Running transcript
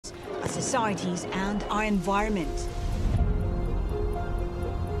societies and our environment.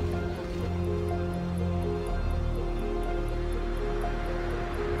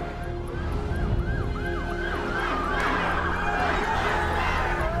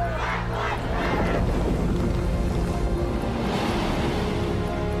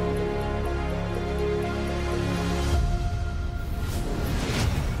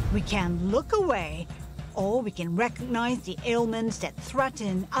 We can look away, or we can recognize the ailments that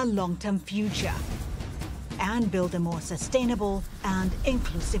threaten our long-term future and build a more sustainable and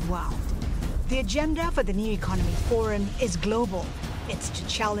inclusive world. The agenda for the New Economy Forum is global. It's to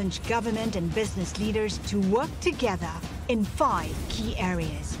challenge government and business leaders to work together in 5 key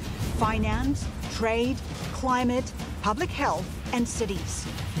areas: finance, trade, climate, public health, and cities.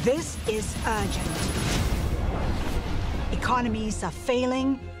 This is urgent. Economies are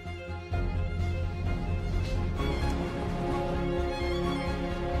failing.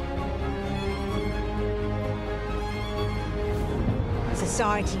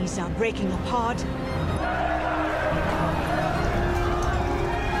 Societies are breaking apart.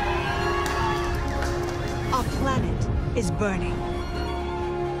 Our planet is burning.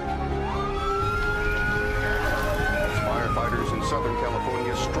 Firefighters in Southern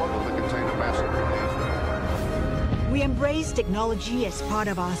California struggle to contain a massive blaze. We embrace technology as part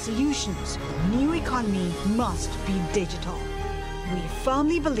of our solutions. New economy must be digital. We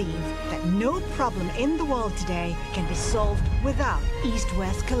firmly believe that no problem in the world today can be solved without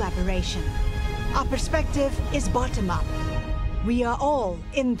East-West collaboration. Our perspective is bottom-up. We are all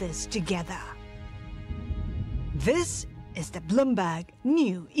in this together. This is the Bloomberg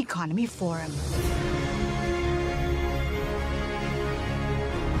New Economy Forum.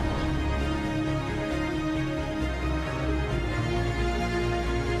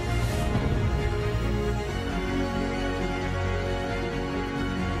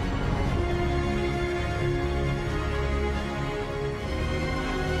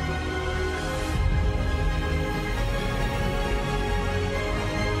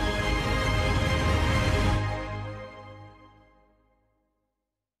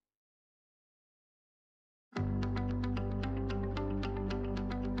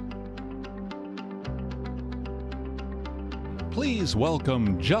 Please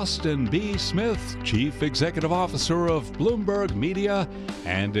welcome Justin B. Smith, Chief Executive Officer of Bloomberg Media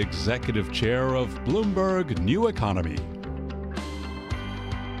and Executive Chair of Bloomberg New Economy.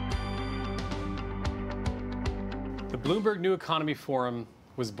 The Bloomberg New Economy Forum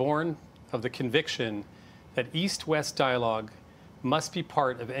was born of the conviction that East-West dialogue must be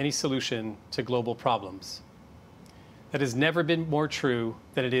part of any solution to global problems. That has never been more true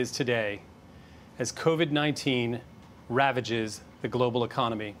than it is today, as COVID-19 ravages the global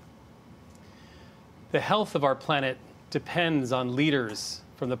economy. The health of our planet depends on leaders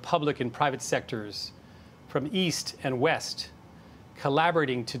from the public and private sectors, from East and West,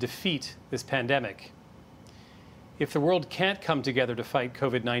 collaborating to defeat this pandemic. If the world can't come together to fight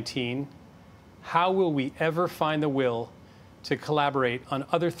COVID-19, how will we ever find the will to collaborate on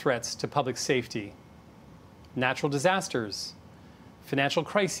other threats to public safety? Natural disasters, financial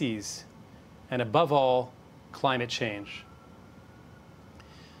crises, and above all, climate change.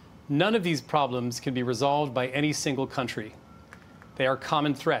 None of these problems can be resolved by any single country. They are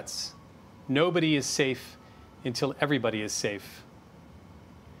common threats. Nobody is safe until everybody is safe.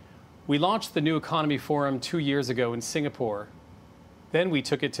 We launched the New Economy Forum 2 years ago in Singapore. Then we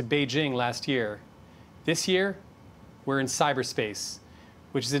took it to Beijing last year. This year, we're in cyberspace,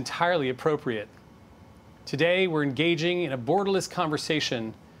 which is entirely appropriate. Today, we're engaging in a borderless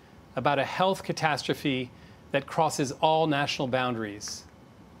conversation about a health catastrophe that crosses all national boundaries.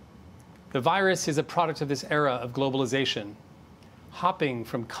 The virus is a product of this era of globalization, hopping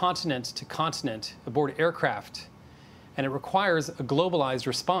from continent to continent aboard aircraft, and it requires a globalized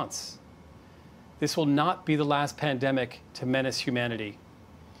response. This will not be the last pandemic to menace humanity.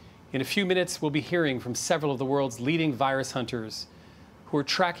 In a few minutes, we'll be hearing from several of the world's leading virus hunters who are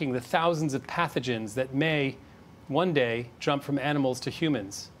tracking the thousands of pathogens that may, one day, jump from animals to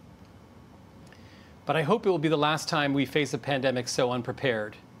humans. But I hope it will be the last time we face a pandemic so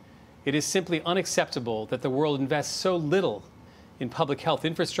unprepared. It is simply unacceptable that the world invests so little in public health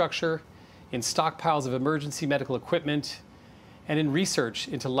infrastructure, in stockpiles of emergency medical equipment, and in research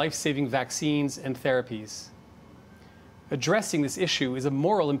into life-saving vaccines and therapies. Addressing this issue is a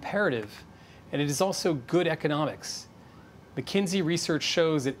moral imperative, and it is also good economics. McKinsey research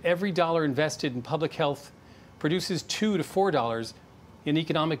shows that every dollar invested in public health produces $2 to $4 in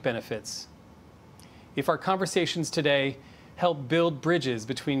economic benefits. If our conversations today help build bridges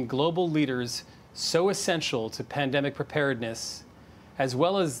between global leaders so essential to pandemic preparedness, as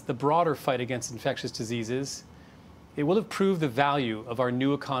well as the broader fight against infectious diseases, it will have proved the value of our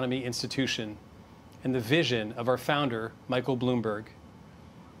new economy institution and the vision of our founder, Michael Bloomberg.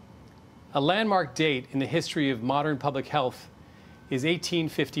 A landmark date in the history of modern public health is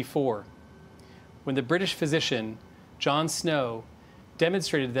 1854, when the British physician, John Snow,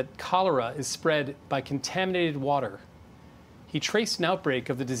 demonstrated that cholera is spread by contaminated water. He traced an outbreak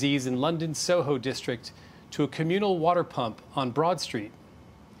of the disease in London's Soho district to a communal water pump on Broad Street.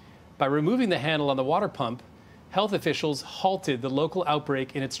 By removing the handle on the water pump, health officials halted the local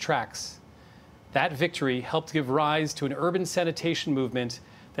outbreak in its tracks. That victory helped give rise to an urban sanitation movement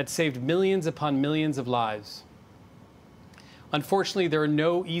that saved millions upon millions of lives. Unfortunately, there are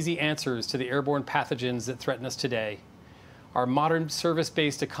no easy answers to the airborne pathogens that threaten us today. Our modern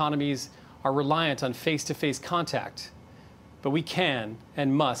service-based economies are reliant on face-to-face contact, but we can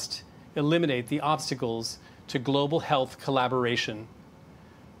and must eliminate the obstacles to global health collaboration.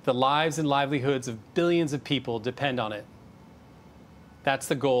 The lives and livelihoods of billions of people depend on it. That's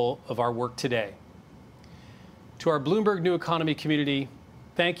the goal of our work today. To our Bloomberg New Economy community,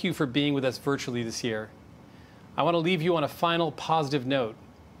 thank you for being with us virtually this year. I want to leave you on a final positive note.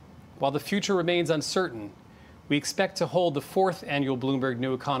 While the future remains uncertain, we expect to hold the 4th annual Bloomberg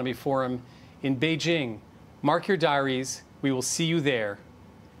New Economy Forum in Beijing. Mark your diaries. We will see you there.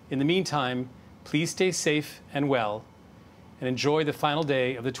 In the meantime, please stay safe and well, and enjoy the final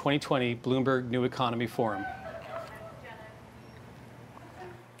day of the 2020 Bloomberg New Economy Forum.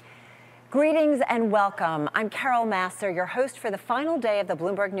 Greetings and welcome. I'm Carol Massar, your host for the final day of the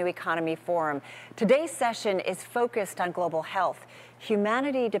Bloomberg New Economy Forum. Today's session is focused on global health.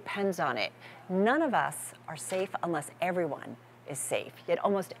 Humanity depends on it. None of us are safe unless everyone is safe. Yet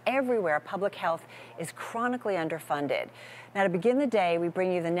almost everywhere, public health is chronically underfunded. Now, to begin the day, we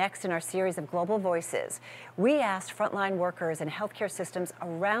bring you the next in our series of Global Voices. We asked frontline workers in healthcare systems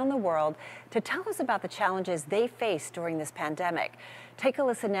around the world to tell us about the challenges they faced during this pandemic. Take a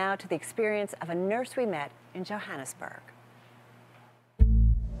listen now to the experience of a nurse we met in Johannesburg.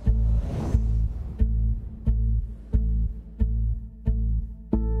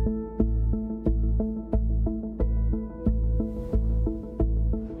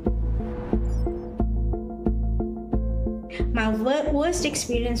 My worst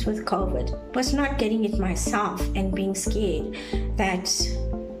experience with COVID was not getting it myself and being scared that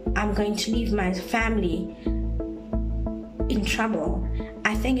I'm going to leave my family in trouble.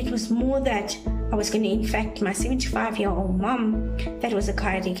 I think it was more that I was going to infect my 75-year-old mom that was a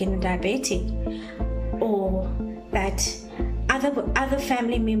cardiac and a diabetic, or that other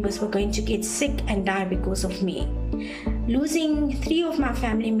family members were going to get sick and die because of me. Losing 3 of my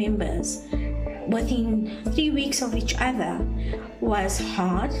family members within 3 weeks of each other was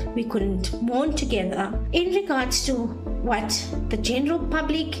hard. We couldn't mourn together. In regards to what the general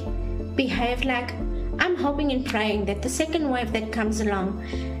public behaved like, I'm hoping and praying that the second wave that comes along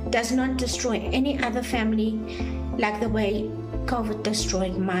does not destroy any other family like the way COVID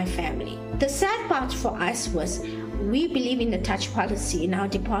destroyed my family. The sad part for us was we believe in the touch policy in our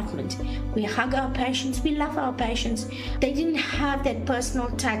department. We hug our patients, we love our patients. They didn't have that personal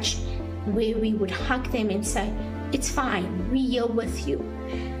touch where we would hug them and say, it's fine, we're here with you.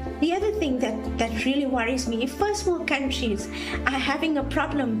 The other thing that really worries me, if first world countries are having a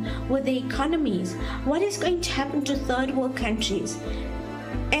problem with their economies, what is going to happen to third world countries?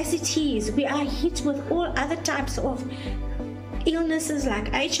 As it is, we are hit with all other types of illnesses like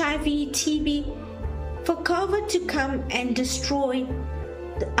HIV, TB. For COVID to come and destroy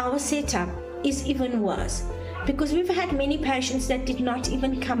our setup is even worse, because we've had many patients that did not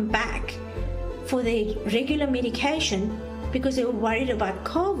even come back for their regular medication because they were worried about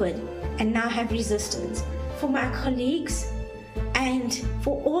COVID and now have resistance. For my colleagues and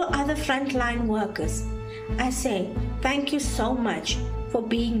for all other frontline workers, I say thank you so much for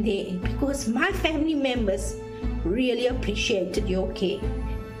being there, because my family members really appreciated your care.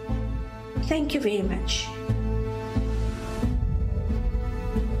 Thank you very much.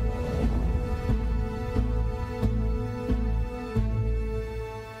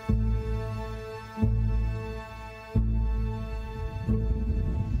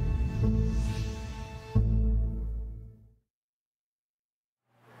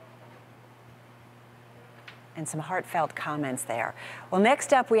 And some heartfelt comments there. Well,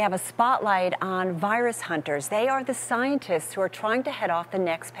 next up, we have a spotlight on virus hunters. They are the scientists who are trying to head off the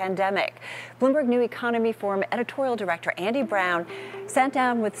next pandemic. Bloomberg New Economy Forum editorial director Andy Brown sat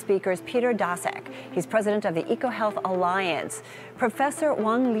down with speakers Peter Daszak. He's president of the EcoHealth Alliance. Professor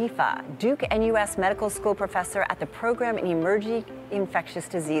Wang Linfa, Duke NUS Medical School professor at the Program in Emerging Infectious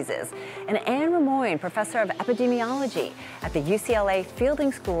Diseases. And Rimoin, professor of epidemiology at the UCLA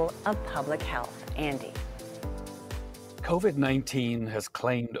Fielding School of Public Health. Andy. COVID-19 has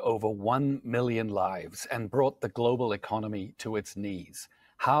claimed over 1 million lives and brought the global economy to its knees.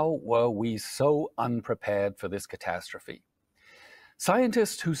 How were we so unprepared for this catastrophe?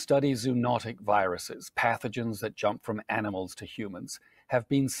 Scientists who study zoonotic viruses, pathogens that jump from animals to humans, have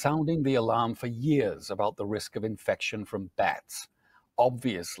been sounding the alarm for years about the risk of infection from bats.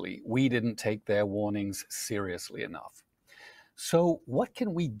 Obviously, we didn't take their warnings seriously enough. So what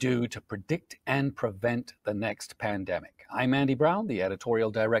can we do to predict and prevent the next pandemic? I'm Andy Brown, the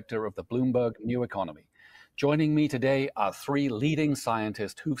editorial director of the Bloomberg New Economy. Joining me today are three leading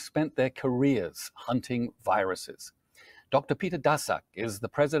scientists who've spent their careers hunting viruses. Dr. Peter Daszak is the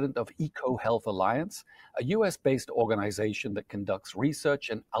president of EcoHealth Alliance, a US-based organization that conducts research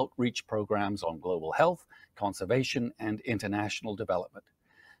and outreach programs on global health, conservation, and international development.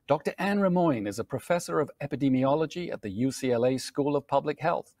 Dr. Rimoin is a professor of epidemiology at the UCLA School of Public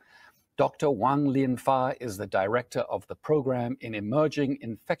Health. Dr. Wang Linfa is the director of the Program in Emerging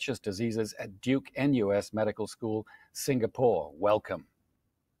Infectious Diseases at Duke NUS Medical School, Singapore. Welcome.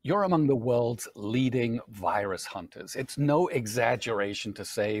 You're among the world's leading virus hunters. It's no exaggeration to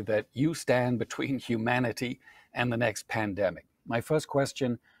say that you stand between humanity and the next pandemic. My first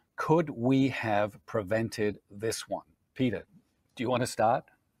question, could we have prevented this one? Peter, do you want to start?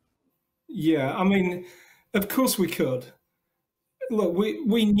 Yeah, I mean, of course we could. Look,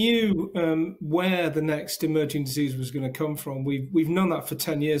 we knew where the next emerging disease was going to come from. We've known that for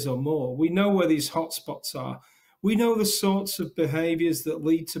 10 years or more. We know where these hotspots are. We know the sorts of behaviors that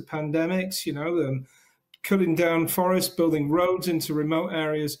lead to pandemics, cutting down forests, building roads into remote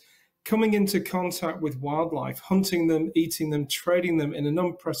areas, coming into contact with wildlife, hunting them, eating them, trading them in an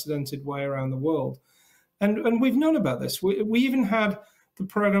unprecedented way around the world. And we've known about this. We even had the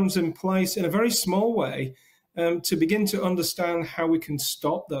programs in place in a very small way to begin to understand how we can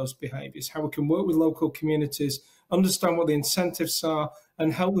stop those behaviors, how we can work with local communities, understand what the incentives are,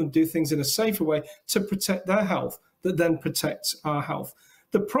 and help them do things in a safer way to protect their health that then protects our health.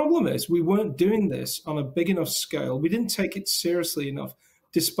 The problem is we weren't doing this on a big enough scale. We didn't take it seriously enough,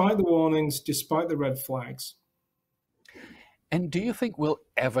 despite the warnings, despite the red flags. And do you think we'll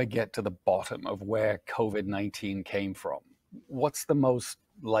ever get to the bottom of where COVID-19 came from? What's the most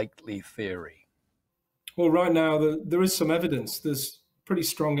likely theory? Well, right now, there is some evidence. There's pretty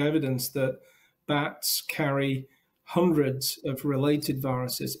strong evidence that bats carry hundreds of related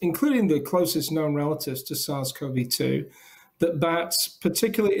viruses, including the closest known relatives to SARS-CoV-2, that bats,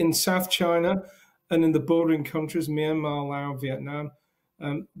 particularly in South China and in the bordering countries, Myanmar, Laos, Vietnam,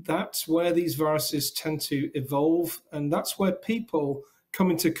 that's where these viruses tend to evolve, and that's where people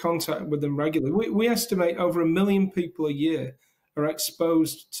come into contact with them regularly. We estimate over 1 million people a year are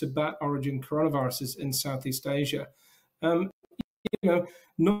exposed to bat-origin coronaviruses in Southeast Asia.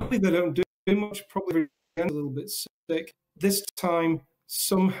 Normally they don't do much, probably a little bit sick. This time,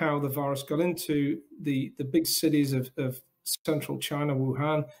 somehow the virus got into the big cities of central China,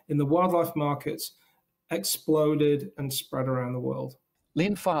 Wuhan, in the wildlife markets, exploded and spread around the world.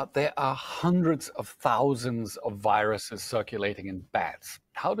 Linfa, there are hundreds of thousands of viruses circulating in bats.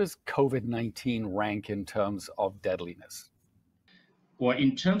 How does COVID-19 rank in terms of deadliness? Well,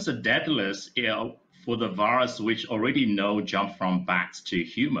 in terms of deadliness, for the virus which already know jump from bats to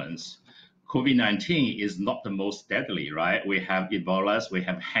humans, COVID-19 is not the most deadly, right? We have Ebola, we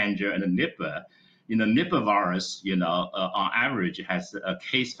have Hendra and Nipah. Nipah virus, on average has a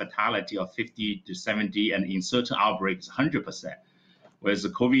case fatality of 50 to 70, and in certain outbreaks, 100%. Whereas the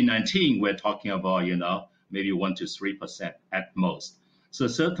COVID-19, we're talking about, maybe 1 to 3% at most. So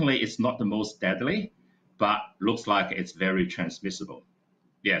certainly it's not the most deadly, but looks like it's very transmissible.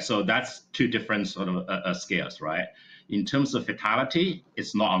 Yeah, so that's two different sort of scales, right? In terms of fatality,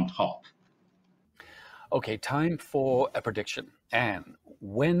 it's not on top. Okay, time for a prediction. Anne,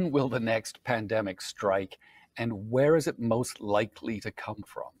 when will the next pandemic strike, and where is it most likely to come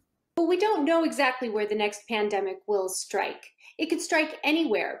from? Well, we don't know exactly where the next pandemic will strike. It could strike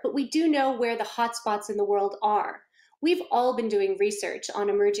anywhere, but we do know where the hotspots in the world are. We've all been doing research on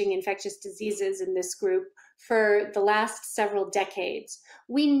emerging infectious diseases in this group for the last several decades.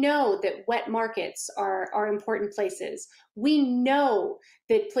 We know that wet markets are important places. We know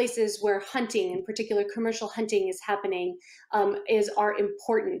that places where hunting, in particular commercial hunting, is happening are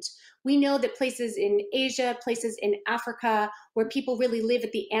important. We know that places in Asia, places in Africa, where people really live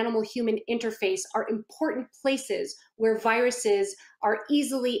at the animal-human interface are important places where viruses are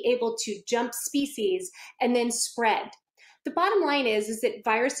easily able to jump species and then spread. The bottom line is that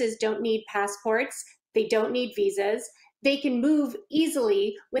viruses don't need passports. They don't need visas. They can move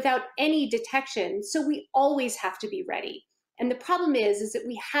easily without any detection. So we always have to be ready. And the problem is that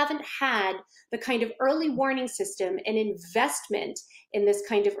we haven't had the kind of early warning system and investment in this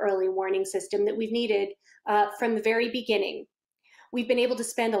kind of early warning system that we've needed from the very beginning. We've been able to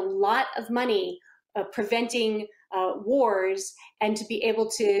spend a lot of money preventing wars and to be able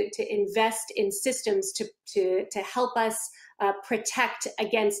to invest in systems to help us protect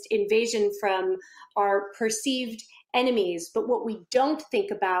against invasion from our perceived enemies. But what we don't think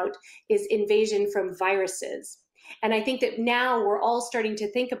about is invasion from viruses. And I think that now we're all starting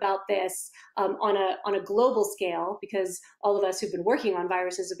to think about this on a global scale, because all of us who've been working on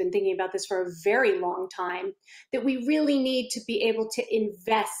viruses have been thinking about this for a very long time, that we really need to be able to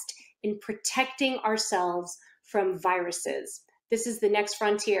invest in protecting ourselves from viruses. This is the next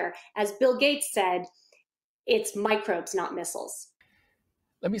frontier. As Bill Gates said, it's microbes, not missiles.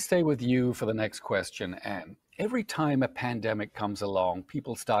 Let me stay with you for the next question, Anne. Every time a pandemic comes along,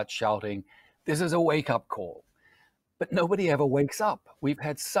 people start shouting, "This is a wake-up call." But nobody ever wakes up. We've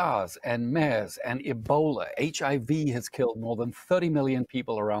had SARS and MERS and Ebola. HIV has killed more than 30 million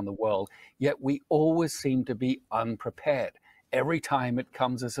people around the world, yet we always seem to be unprepared. Every time it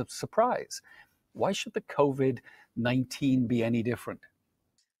comes as a surprise. Why should the COVID-19 be any different?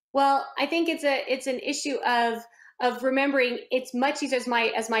 Well, I think it's an issue of remembering it's much easier,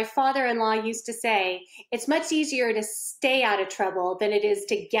 as my father-in-law used to say, it's much easier to stay out of trouble than it is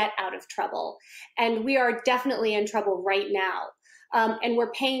to get out of trouble. And we are definitely in trouble right now. And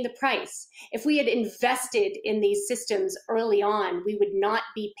we're paying the price. If we had invested in these systems early on, we would not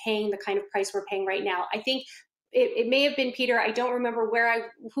be paying the kind of price we're paying right now. I think it may have been Peter. I don't remember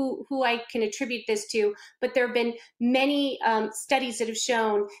who I can attribute this to, but there have been many studies that have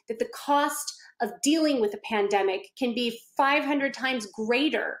shown that the cost of dealing with a pandemic can be 500 times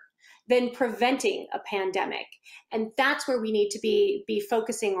greater than preventing a pandemic. And that's where we need to be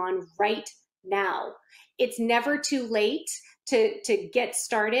focusing on right now. It's never too late to get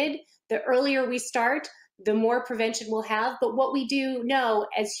started. The earlier we start, the more prevention we'll have. But what we do know,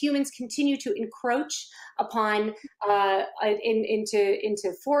 as humans continue to encroach upon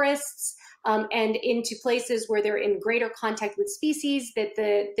into forests and into places where they're in greater contact with species, that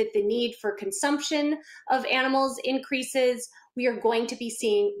the need for consumption of animals increases, we are going to be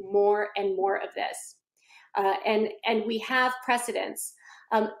seeing more and more of this. And we have precedents.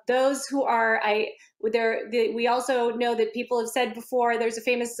 Those who are, we also know that people have said before, there's a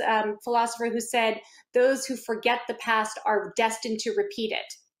famous philosopher who said, those who forget the past are destined to repeat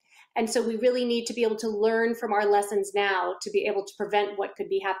it. And so we really need to be able to learn from our lessons now to be able to prevent what could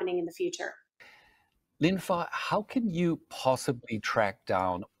be happening in the future. Linfa, how can you possibly track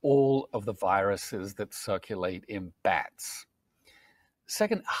down all of the viruses that circulate in bats?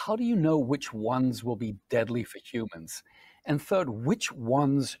 Second, how do you know which ones will be deadly for humans? And third, which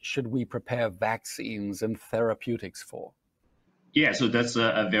ones should we prepare vaccines and therapeutics for? Yeah, so that's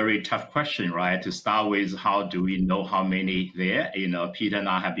a very tough question, right? To start with, how do we know how many there? Peter and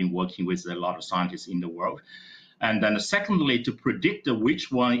I have been working with a lot of scientists in the world. And then secondly, to predict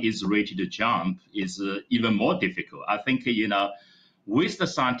which one is ready to jump is even more difficult. I think, with the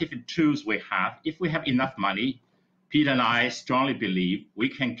scientific tools we have, if we have enough money, Peter and I strongly believe we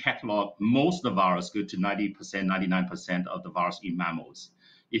can catalog most of the virus, go to 90%, 99% of the virus in mammals,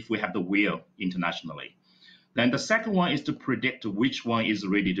 if we have the will internationally. Then the second one is to predict which one is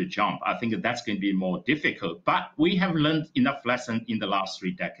ready to jump. I think that's going to be more difficult, but we have learned enough lessons in the last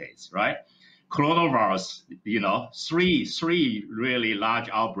 3 decades, right? Coronavirus, three really large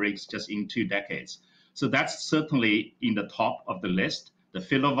outbreaks just in 2 decades. So that's certainly in the top of the list. The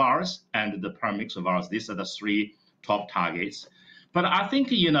filovirus and the paramyxovirus, these are the 3 top targets. But I think,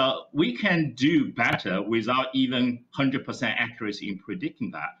 we can do better without even 100% accuracy in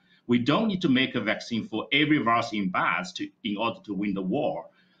predicting that. We don't need to make a vaccine for every virus in bats in order to win the war.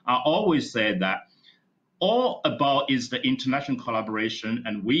 I always say that all about is the international collaboration,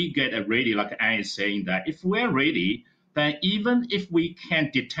 and we get ready, like Anne is saying, that if we're ready, then even if we can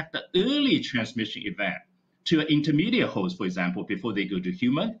detect the early transmission event to an intermediate host, for example, before they go to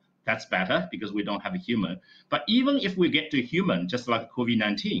human, that's better because we don't have a human. But even if we get to human, just like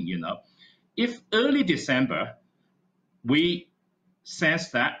COVID-19, if early December we sense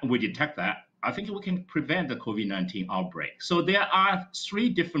that, we detect that, I think we can prevent the COVID-19 outbreak. So there are 3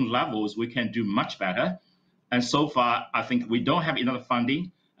 different levels we can do much better. And so far, I think we don't have enough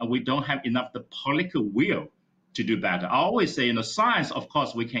funding and we don't have enough the political will to do better. I always say, science, of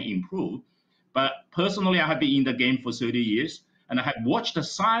course, we can improve. But personally, I have been in the game for 30 years, and I have watched the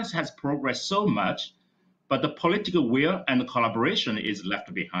science has progressed so much, but the political will and the collaboration is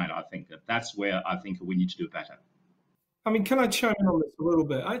left behind. I think that's where I think we need to do better. I mean, can I chime in on this a little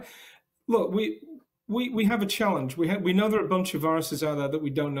bit? Look, we have a challenge. We know there are a bunch of viruses out there that we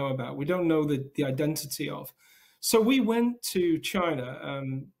don't know about. We don't know the identity of. So we went to China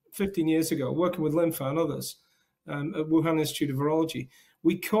 15 years ago, working with Linfa and others at Wuhan Institute of Virology.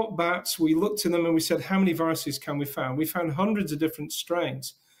 We caught bats, we looked at them and we said, how many viruses can we find? We found hundreds of different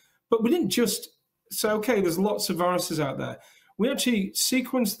strains. But we didn't just say, okay, there's lots of viruses out there. We actually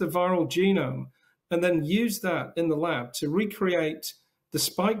sequenced the viral genome and then used that in the lab to recreate the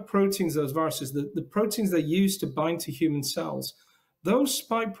spike proteins of those viruses, the proteins they use to bind to human cells. Those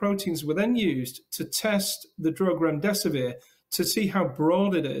spike proteins were then used to test the drug remdesivir to see how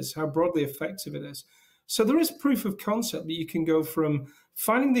broad it is, how broadly effective it is. So there is proof of concept that you can go from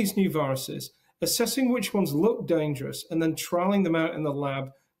finding these new viruses, assessing which ones look dangerous, and then trialing them out in the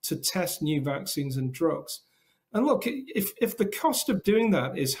lab to test new vaccines and drugs. And look, if the cost of doing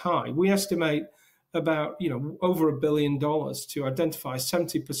that is high, we estimate about over $1 billion to identify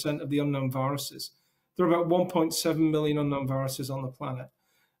 70% of the unknown viruses. There are about 1.7 million unknown viruses on the planet.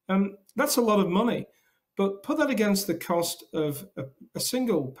 That's a lot of money. But put that against the cost of a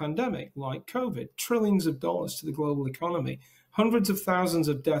single pandemic like COVID, trillions of dollars to the global economy, hundreds of thousands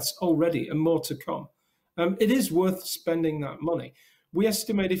of deaths already and more to come. It is worth spending that money. We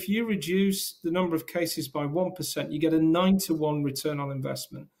estimate if you reduce the number of cases by 1%, you get a 9-to-1 return on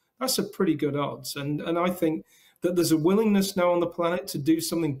investment. That's a pretty good odds. And I think that there's a willingness now on the planet to do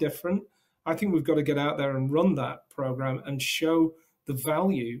something different. I think we've got to get out there and run that program and show the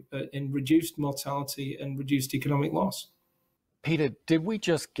value in reduced mortality and reduced economic loss. Peter, did we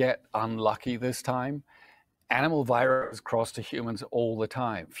just get unlucky this time? Animal viruses cross to humans all the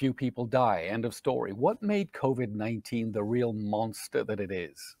time. Few people die. End of story. What made COVID-19 the real monster that it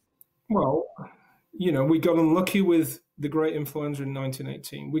is? Well, we got unlucky with the great influenza in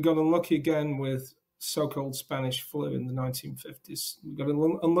 1918. We got unlucky again with so-called Spanish flu in the 1950s. We got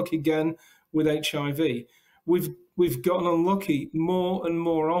unlucky again with HIV. We've gotten unlucky more and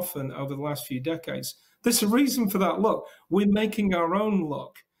more often over the last few decades. There's a reason for that. Look, we're making our own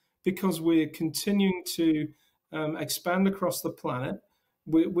luck because we're continuing to expand across the planet.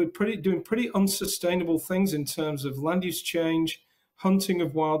 We're doing pretty unsustainable things in terms of land use change, hunting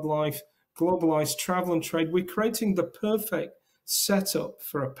of wildlife, globalized travel and trade. We're creating the perfect setup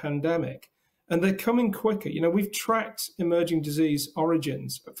for a pandemic, and they're coming quicker. We've tracked emerging disease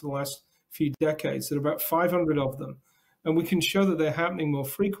origins for the last few decades. There are about 500 of them, and we can show that they're happening more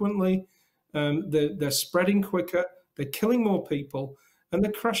frequently, they're spreading quicker, they're killing more people, and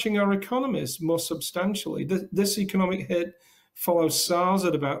they're crashing our economies more substantially. This economic hit follows SARS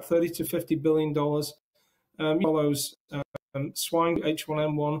at about $30 to $50 billion, follows swine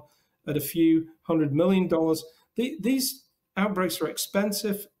H1N1 at a few $100 million. These outbreaks are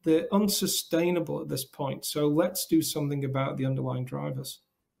expensive, they're unsustainable at this point, so let's do something about the underlying drivers.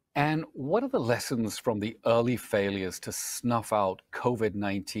 And what are the lessons from the early failures to snuff out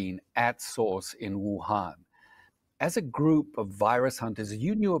COVID-19 at source in Wuhan? As a group of virus hunters,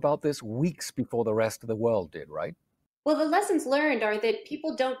 you knew about this weeks before the rest of the world did, right? Well, the lessons learned are that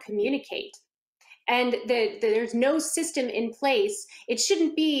people don't communicate and that there's no system in place. It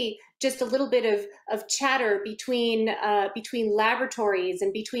shouldn't be just a little bit of chatter between laboratories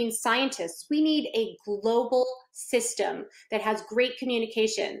and between scientists. We need a global system that has great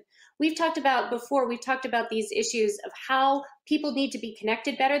communication. We've talked about these issues of how people need to be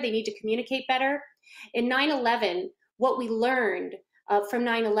connected better. They need to communicate better. In 9/11, what we learned from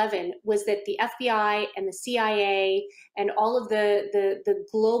 9/11 was that the FBI and the CIA and all of the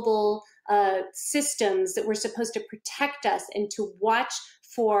global systems that were supposed to protect us and to watch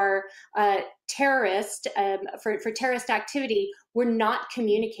for terrorist activity were not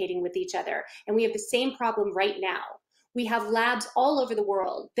communicating with each other. And we have the same problem right now. We have labs all over the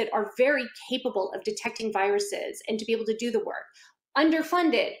world that are very capable of detecting viruses and to be able to do the work,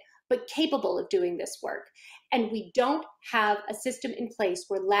 underfunded, but capable of doing this work. And we don't have a system in place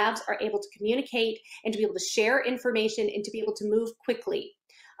where labs are able to communicate and to be able to share information and to be able to move quickly.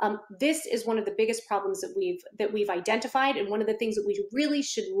 This is one of the biggest problems that we've identified, and one of the things that we really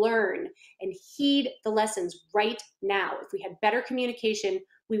should learn and heed the lessons right now. If we had better communication,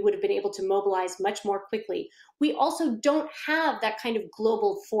 we would have been able to mobilize much more quickly. We also don't have that kind of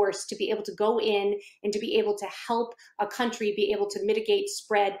global force to be able to go in and to be able to help a country be able to mitigate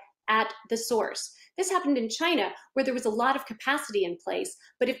spread at the source. This happened in China, where there was a lot of capacity in place.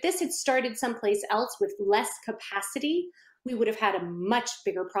 But if this had started someplace else with less capacity, we would have had a much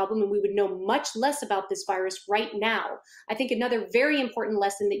bigger problem and we would know much less about this virus right now. I think another very important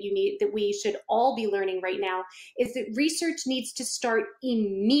lesson that we should all be learning right now is that research needs to start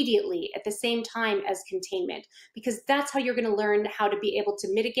immediately at the same time as containment, because that's how you're going to learn how to be able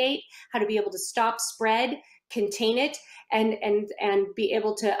to mitigate, how to be able to stop spread, contain it, and be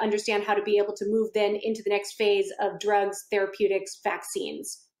able to understand how to be able to move then into the next phase of drugs, therapeutics,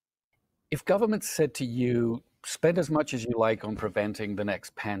 vaccines. If government said to you, spend as much as you like on preventing the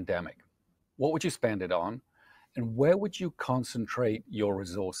next pandemic, what would you spend it on? And where would you concentrate your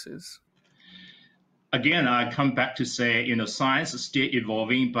resources? Again, I come back to say, science is still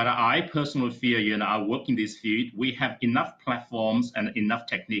evolving, but I personally feel, I work in this field, we have enough platforms and enough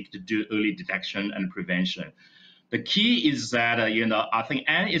technique to do early detection and prevention. The key is that, I think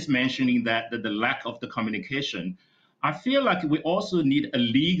Anne is mentioning that the lack of the communication. I feel like we also need a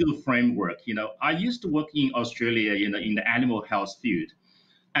legal framework. I used to work in Australia, in the animal health field.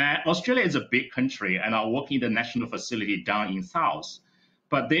 Australia is a big country, and I work in the national facility down in South.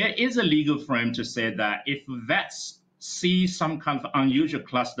 But there is a legal frame to say that if vets see some kind of unusual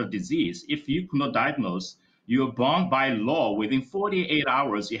cluster of disease, if you could not diagnose, you're bound by law within 48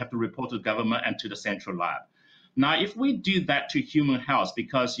 hours, you have to report to the government and to the central lab. Now, if we do that to human health,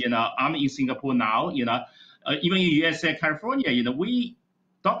 because, I'm in Singapore now, even in USA, California, we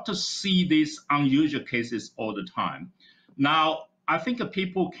doctors see these unusual cases all the time. Now, I think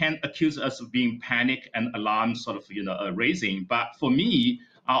people can accuse us of being panic and alarm sort of, raising. But for me,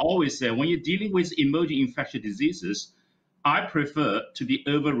 I always say when you're dealing with emerging infectious diseases, I prefer to be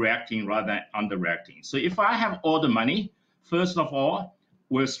overreacting rather than underreacting. So if I have all the money, first of all,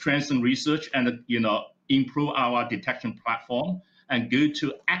 we'll strengthen research and, improve our detection platform and go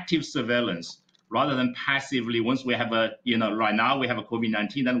to active surveillance rather than passively. Once we have right now we have a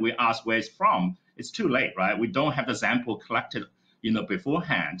COVID-19, then we ask where it's from. It's too late, right? We don't have the sample collected,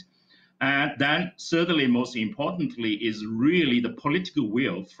 beforehand. And then certainly most importantly is really the political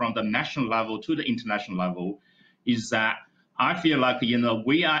will from the national level to the international level is that I feel like,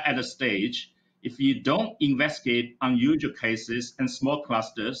 we are at a stage, if you don't investigate unusual cases and small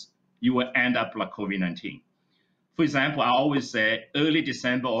clusters, you will end up like COVID-19. For example, I always say early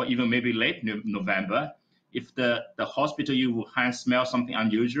December or even maybe late November, if the hospital you Wuhan smell something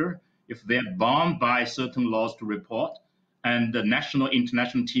unusual, if they're bound by certain laws to report and the national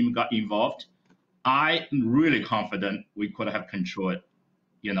international team got involved, I'm really confident we could have controlled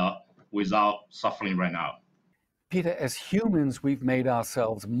it, without suffering right now. Peter, as humans, we've made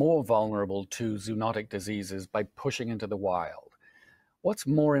ourselves more vulnerable to zoonotic diseases by pushing into the wild. What's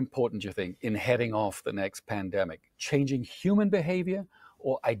more important, do you think, in heading off the next pandemic? Changing human behavior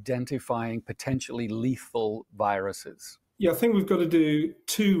or identifying potentially lethal viruses? Yeah, I think we've got to do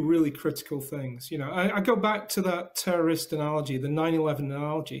two really critical things. I go back to that terrorist analogy, the 9/11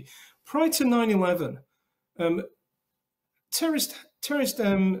 analogy. Prior to 9/11, terrorist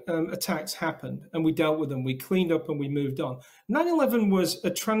attacks happened and we dealt with them. We cleaned up and we moved on. 9/11 was a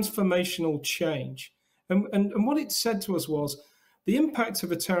transformational change. And what it said to us was, the impact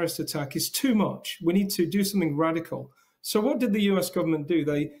of a terrorist attack is too much. We need to do something radical. So what did the US government do?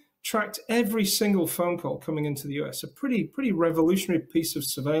 They tracked every single phone call coming into the US, a pretty revolutionary piece of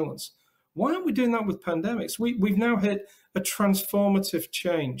surveillance. Why aren't we doing that with pandemics? We've now hit a transformative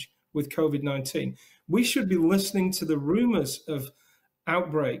change with COVID-19. We should be listening to the rumors of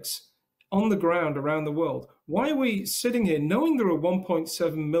outbreaks on the ground around the world. Why are we sitting here knowing there are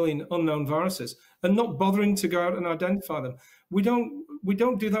 1.7 million unknown viruses and not bothering to go out and identify them? We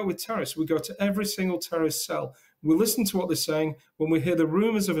don't do that with terrorists. We go to every single terrorist cell. We listen to what they're saying. When we hear the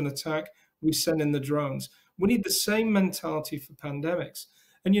rumors of an attack, we send in the drones. We need the same mentality for pandemics.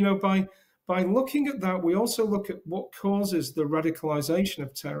 And, by looking at that, we also look at what causes the radicalization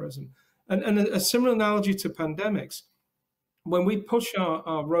of terrorism. And a similar analogy to pandemics, when we push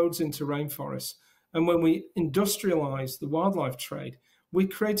our roads into rainforests and when we industrialize the wildlife trade, we're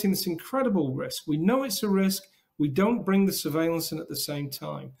creating this incredible risk. We know it's a risk. We don't bring the surveillance in at the same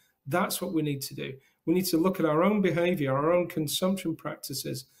time. That's what we need to do. We need to look at our own behavior, our own consumption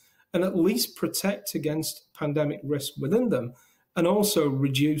practices, and at least protect against pandemic risk within them and also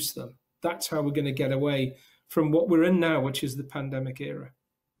reduce them. That's how we're going to get away from what we're in now, which is the pandemic era.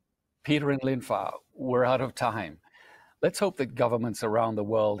 Peter and Linfa, we're out of time. Let's hope that governments around the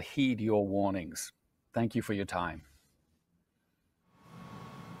world heed your warnings. Thank you for your time.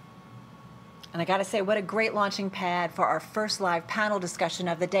 And I got to say, what a great launching pad for our first live panel discussion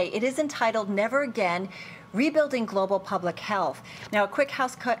of the day. It is entitled Never Again, Rebuilding Global Public Health. Now, a quick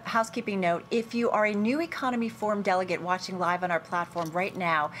housekeeping note. If you are a New Economy Forum delegate watching live on our platform right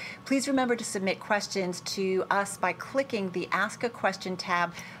now, please remember to submit questions to us by clicking the Ask a Question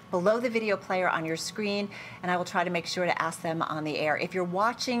tab below the video player on your screen, and I will try to make sure to ask them on the air. If you're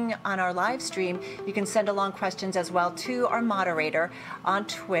watching on our live stream, you can send along questions as well to our moderator on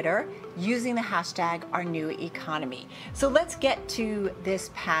Twitter using the hashtag #OurNewEconomy. So let's get to this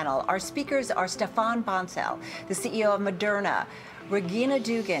panel. Our speakers are Stéphane Bancel, the CEO of Moderna, Regina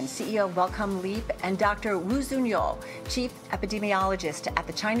Dugan, CEO of Wellcome Leap, and Dr. Zunyou, Chief Epidemiologist at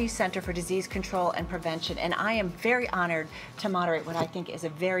the Chinese Center for Disease Control and Prevention. And I am very honored to moderate what I think is a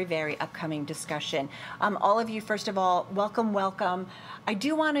very, very upcoming discussion. All of you, first of all, welcome, welcome. I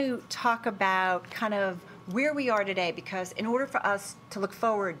do want to talk about kind of where we are today, because in order for us to look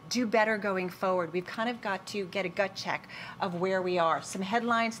forward, do better going forward, we've kind of got to get a gut check of where we are. Some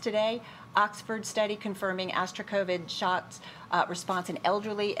headlines today: Oxford study confirming AstraZeneca shots response in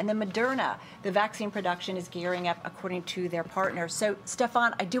elderly, and then Moderna, the vaccine production is gearing up according to their partner. So,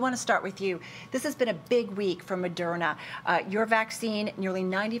 Stéphane, I do want to start with you. This has been a big week for Moderna. Your vaccine, nearly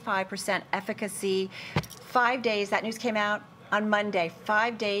 95% efficacy. 5 days, that news came out on Monday.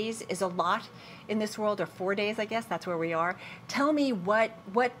 5 days is a lot in this world, or 4 days, I guess, that's where we are. Tell me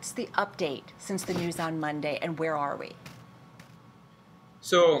what's the update since the news on Monday, and where are we?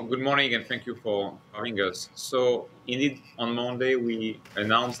 So, good morning, and thank you for having us. So, indeed, on Monday, we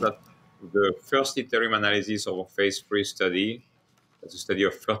announced that the first interim analysis of our phase 3 study, that's a study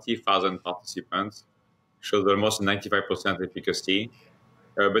of 30,000 participants, showed almost 95% efficacy.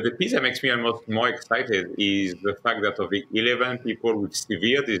 But the piece that makes me almost more excited is the fact that of the 11 people with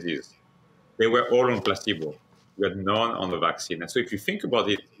severe disease, they were all on placebo. We had none on the vaccine. And so if you think about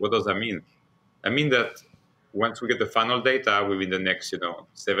it, what does that mean? I mean that once we get the final data within the next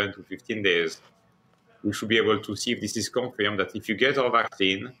 7 to 15 days, we should be able to see if this is confirmed that if you get our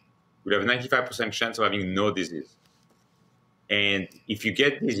vaccine, you'll have a 95% chance of having no disease. And if you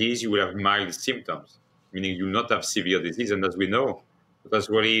get disease, you will have mild symptoms, meaning you will not have severe disease. And as we know, it has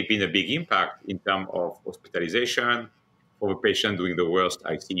really been a big impact in terms of hospitalization, for the patient doing the worst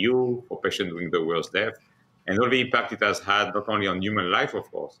ICU, for patient doing the worst death, and all the impact it has had not only on human life, of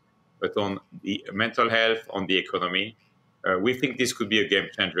course, but on the mental health, on the economy. We think this could be a game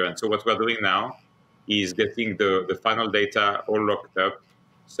changer. And so what we're doing now is getting the final data all locked up,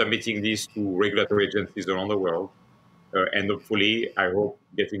 submitting this to regulatory agencies around the world, and hopefully, I hope,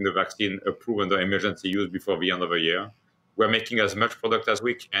 getting the vaccine approved under emergency use before the end of the year. We're making as much product as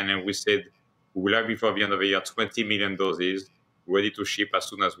we can, and we said we will have before the end of the year 20 million doses ready to ship as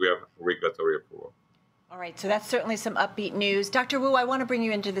soon as we have regulatory approval. All right, so that's certainly some upbeat news. Dr. Wu, I want to bring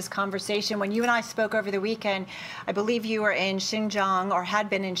you into this conversation. When you and I spoke over the weekend, I believe you were in Xinjiang, or had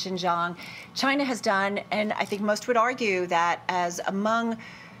been in Xinjiang. China has done, and I think most would argue that as among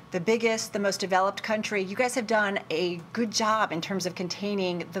the biggest, the most developed country, you guys have done a good job in terms of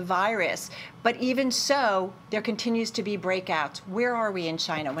containing the virus. But even so, there continues to be breakouts. Where are we in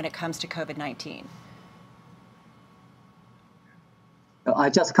China when it comes to COVID-19? I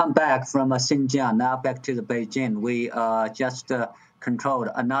just come back from Xinjiang, now back to the Beijing. We just controlled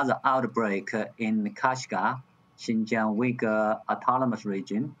another outbreak in Kashgar, Xinjiang Uyghur Autonomous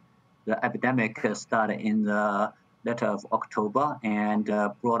Region. The epidemic started in the latter of October and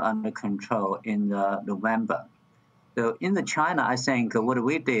brought under control in November. So in China, I think what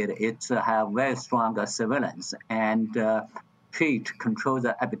we did is have very strong surveillance and control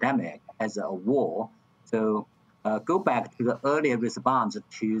the epidemic as a war. So go back to the earlier response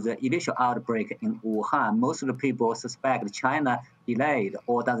to the initial outbreak in Wuhan. Most of the people suspect China delayed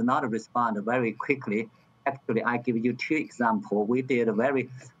or does not respond very quickly. Actually, I give you two examples. We did a very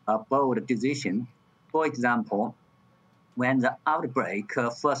bold decision. For example, when the outbreak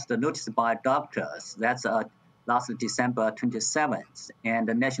first noticed by doctors, that's last December 27th, and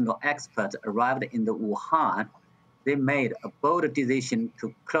the national experts arrived in the Wuhan, they made a bold decision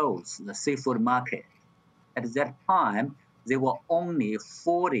to close the seafood market. At that time, there were only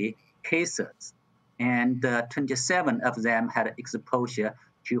 40 cases, and 27 of them had exposure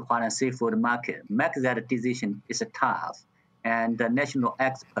to Huanan seafood market. Make that decision is tough, and the national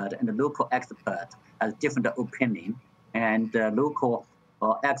expert and the local expert has different opinion, and the local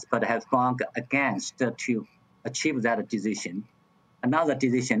expert has gone against to achieve that decision. Another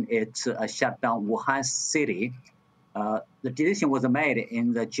decision is to shut down Wuhan city. The decision was made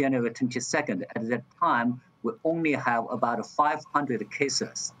in the January 22nd. At that time, we only have about 500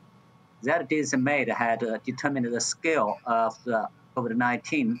 cases. That decision made had determined the scale of the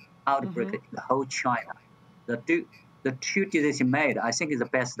COVID-19 outbreak in the whole China. The two decisions made, I think, is the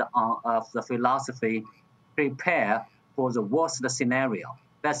best of the philosophy, prepare for the worst scenario.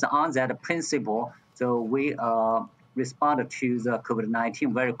 Based on that principle, so we responded to the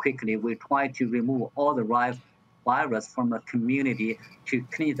COVID-19 very quickly. We try to remove all the virus from the community to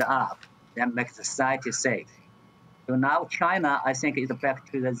clean it up and make society safe. So now China, I think, is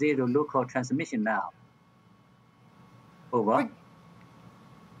back to the zero local transmission now. Over.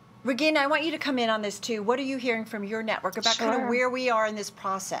 Regina, I want you to come in on this too. What are you hearing from your network about kind of where we are in this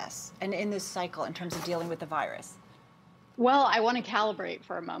process and in this cycle in terms of dealing with the virus? Well, I want to calibrate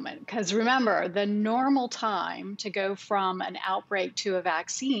for a moment because remember, the normal time to go from an outbreak to a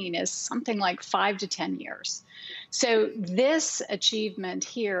vaccine is something like 5 to 10 years. So this achievement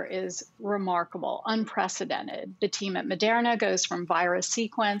here is remarkable, unprecedented. The team at Moderna goes from virus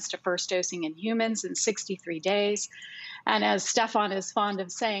sequence to first dosing in humans in 63 days. And as Stéphane is fond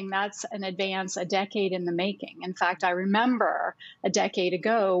of saying, that's an advance a decade in the making. In fact, I remember a decade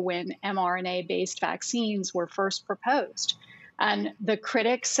ago when mRNA-based vaccines were first proposed. And the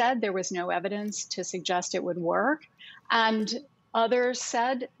critics said there was no evidence to suggest it would work. And others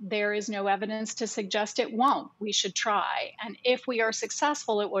said there is no evidence to suggest it won't. We should try. And if we are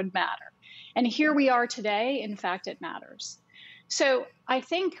successful, it would matter. And here we are today. In fact, it matters. So I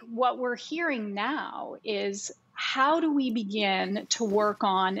think what we're hearing now is how do we begin to work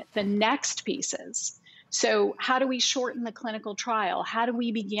on the next pieces? So how do we shorten the clinical trial? How do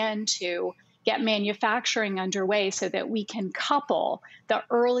we begin to get manufacturing underway so that we can couple the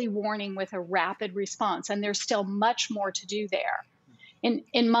early warning with a rapid response? And there's still much more to do there.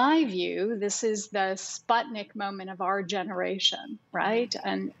 In my view, this is the Sputnik moment of our generation, right?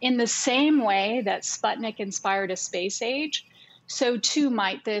 And in the same way that Sputnik inspired a space age, so too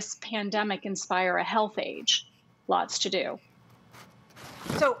might this pandemic inspire a health age. Lots to do.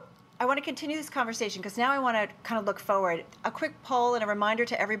 So I want to continue this conversation because now I want to kind of look forward. A quick poll and a reminder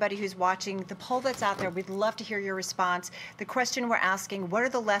to everybody who's watching. The poll that's out there, we'd love to hear your response. The question we're asking, what are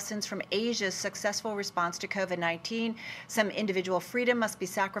the lessons from Asia's successful response to COVID-19? Some individual freedom must be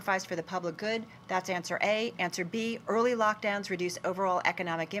sacrificed for the public good. That's answer A. Answer B, early lockdowns reduce overall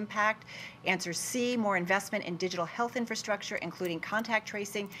economic impact. Answer C, more investment in digital health infrastructure, including contact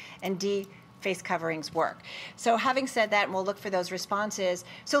tracing. And D, face coverings work. So having said that, and we'll look for those responses.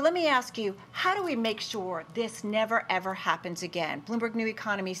 So let me ask you, how do we make sure this never, ever happens again? Bloomberg New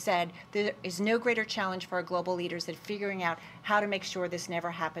Economy said there is no greater challenge for our global leaders than figuring out how to make sure this never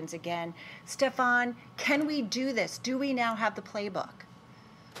happens again. Stéphane, can we do this? Do we now have the playbook?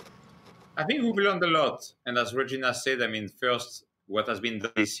 I think we've learned a lot. And as Regina said, I mean, first, what has been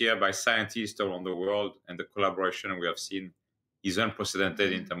done this year by scientists around the world and the collaboration we have seen is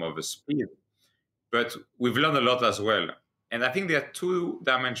unprecedented in terms of the speed. But we've learned a lot as well. And I think there are two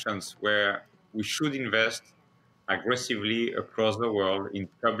dimensions where we should invest aggressively across the world in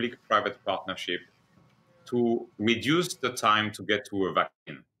public-private partnership to reduce the time to get to a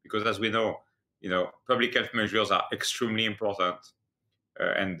vaccine. Because as we know, public health measures are extremely important.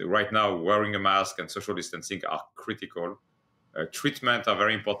 And right now, wearing a mask and social distancing are critical. Treatment are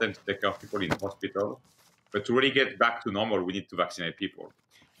very important to take care of people in hospital. But to really get back to normal, we need to vaccinate people.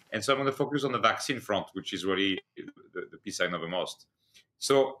 And so I'm going to focus on the vaccine front, which is really the piece I know the most.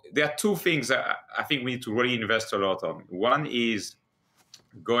 So there are two things that I think we need to really invest a lot on. One is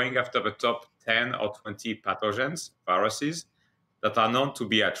going after the top 10 or 20 pathogens, viruses, that are known to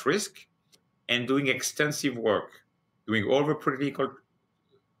be at risk, and doing extensive work, doing all the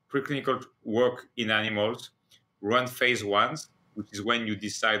preclinical work in animals, run phase 1s, which is when you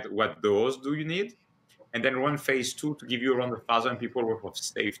decide what dose do you need, and then run phase 2 to give you around 1,000 people worth of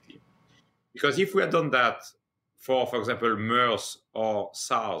safety. Because if we had done that for example, MERS or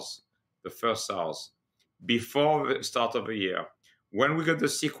SARS, the first SARS, before the start of the year, when we got the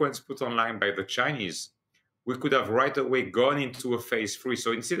sequence put online by the Chinese, we could have right away gone into a phase 3.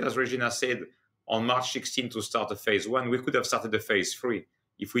 So instead, as Regina said, on March 16 to start a phase 1, we could have started a phase 3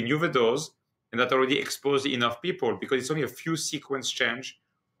 if we knew the dose and that already exposed enough people, because it's only a few sequence change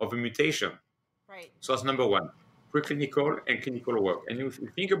of a mutation. Right. So that's number one, preclinical and clinical work. And if you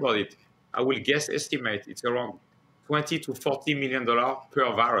think about it, I will estimate it's around $20 to $40 million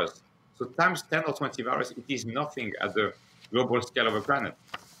per virus. So times 10 or 20 virus, it is nothing at the global scale of a planet.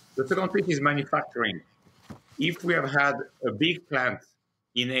 The second thing is manufacturing. If we have had a big plant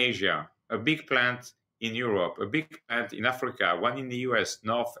in Asia, a big plant in Europe, a big plant in Africa, one in the US,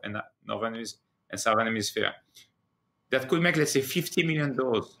 Northern and Southern Hemisphere, that could make, let's say, 50 million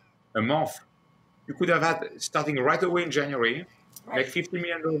doses a month. You could have had, starting right away in January, make 50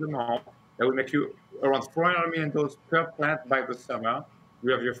 million doses a month. That would make you around 400 million doses per plant by the summer.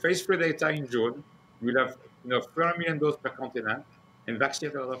 You have your phase 3 data in June. You'll have 300 million doses per continent and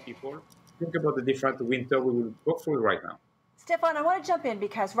vaccinate a lot of people. Think about the different winter we will go through right now. Stéphane, I want to jump in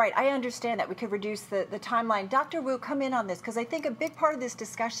because, right, I understand that we could reduce the timeline. Dr. Wu, come in on this because I think a big part of this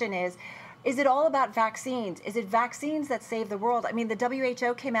discussion is it all about vaccines? Is it vaccines that save the world? I mean, the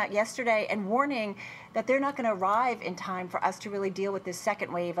WHO came out yesterday and warning that they're not going to arrive in time for us to really deal with this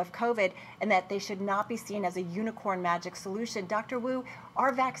second wave of COVID and that they should not be seen as a unicorn magic solution. Dr. Wu,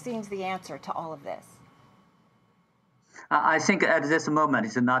 are vaccines the answer to all of this? I think at this moment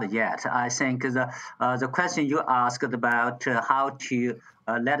it's not yet. I think the question you asked about how to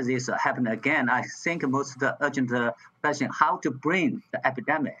let this happen again, I think most urgent question, how to bring the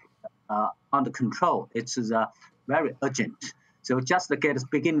epidemic under control. It's very urgent. So just to get the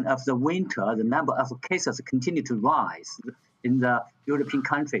beginning of the winter, the number of cases continue to rise in the European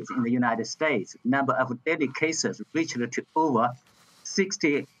countries, in the United States. Number of daily cases reached to over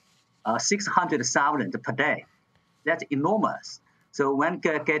 600,000 per day. That's enormous. So when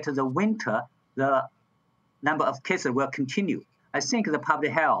we get to the winter, the number of cases will continue. I think the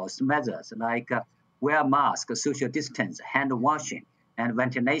public health measures like wear mask, social distance, hand washing, and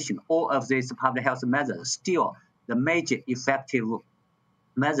ventilation, all of these public health measures still the major effective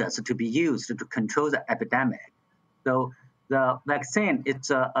measures to be used to control the epidemic. So the vaccine,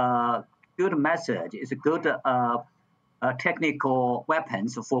 it's a good message, it's a good technical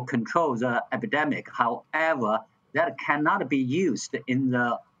weapons for control the epidemic. However, that cannot be used in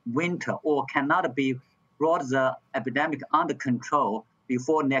the winter or cannot be brought the epidemic under control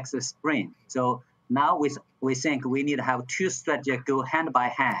before next spring. So now we think we need to have two strategies go hand by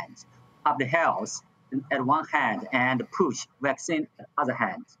hand. Public health at one hand and push vaccine at the other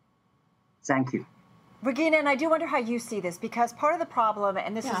hand. Thank you. Regina, and I do wonder how you see this, because part of the problem,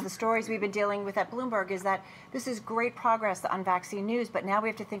 and this is the stories we've been dealing with at Bloomberg, is that this is great progress on vaccine news, but now we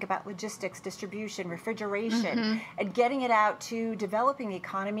have to think about logistics, distribution, refrigeration, and getting it out to developing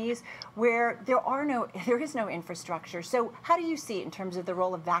economies where there is no infrastructure. So how do you see it in terms of the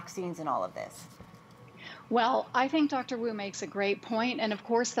role of vaccines in all of this? Well, I think Dr. Wu makes a great point, and of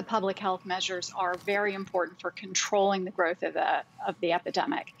course the public health measures are very important for controlling the growth of the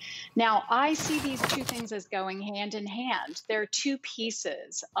epidemic. Now, I see these two things as going hand in hand. They're two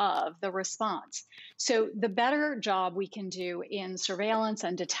pieces of the response. So the better job we can do in surveillance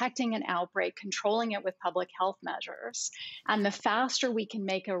and detecting an outbreak, controlling it with public health measures, and the faster we can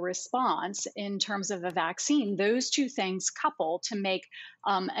make a response in terms of a vaccine, those two things couple to make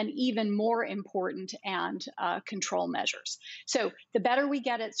an even more important and control measures. So the better we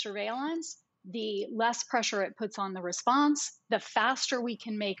get at surveillance, the less pressure it puts on the response. The faster we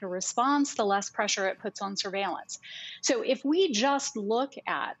can make a response, the less pressure it puts on surveillance. So if we just look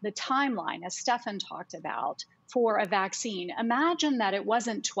at the timeline, as Stéphane talked about, for a vaccine, imagine that it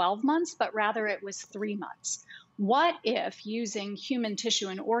wasn't 12 months, but rather it was 3 months. What if, using human tissue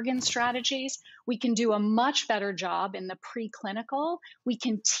and organ strategies, we can do a much better job in the preclinical? We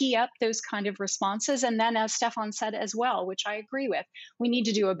can tee up those kind of responses. And then, as Stéphane said as well, which I agree with, we need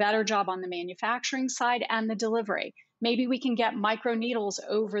to do a better job on the manufacturing side and the delivery. Maybe we can get microneedles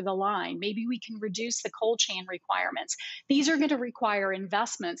over the line. Maybe we can reduce the cold chain requirements. These are going to require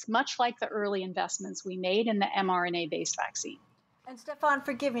investments, much like the early investments we made in the mRNA-based vaccine. And Stéphane,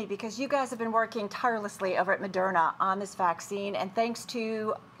 forgive me, because you guys have been working tirelessly over at Moderna on this vaccine, and thanks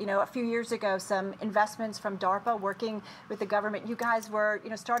to, a few years ago, some investments from DARPA working with the government, you guys were,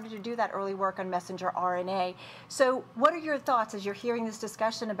 started to do that early work on messenger RNA. So what are your thoughts as you're hearing this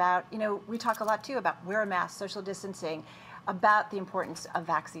discussion about, we talk a lot too about wear a mask, social distancing, about the importance of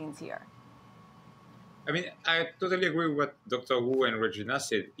vaccines here? I mean, I totally agree with what Dr. Wu and Regina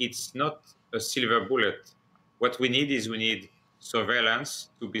said. It's not a silver bullet. What we need surveillance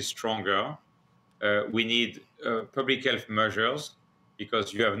to be stronger. We need public health measures,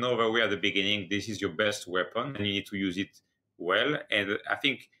 because you have no other way at the beginning. This is your best weapon and you need to use it well. And I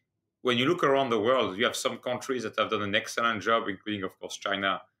think when you look around the world, you have some countries that have done an excellent job, including, of course,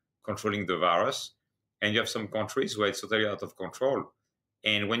 China, controlling the virus. And you have some countries where it's totally out of control.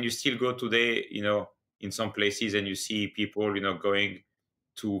 And when you still go today, in some places and you see people, going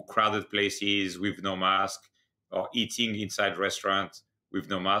to crowded places with no mask, or eating inside restaurants with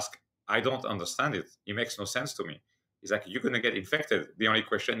no mask, I don't understand it. It makes no sense to me. It's like, you're going to get infected. The only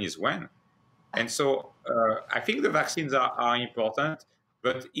question is when. And so I think the vaccines are important.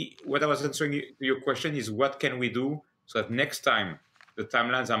 But what I was answering to your question is, what can we do so that next time the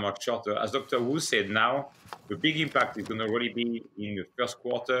timelines are much shorter? As Dr. Wu said, now the big impact is going to really be in the first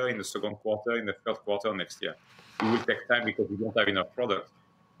quarter, in the second quarter, in the third quarter next year. It will take time because we don't have enough product.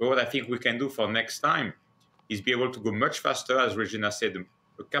 But what I think we can do for next time, is be able to go much faster, as Regina said,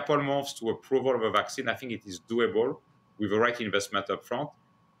 a couple months to approval of a vaccine. I think it is doable with the right investment up front,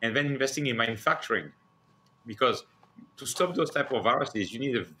 and then investing in manufacturing, because to stop those type of viruses, you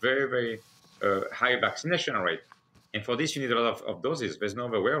need a very, very high vaccination rate. And for this, you need a lot of doses. There's no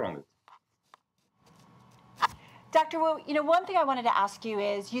other way around it. Dr. Wu, one thing I wanted to ask you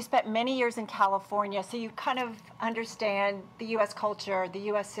is you spent many years in California, so you kind of understand the U.S. culture, the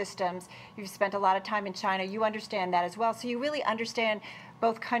U.S. systems. You've spent a lot of time in China. You understand that as well. So you really understand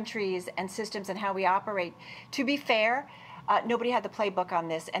both countries and systems and how we operate. To be fair, nobody had the playbook on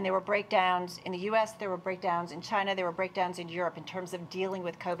this, and there were breakdowns in the U.S., there were breakdowns in China, there were breakdowns in Europe in terms of dealing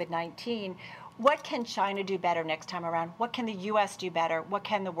with COVID-19. What can China do better next time around? What can the U.S. do better? What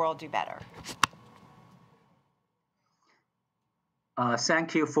can the world do better?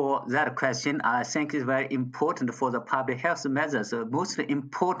 Thank you for that question. I think it's very important for the public health measures. Most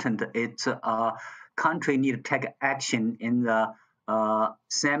important, it's country need to take action in the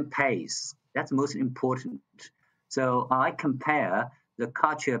same pace. That's most important. So I compare the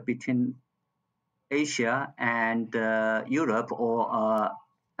culture between Asia and Europe or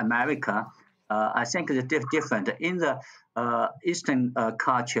America. I think it's different. In the Eastern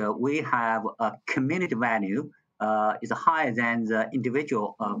culture, we have a community value. Is higher than the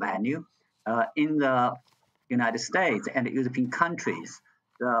individual value. In the United States and European countries,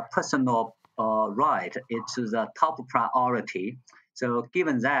 the personal right is the top priority. So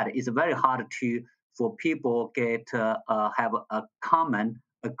given that, it's very hard for people have a common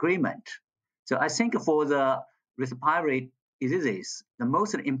agreement. So I think for the respiratory diseases, the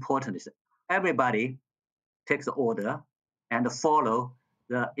most important is everybody takes the order and follow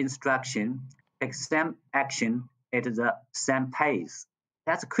the instruction, take same action at the same pace.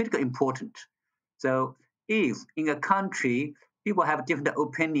 That's critically important. So if in a country people have different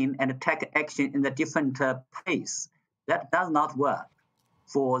opinion and take action in a different pace, that does not work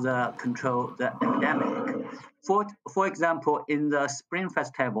for the control the epidemic. For example, in the Spring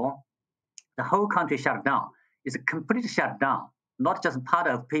Festival, the whole country shut down. It's a complete shutdown, not just part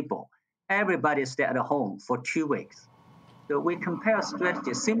of people. Everybody stay at home for 2 weeks. So we compare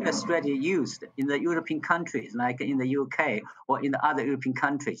strategies, similar strategy used in the European countries, like in the UK or in the other European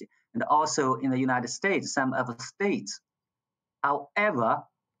countries, and also in the United States, some of the states. However,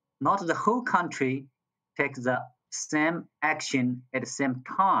 not the whole country takes the same action at the same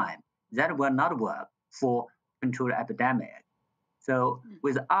time. That will not work for control the epidemic. So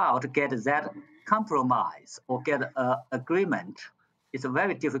without get that compromise or get an agreement, it's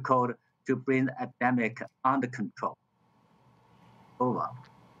very difficult to bring the epidemic under control. Over.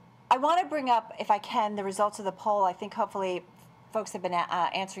 I want to bring up, if I can, the results of the poll. I think hopefully folks have been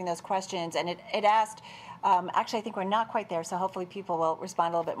answering those questions. And it asked, actually, I think we're not quite there, so hopefully people will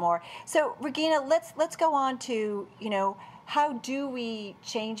respond a little bit more. So, Regina, let's go on to, how do we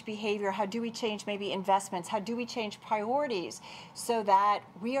change behavior? How do we change maybe investments? How do we change priorities so that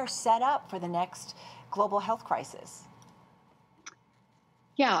we are set up for the next global health crisis?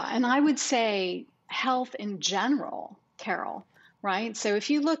 Yeah, and I would say health in general, Carol. Right? So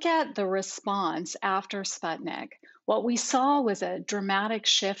if you look at the response after Sputnik, what we saw was a dramatic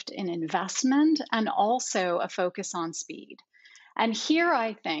shift in investment and also a focus on speed. And here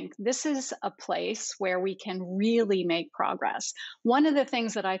I think this is a place where we can really make progress. One of the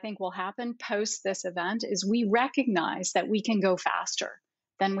things that I think will happen post this event is we recognize that we can go faster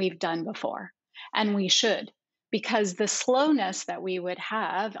than we've done before, and we should. Because the slowness that we would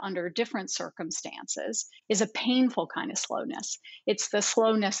have under different circumstances is a painful kind of slowness. It's the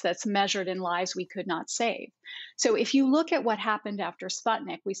slowness that's measured in lives we could not save. So if you look at what happened after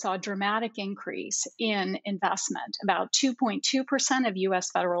Sputnik, we saw a dramatic increase in investment. About 2.2% of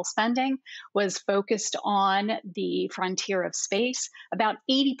US federal spending was focused on the frontier of space. About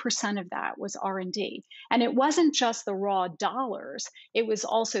 80% of that was R&D. And it wasn't just the raw dollars, it was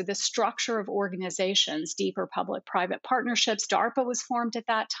also the structure of organizations, deeper public-private partnerships. DARPA was formed at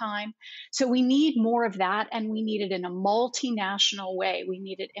that time. So we need more of that, and we need it in a multinational way. We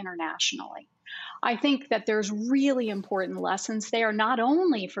need it internationally. I think that there's really important lessons there, not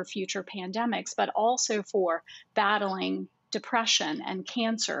only for future pandemics, but also for battling depression and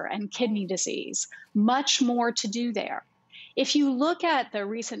cancer and kidney disease. Much more to do there. If you look at the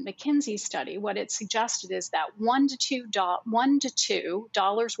recent McKinsey study, what it suggested is that $1 to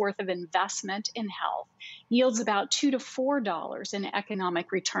 $2 worth of investment in health yields about $2 to $4 in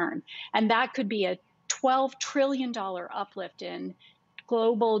economic return. And that could be a $12 trillion uplift in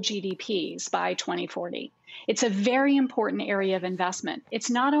global GDPs by 2040. It's a very important area of investment. It's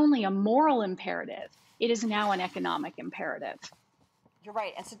not only a moral imperative, it is now an economic imperative. You're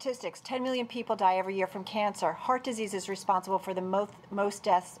right. And statistics, 10 million people die every year from cancer. Heart disease is responsible for the most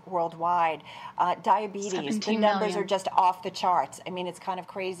deaths worldwide. Diabetes, the numbers are just off the charts. I mean, it's kind of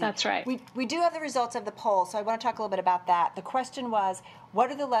crazy. That's right. We do have the results of the poll, so I want to talk a little bit about that. The question was, what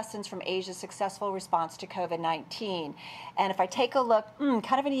are the lessons from Asia's successful response to COVID-19? And if I take a look,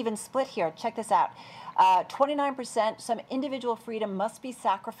 kind of an even split here. Check this out. 29%, some individual freedom must be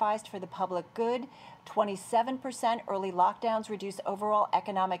sacrificed for the public good. 27% early lockdowns reduce overall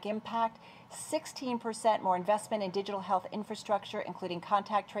economic impact. 16% more investment in digital health infrastructure, including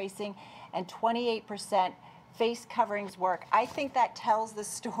contact tracing. And 28% face coverings work. I think that tells the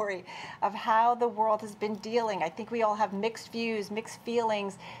story of how the world has been dealing. I think we all have mixed views, mixed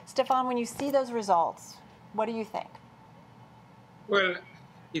feelings. Stéphane, when you see those results, what do you think? Well,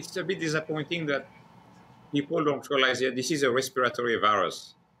 it's a bit disappointing that people don't realize that this is a respiratory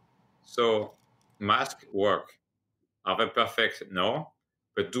virus. So masks work. Are they perfect? No.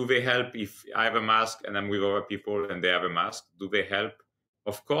 But do they help if I have a mask and I'm with other people and they have a mask? Do they help?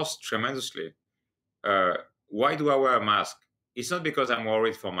 Of course, tremendously. Why do I wear a mask? It's not because I'm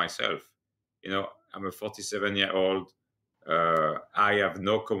worried for myself. You know, I'm a 47-year-old. I have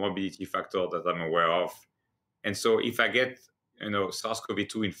no comorbidity factor that I'm aware of. And so if I get,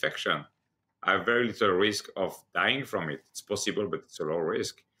 SARS-CoV-2 infection, I have very little risk of dying from it. It's possible, but it's a low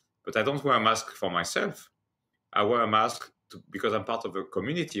risk. But I don't wear a mask for myself. I wear a mask because I'm part of a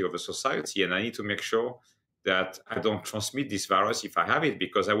community, of a society, and I need to make sure that I don't transmit this virus if I have it,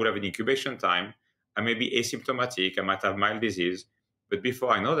 because I will have an incubation time. I may be asymptomatic, I might have mild disease, but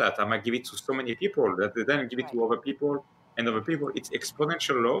before I know that, I might give it to so many people that they then give it to other people and other people. It's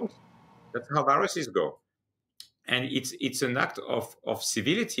exponential load. That's how viruses go. And it's an act of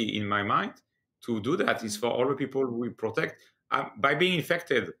civility in my mind to do that. It's for all the people we protect. By being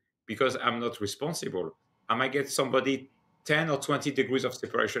infected, because I'm not responsible, I might get somebody 10 or 20 degrees of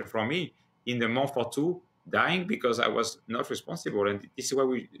separation from me in a month or two, dying because I was not responsible. And this is why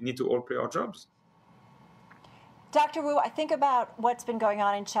we need to all play our jobs. Dr. Wu, I think about what's been going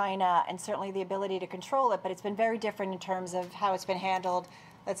on in China and certainly the ability to control it, but it's been very different in terms of how it's been handled,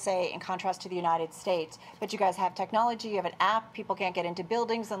 let's say, in contrast to the United States. But you guys have technology, you have an app, people can't get into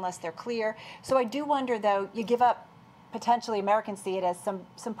buildings unless they're clear. So I do wonder, though, you give up, potentially Americans see it as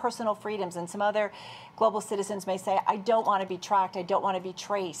some personal freedoms, and some other global citizens may say, I don't want to be tracked, I don't want to be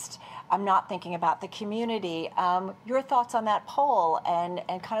traced, I'm not thinking about the community. Your thoughts on that poll and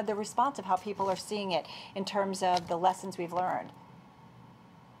kind of the response of how people are seeing it in terms of the lessons we've learned?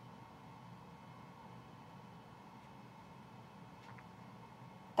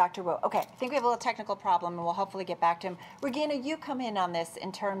 Dr. Wu. Okay, I think we have a little technical problem, and we'll hopefully get back to him. Regina, you come in on this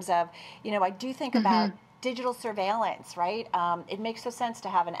in terms of, I do think about digital surveillance, right? It makes no sense to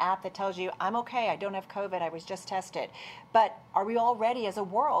have an app that tells you, I'm okay, I don't have COVID, I was just tested. But are we all ready as a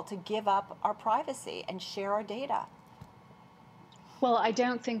world to give up our privacy and share our data? Well, I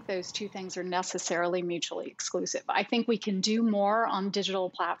don't think those two things are necessarily mutually exclusive. I think we can do more on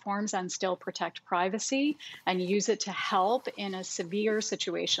digital platforms and still protect privacy and use it to help in a severe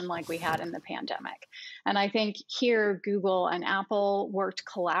situation like we had in the pandemic. And I think here Google and Apple worked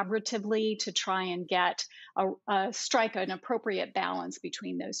collaboratively to try and get strike an appropriate balance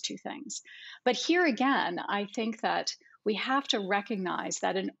between those two things. But here again, I think that we have to recognize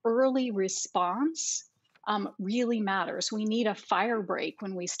that an early response really matters. We need a fire break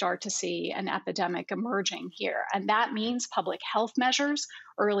when we start to see an epidemic emerging here. And that means public health measures,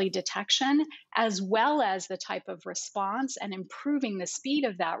 early detection, as well as the type of response and improving the speed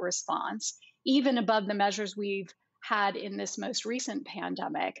of that response, even above the measures we've had in this most recent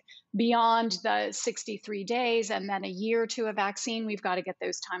pandemic. Beyond the 63 days and then a year to a vaccine, we've got to get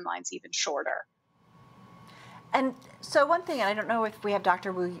those timelines even shorter. And so one thing, and I don't know if we have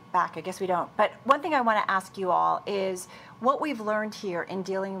Dr. Wu back, I guess we don't, but one thing I want to ask you all is what we've learned here in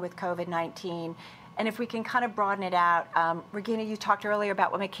dealing with COVID-19, and if we can kind of broaden it out. Regina, you talked earlier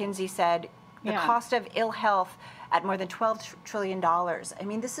about what McKinsey said, the cost of ill health at more than $12 trillion. I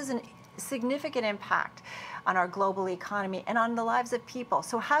mean, this is a significant impact on our global economy and on the lives of people.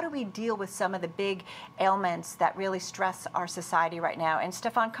 So how do we deal with some of the big ailments that really stress our society right now? And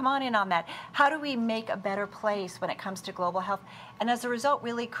Stéphane, come on in on that. How do we make a better place when it comes to global health, and as a result,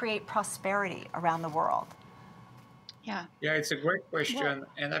 really create prosperity around the world? Yeah, it's a great question.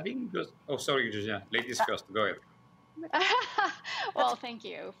 And I think, sorry, Georgia, ladies first, go ahead. Well, thank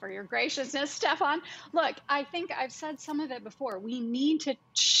you for your graciousness, Stéphane. Look, I think I've said some of it before. We need to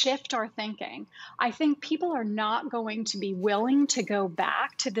shift our thinking. I think people are not going to be willing to go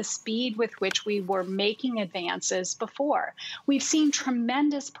back to the speed with which we were making advances before. We've seen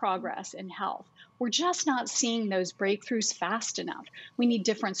tremendous progress in health. we're just not seeing those breakthroughs fast enough. We need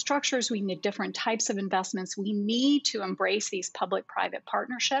different structures. We need different types of investments. We need to embrace these public-private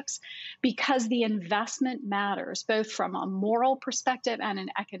partnerships because the investment matters, both from a moral perspective and an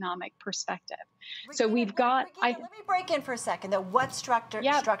economic perspective. Regina, so we've got... Regina, let me break in for a second, though. What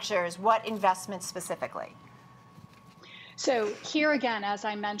structures, what investments specifically? So here again, as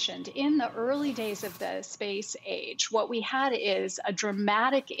I mentioned, in the early days of the space age, what we had is a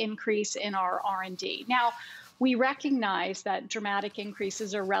dramatic increase in our R&D. Now, we recognize that dramatic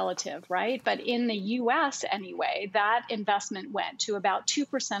increases are relative, right? But in the U.S. anyway, that investment went to about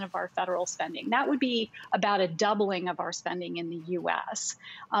 2% of our federal spending. That would be about a doubling of our spending in the U.S.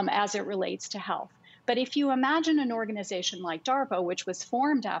 As it relates to health. But if you imagine an organization like DARPA, which was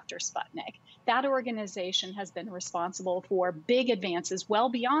formed after Sputnik, that organization has been responsible for big advances well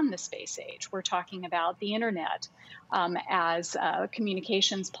beyond the space age. We're talking about the internet as a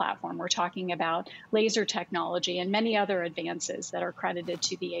communications platform. We're talking about laser technology and many other advances that are credited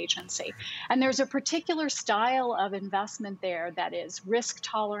to the agency. And there's a particular style of investment there that is risk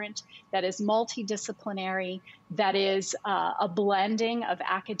tolerant, that is multidisciplinary, that is a blending of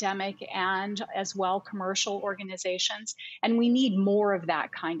academic and as well commercial organizations. And we need more of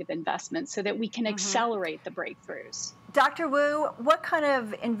that kind of investment so that we can accelerate the breakthroughs. Dr. Wu, what kind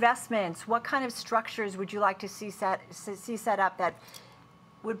of investments, what kind of structures would you like to see set up that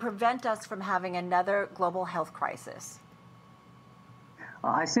would prevent us from having another global health crisis?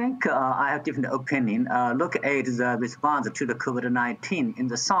 I think I have different opinion. Look at the response to the COVID-19 in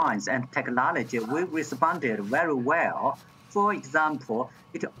the science and technology. We responded very well. For example,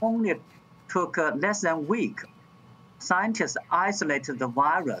 it only took less than a week. Scientists isolated the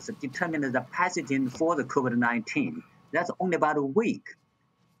virus, determined the pathogen for the COVID-19. That's only about a week.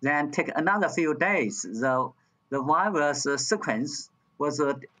 Then take another few days. The virus sequence was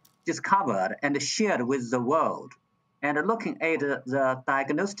discovered and shared with the world. And looking at the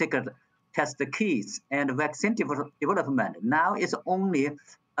diagnostic test kits and vaccine development, now it's only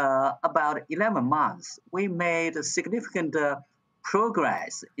about 11 months. We made significant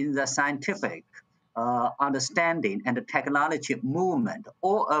progress in the scientific understanding and the technology movement.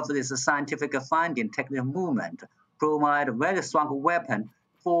 All of this scientific finding, technical movement, provide a very strong weapon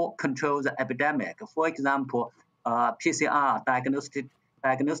for control the epidemic. For example, PCR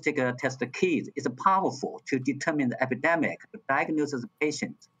diagnostic test kit is powerful to determine the epidemic, to diagnose the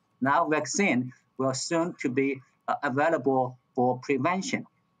patient. Now vaccine will soon to be available for prevention.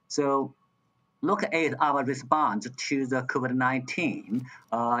 So look at our response to the COVID-19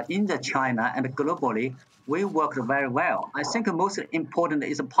 in the China and globally. We worked very well. I think most important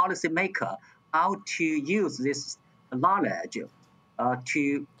is a policymaker how to use this knowledge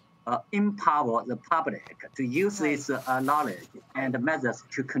to empower the public to use this knowledge and methods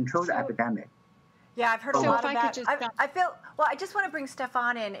to control the epidemic. Yeah, I've heard a lot of that. I feel, well, I just want to bring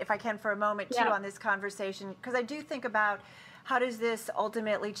Stéphane in, if I can, for a moment, too, on this conversation, because I do think about how does this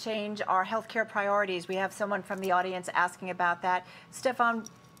ultimately change our healthcare priorities? We have someone from the audience asking about that. Stéphane,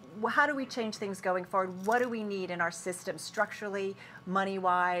 how do we change things going forward? What do we need in our system structurally,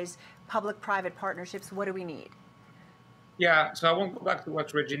 money-wise, public-private partnerships? What do we need? Yeah, so I won't go back to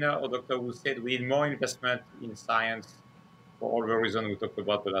what Regina or Dr. Wu said. We need more investment in science for all the reasons we talked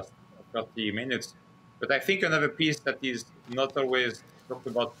about the last 30 minutes. But I think another piece that is not always talked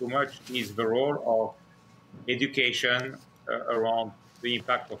about too much is the role of education around the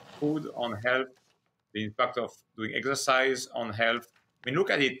impact of food on health, the impact of doing exercise on health. I mean, look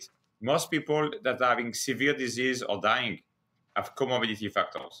at it. Most people that are having severe disease or dying have comorbidity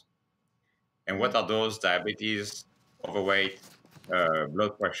factors. And what are those? Diabetes, overweight,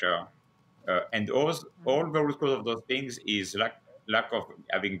 blood pressure. And all the root cause of those things is lack of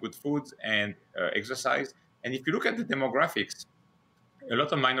having good food and exercise. And if you look at the demographics, a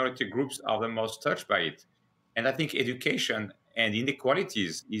lot of minority groups are the most touched by it. And I think education and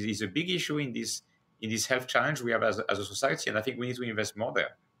inequalities is a big issue in this health challenge we have as a society. And I think we need to invest more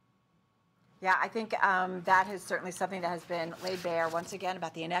there. Yeah, I think that is certainly something that has been laid bare once again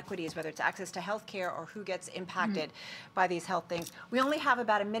about the inequities, whether it's access to health care or who gets impacted by these health things. We only have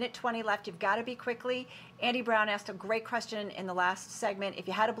about 1:20 left. You've got to be quickly. Andy Brown asked a great question in the last segment. If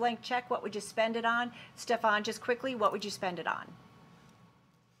you had a blank check, what would you spend it on? Stéphane, just quickly, what would you spend it on?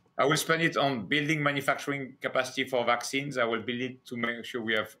 I will spend it on building manufacturing capacity for vaccines. I will build it to make sure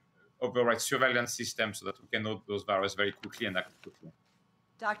we have override surveillance systems so that we can note those viruses very quickly and act quickly.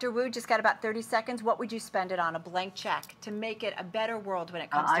 Dr. Wu, just got about 30 seconds. What would you spend it on, a blank check, to make it a better world when it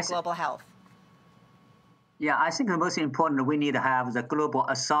comes to global health? Yeah, I think the most important, we need to have the global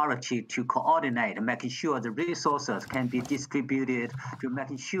authority to coordinate, making sure the resources can be distributed, to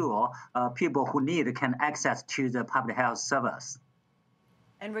making sure people who need can access to the public health service.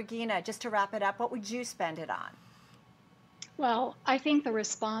 And Regina, just to wrap it up, what would you spend it on? Well, I think the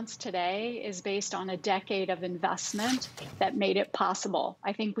response today is based on a decade of investment that made it possible.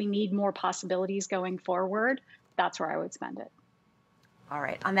 I think we need more possibilities going forward. That's where I would spend it. All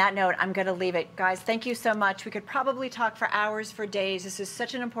right. On that note, I'm going to leave it. Guys, thank you so much. We could probably talk for hours, for days. This is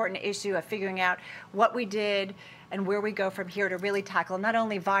such an important issue of figuring out what we did and where we go from here to really tackle not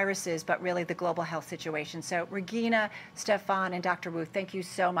only viruses, but really the global health situation. So Regina, Stéphane, and Dr. Ruth, thank you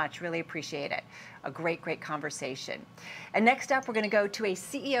so much. Really appreciate it. A great, great conversation. And next up, we're going to go to a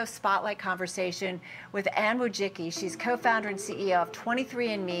CEO Spotlight conversation with Anne Wojcicki. She's co-founder and CEO of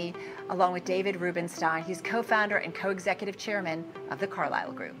 23andMe, along with David Rubenstein. He's co-founder and co-executive chairman of the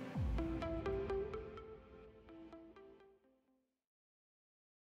Carlyle Group.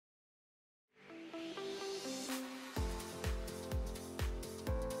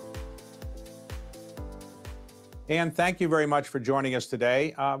 Anne, thank you very much for joining us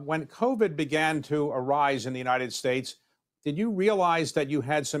today. When COVID began to arise in the United States, did you realize that you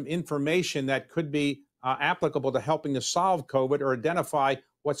had some information that could be applicable to helping to solve COVID or identify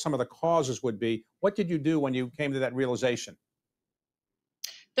what some of the causes would be? What did you do when you came to that realization?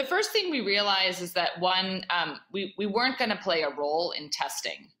 The first thing we realized is that, one, we weren't going to play a role in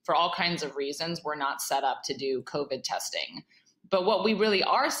testing. For all kinds of reasons, we're not set up to do COVID testing. But what we really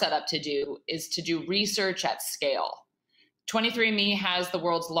are set up to do is to do research at scale. 23andMe has the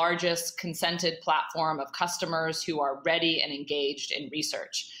world's largest consented platform of customers who are ready and engaged in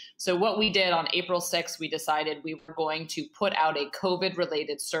research. So what we did on April 6th, we decided we were going to put out a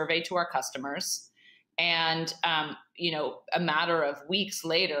COVID-related survey to our customers. And a matter of weeks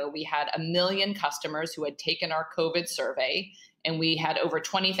later, we had 1 million customers who had taken our COVID survey. And we had over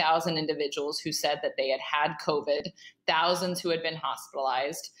 20,000 individuals who said that they had COVID, thousands who had been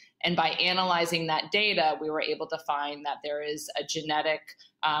hospitalized. And by analyzing that data, we were able to find that there is a genetic,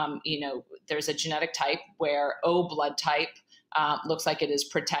 there's a genetic type where O blood type looks like it is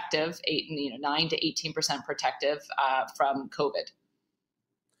protective, 9 to 18% protective from COVID.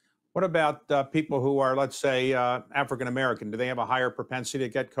 What about people who are, let's say, African American? Do they have a higher propensity to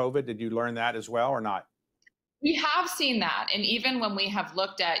get COVID? Did you learn that as well or not? We have seen that. And even when we have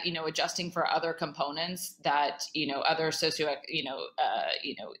looked at, adjusting for other components that, other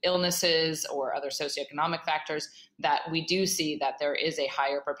illnesses or other socioeconomic factors, that we do see that there is a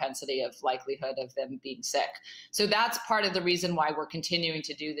higher propensity of likelihood of them being sick. So that's part of the reason why we're continuing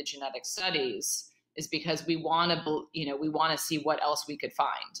to do the genetic studies, is because we want to see what else we could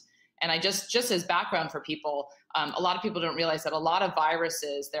find. And I just as background for people, a lot of people don't realize that a lot of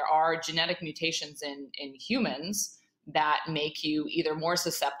viruses, there are genetic mutations in humans that make you either more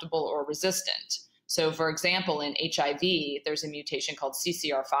susceptible or resistant. So for example, in HIV, there's a mutation called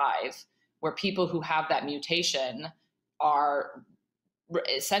CCR5, where people who have that mutation are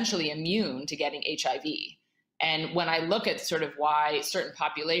essentially immune to getting HIV. And when I look at sort of why certain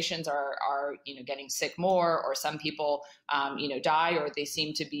populations are getting sick more, or some people die, or they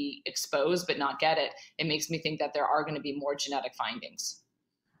seem to be exposed but not get it, it makes me think that there are going to be more genetic findings.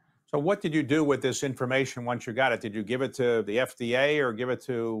 So what did you do with this information once you got it? Did you give it to the FDA or give it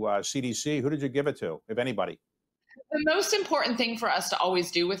to CDC? Who did you give it to, if anybody? The most important thing for us to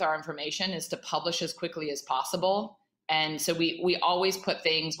always do with our information is to publish as quickly as possible. And so we always put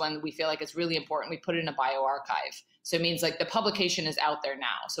things when we feel like it's really important, we put it in a bioarchive. So it means like the publication is out there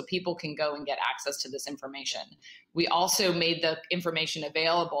now, so people can go and get access to this information. We also made the information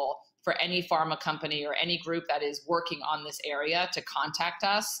available for any pharma company or any group that is working on this area to contact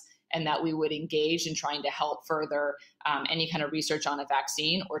us, and that we would engage in trying to help further any kind of research on a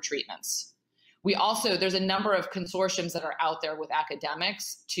vaccine or treatments. We also, there's a number of consortiums that are out there with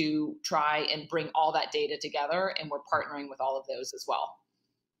academics to try and bring all that data together, and we're partnering with all of those as well.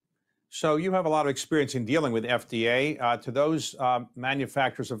 So you have a lot of experience in dealing with FDA. To those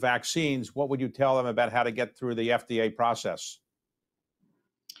manufacturers of vaccines, what would you tell them about how to get through the FDA process?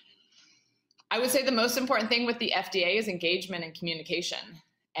 I would say the most important thing with the FDA is engagement and communication,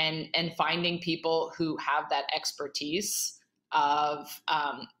 and finding people who have that expertise of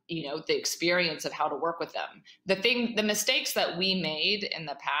the experience of how to work with them. The mistakes that we made in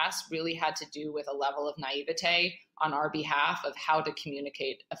the past really had to do with a level of naivete on our behalf of how to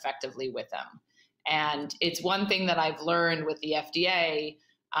communicate effectively with them. And it's one thing that I've learned with the FDA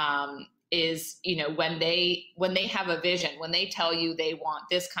is, when they have a vision, when they tell you they want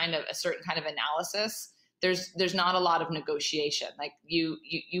this kind of a certain kind of analysis, there's not a lot of negotiation. Like you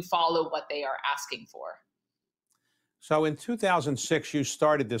follow what they are asking for. So in 2006, you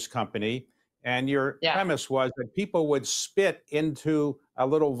started this company, and your premise was that people would spit into a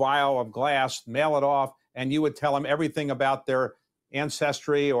little vial of glass, mail it off, and you would tell them everything about their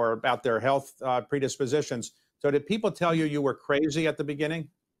ancestry or about their health predispositions. So did people tell you you were crazy at the beginning?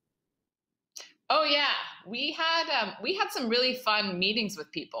 Oh yeah, we had some really fun meetings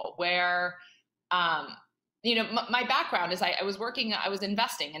with people where, you know, my background is I was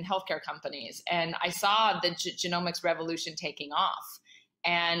investing in healthcare companies, and I saw the genomics revolution taking off.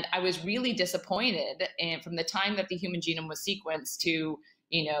 And I was really disappointed from the time that the human genome was sequenced to,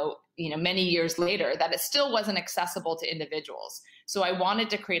 many years later, that it still wasn't accessible to individuals. So I wanted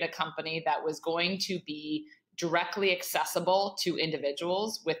to create a company that was going to be directly accessible to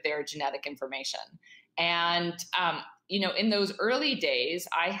individuals with their genetic information. And, in those early days,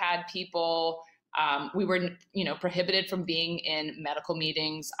 I had people, we were, prohibited from being in medical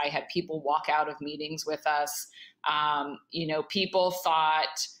meetings. I had people walk out of meetings with us. People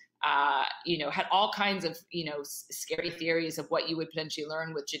thought, had all kinds of, scary theories of what you would potentially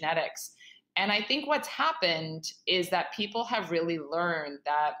learn with genetics. And I think what's happened is that people have really learned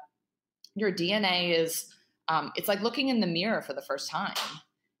that your DNA is, it's like looking in the mirror for the first time.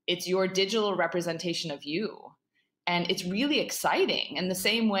 It's your digital representation of you. And it's really exciting. In the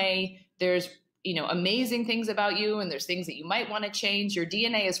same way, there's, amazing things about you, and there's things that you might want to change. Your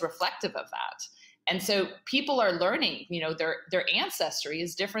DNA is reflective of that. And so people are learning, their ancestry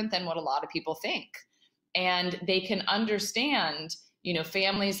is different than what a lot of people think. And they can understand,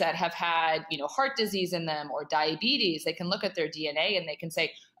 families that have had, heart disease in them or diabetes. They can look at their DNA and they can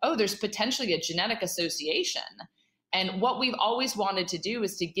say, oh, there's potentially a genetic association. And what we've always wanted to do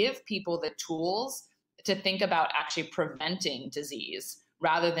is to give people the tools to think about actually preventing disease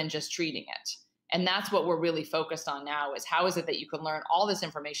rather than just treating it. And that's what we're really focused on now, is how is it that you can learn all this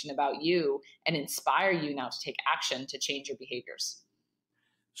information about you and inspire you now to take action to change your behaviors.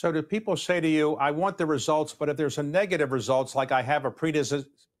 So do people say to you, I want the results, but if there's a negative results, like I have a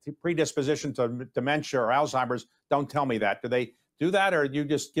predisposition to dementia or Alzheimer's, don't tell me that. Do they do that, or do you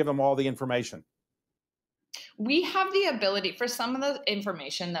just give them all the information? We have the ability, for some of the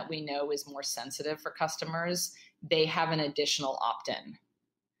information that we know is more sensitive for customers, they have an additional opt-in.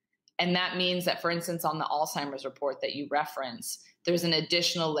 And that means that, for instance, on the Alzheimer's report that you reference, there's an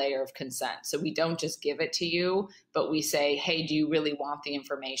additional layer of consent. So we don't just give it to you, but we say, hey, do you really want the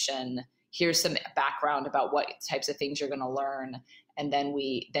information? Here's some background about what types of things you're going to learn. And then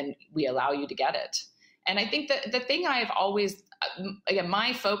we allow you to get it. And I think that the thing I've always, again,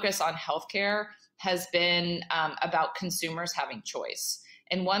 my focus on healthcare has been about consumers having choice.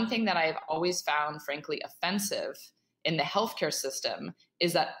 And one thing that I've always found, frankly, offensive in the healthcare system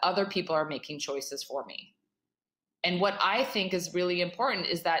is that other people are making choices for me. And what I think is really important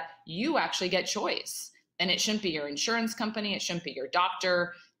is that you actually get choice. And it shouldn't be your insurance company. It shouldn't be your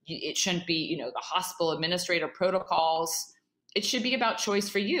doctor. It shouldn't be, the hospital administrator protocols. It should be about choice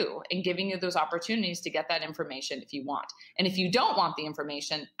for you and giving you those opportunities to get that information if you want. And if you don't want the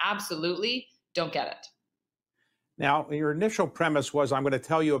information, absolutely don't get it. Now, your initial premise was, I'm going to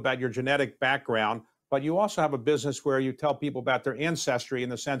tell you about your genetic background, but you also have a business where you tell people about their ancestry in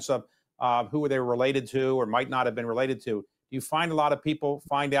the sense of who they were related to or might not have been related to. Do you find a lot of people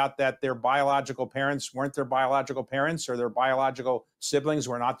find out that their biological parents weren't their biological parents, or their biological siblings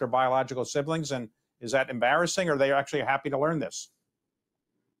were not their biological siblings? And is that embarrassing, or are they actually happy to learn this?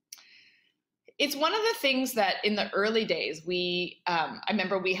 It's one of the things that in the early days, I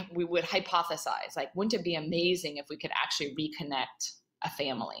remember we would hypothesize, like, wouldn't it be amazing if we could actually reconnect a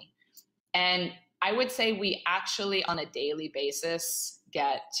family? And I would say we actually, on a daily basis,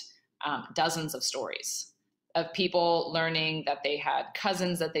 get dozens of stories of people learning that they had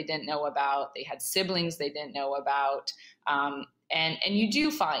cousins that they didn't know about, they had siblings they didn't know about, and you do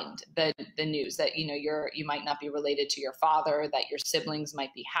find the news that you might not be related to your father, that your siblings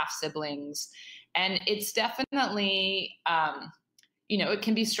might be half siblings, and it's definitely it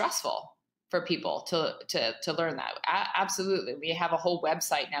can be stressful for people to learn that. Absolutely, we have a whole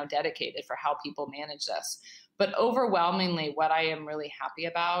website now dedicated for how people manage this. But overwhelmingly, what I am really happy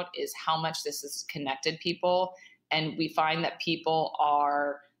about is how much this has connected people. And we find that people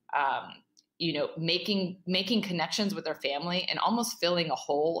are, making connections with their family and almost filling a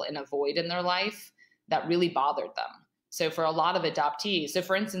hole and a void in their life that really bothered them. So for a lot of adoptees, so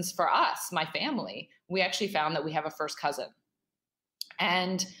for instance, for us, my family, we actually found that we have a first cousin.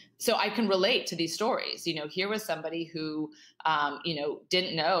 And so I can relate to these stories. Here was somebody who,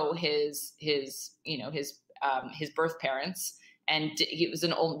 didn't know his birth parents, and he was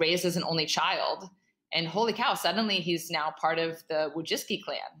raised as an only child. And holy cow, suddenly he's now part of the Wojcicki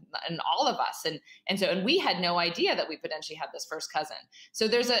clan and all of us. And we had no idea that we potentially had this first cousin. So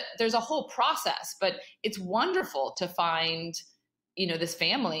there's a whole process, but it's wonderful to find, this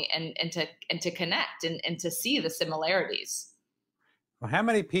family and to connect and to see the similarities. Well, how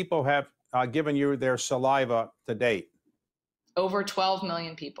many people have given you their saliva to date? Over 12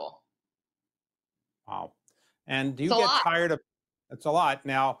 million people. Wow. And do you get tired of, that's a lot.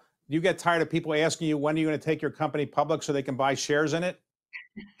 Now, do you get tired of people asking you, when are you going to take your company public so they can buy shares in it?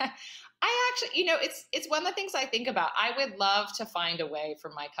 I actually, it's one of the things I think about. I would love to find a way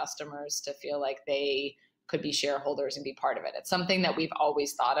for my customers to feel like they could be shareholders and be part of it. It's something that we've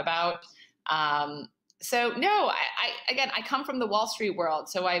always thought about. So no, I come from the Wall Street world,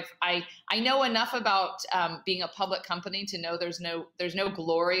 so I know enough about being a public company to know there's no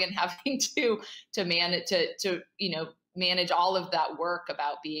glory in having to manage all of that work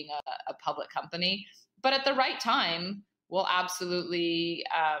about being a public company. But at the right time, we'll absolutely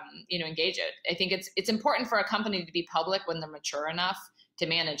engage it. I think it's important for a company to be public when they're mature enough to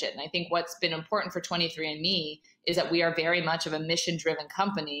manage it. And I think what's been important for 23andMe is that we are very much of a mission-driven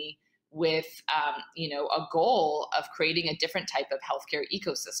company with a goal of creating a different type of healthcare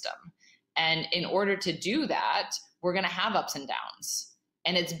ecosystem. And in order to do that, we're going to have ups and downs.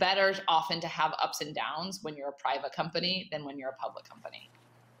 And it's better often to have ups and downs when you're a private company than when you're a public company.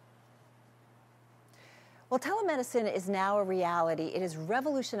 Well, telemedicine is now a reality. It is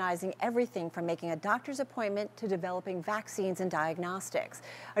revolutionizing everything from making a doctor's appointment to developing vaccines and diagnostics.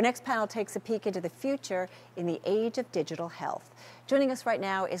 Our next panel takes a peek into the future in the age of digital health. Joining us right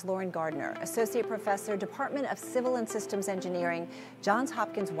now is Lauren Gardner, Associate Professor, Department of Civil and Systems Engineering, Johns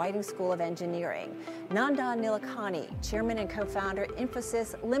Hopkins Whiting School of Engineering, Nandan Nilekani, Chairman and Co-founder,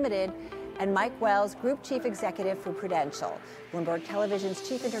 Infosys Limited, and Mike Wells, Group Chief Executive for Prudential. Bloomberg Television's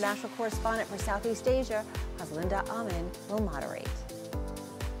Chief International Correspondent for Southeast Asia, Haslinda Amin, will moderate.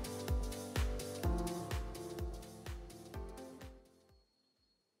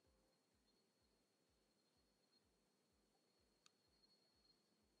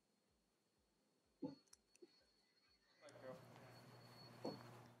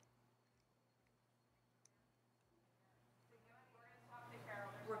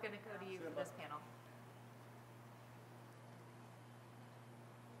 We're going to go to you for this panel.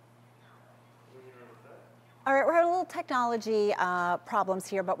 All right, we're having a little technology problems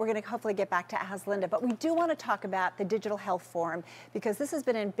here, but we're going to hopefully get back to Haslinda. But we do want to talk about the Digital Health Forum, because this has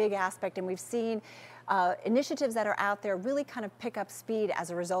been a big aspect, and we've seen initiatives that are out there really kind of pick up speed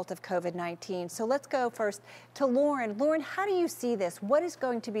as a result of COVID-19. So let's go first to Lauren. Lauren, how do you see this? What is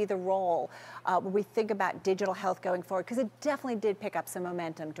going to be the role when we think about digital health going forward? Because it definitely did pick up some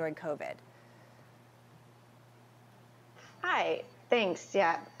momentum during COVID. Hi, thanks.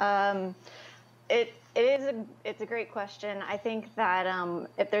 Yeah. It's a great question. I think that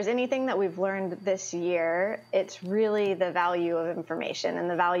if there's anything that we've learned this year, it's really the value of information and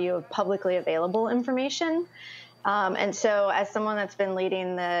the value of publicly available information. And so as someone that's been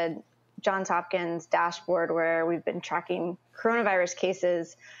leading the Johns Hopkins dashboard, where we've been tracking coronavirus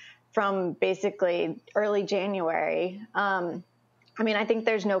cases from basically early January, I think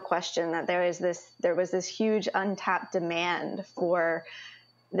there's no question that there was this huge untapped demand for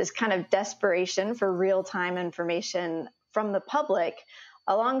this kind of desperation for real-time information from the public,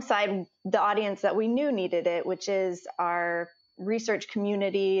 alongside the audience that we knew needed it, which is our research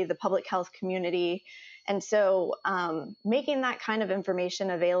community, the public health community. And so making that kind of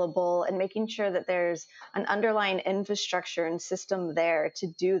information available and making sure that there's an underlying infrastructure and system there to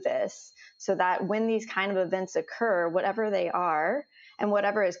do this, so that when these kind of events occur, whatever they are, and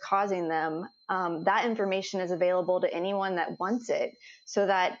whatever is causing them, that information is available to anyone that wants it, so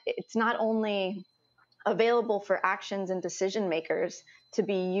that it's not only available for actions and decision makers to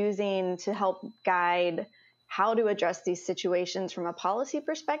be using to help guide how to address these situations from a policy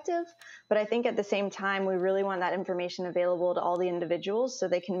perspective, but I think at the same time, we really want that information available to all the individuals so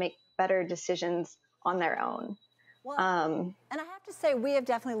they can make better decisions on their own. Well, and I have to say, we have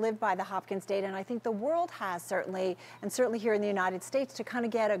definitely lived by the Hopkins data, and I think the world has certainly, and certainly here in the United States, to kind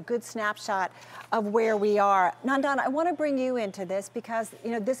of get a good snapshot of where we are. Nandan, I want to bring you into this because,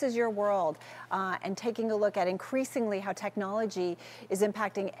 this is your world, and taking a look at increasingly how technology is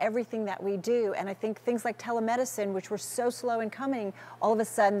impacting everything that we do. And I think things like telemedicine, which were so slow in coming, all of a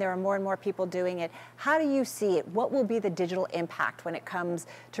sudden there are more and more people doing it. How do you see it? What will be the digital impact when it comes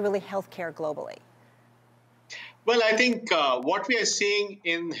to really healthcare globally? Well, I think what we are seeing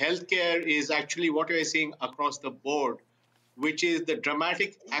in healthcare is actually what we are seeing across the board, which is the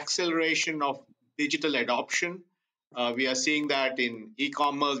dramatic acceleration of digital adoption. We are seeing that in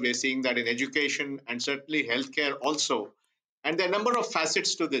e-commerce, we are seeing that in education, and certainly healthcare also. And there are a number of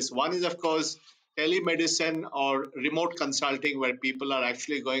facets to this. One is, of course, telemedicine or remote consulting, where people are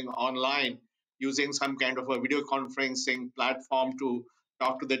actually going online using some kind of a video conferencing platform to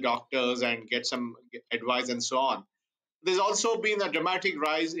talk to the doctors and get some advice and so on. There's also been a dramatic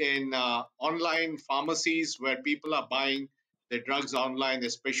rise in online pharmacies where people are buying their drugs online,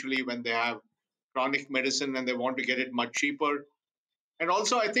 especially when they have chronic medicine and they want to get it much cheaper. And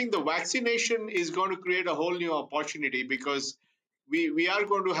also, I think the vaccination is going to create a whole new opportunity, because we are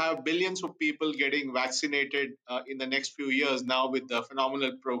going to have billions of people getting vaccinated in the next few years now with the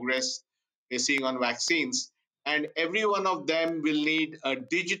phenomenal progress we're seeing on vaccines. And every one of them will need a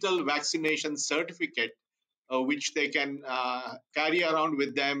digital vaccination certificate, which they can carry around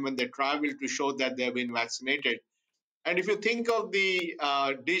with them when they travel to show that they've been vaccinated. And if you think of the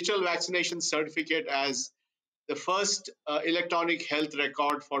digital vaccination certificate as the first electronic health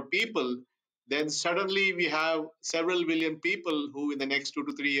record for people, then suddenly we have several billion people who in the next 2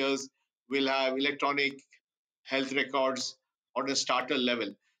 to 3 years will have electronic health records on a starter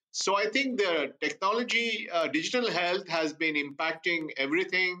level. So I think the technology, digital health has been impacting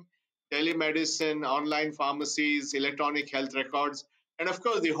everything: telemedicine, online pharmacies, electronic health records, and of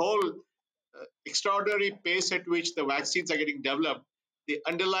course the whole extraordinary pace at which the vaccines are getting developed. The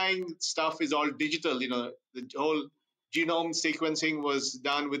underlying stuff is all digital. You know, the whole genome sequencing was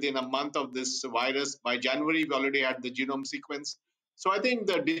done within a month of this virus. By January, we already had the genome sequence. So I think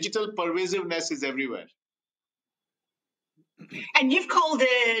the digital pervasiveness is everywhere. And you've called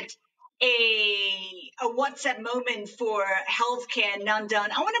it a WhatsApp moment for healthcare, Nandan.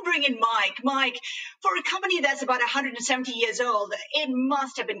 I want to bring in Mike. Mike, for a company that's about 170 years old, it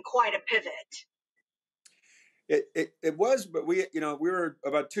must have been quite a pivot. It was, but we were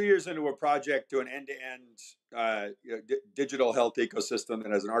about 2 years into a project to an end-to-end digital health ecosystem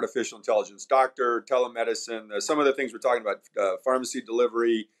that has an artificial intelligence doctor, telemedicine, some of the things we're talking about, pharmacy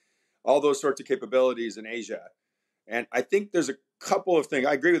delivery, all those sorts of capabilities in Asia. And I think there's a couple of things.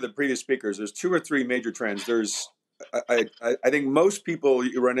 I agree with the previous speakers. There's 2 or 3 major trends. I think most people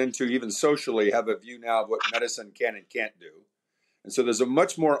you run into, even socially, have a view now of what medicine can and can't do. And so there's a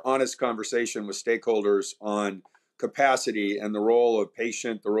much more honest conversation with stakeholders on capacity and the role of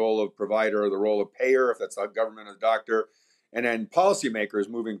patient, the role of provider, the role of payer, if that's the government or the doctor, and then policymakers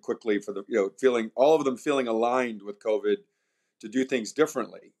moving quickly for the, all of them feeling aligned with COVID to do things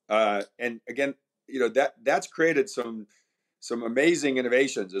differently. And again, that's created some amazing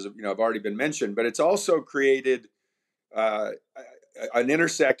innovations, as I've already been mentioned, but it's also created an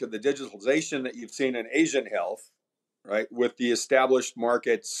intersect of the digitalization that you've seen in Asian health, right, with the established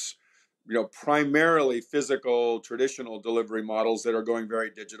markets, primarily physical, traditional delivery models that are going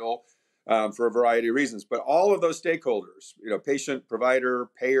very digital for a variety of reasons. But all of those stakeholders, patient, provider,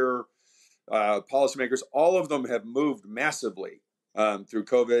 payer, policymakers, all of them have moved massively through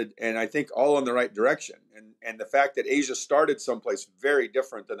COVID, and I think all in the right direction. And the fact that Asia started someplace very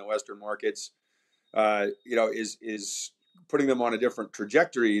different than the Western markets, is putting them on a different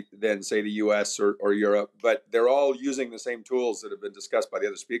trajectory than, say, the U.S. or Europe, but they're all using the same tools that have been discussed by the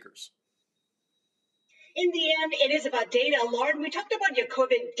other speakers. In the end, it is about data. Lauren, we talked about your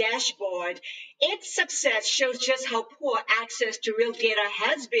COVID dashboard. Its success shows just how poor access to real data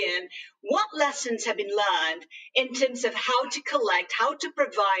has been. What lessons have been learned in terms of how to collect, how to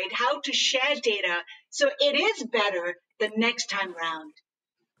provide, how to share data so it is better the next time round?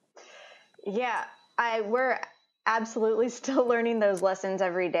 Yeah, we're absolutely still learning those lessons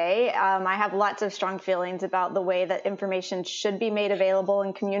every day. I have lots of strong feelings about the way that information should be made available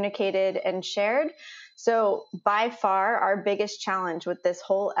and communicated and shared. So by far, our biggest challenge with this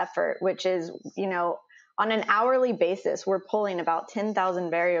whole effort, which is, on an hourly basis, we're pulling about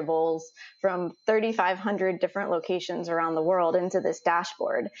 10,000 variables from 3,500 different locations around the world into this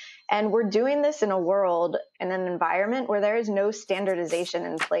dashboard. And we're doing this in a world, in an environment where there is no standardization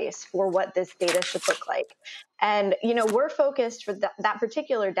in place for what this data should look like. And, we're focused for that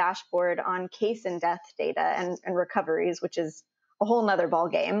particular dashboard on case and death data and recoveries, which is a whole nother ball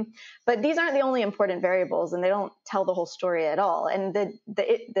game. But these aren't the only important variables, and they don't tell the whole story at all. And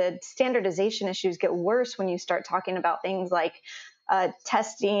the standardization issues get worse when you start talking about things like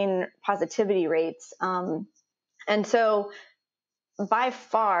testing positivity rates. And so by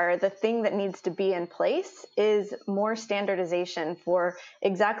far, the thing that needs to be in place is more standardization for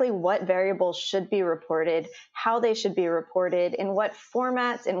exactly what variables should be reported, how they should be reported, in what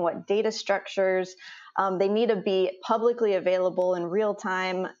formats, in what data structures. They need to be publicly available in real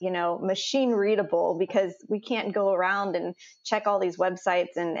time, machine readable, because we can't go around and check all these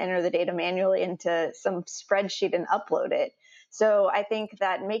websites and enter the data manually into some spreadsheet and upload it. So I think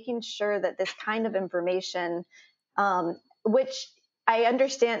that making sure that this kind of information, which I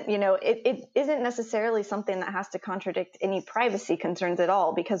understand, it isn't necessarily something that has to contradict any privacy concerns at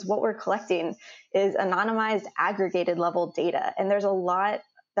all, because what we're collecting is anonymized, aggregated level data. And there's a lot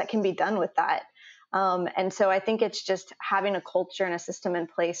that can be done with that. And so I think it's just having a culture and a system in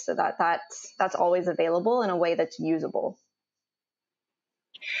place so that that's always available in a way that's usable.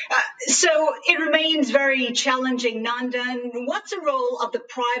 So it remains very challenging. Nandan, what's the role of the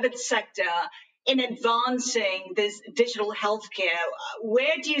private sector in advancing this digital healthcare?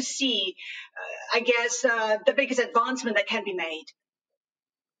 Where do you see, the biggest advancement that can be made?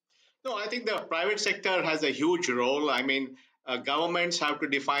 No, I think the private sector has a huge role. I mean, governments have to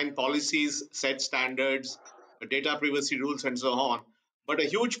define policies, set standards, data privacy rules, and so on. But a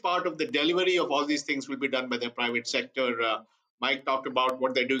huge part of the delivery of all these things will be done by the private sector. Mike talked about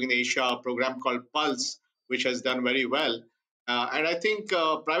what they're doing in Asia, a program called Pulse, which has done very well. And I think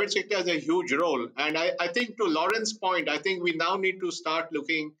private sector has a huge role. And I think to Lauren's point, I think we now need to start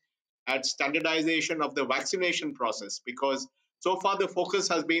looking at standardization of the vaccination process, because so far the focus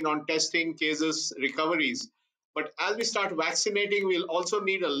has been on testing, cases, recoveries. But as we start vaccinating, we'll also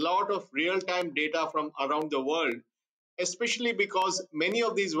need a lot of real-time data from around the world, especially because many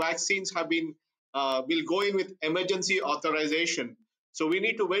of these vaccines have been will go in with emergency authorization. So we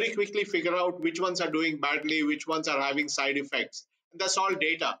need to very quickly figure out which ones are doing badly, which ones are having side effects. And that's all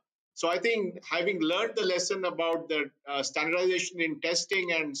data. So I think having learned the lesson about the standardization in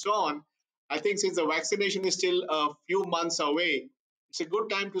testing and so on, I think since the vaccination is still a few months away, it's a good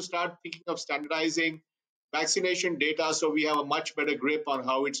time to start thinking of standardizing vaccination data so we have a much better grip on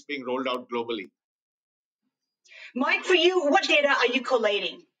how it's being rolled out globally. Mike, for you, what data are you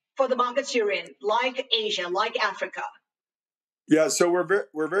collating for the markets you're in, like Asia, like Africa? Yeah, so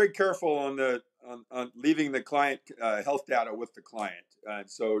we're very careful on leaving the client health data with the client.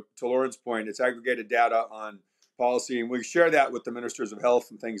 So to Lauren's point, it's aggregated data on policy, and we share that with the ministers of health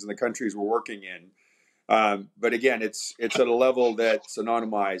and things in the countries we're working in. But again, it's at a level that's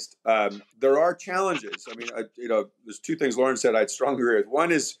anonymized. There are challenges. I mean, there's two things Lauren said I'd strongly agree with.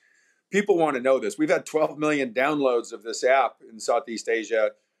 One is people want to know this. We've had 12 million downloads of this app in Southeast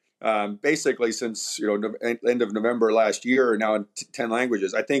Asia, basically since end of November last year, now in 10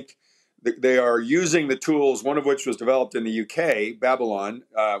 languages. I think they are using the tools, one of which was developed in the UK, Babylon,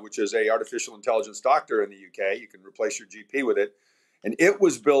 which is a artificial intelligence doctor in the UK. You can replace your GP with it. And it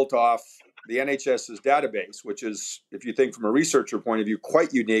was built off the NHS's database, which is, if you think from a researcher point of view,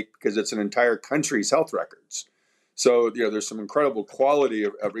 quite unique because it's an entire country's health records. So there's some incredible quality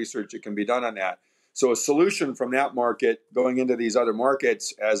of research that can be done on that. So a solution from that market going into these other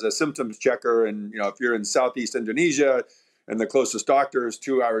markets as a symptoms checker, and if you're in Southeast Indonesia and the closest doctor is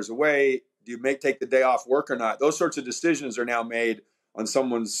 2 hours away, do you take the day off work or not? Those sorts of decisions are now made on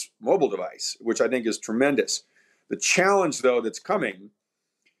someone's mobile device, which I think is tremendous. The challenge, though, that's coming,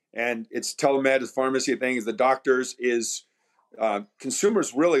 and it's telemed, pharmacy things, the doctors, is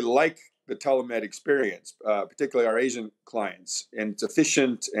consumers really like the telemed experience, particularly our Asian clients, and it's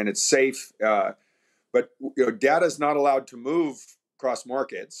efficient and it's safe. But data is not allowed to move across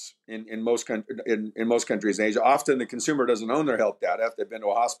markets in most countries in Asia. Often the consumer doesn't own their health data if they've been to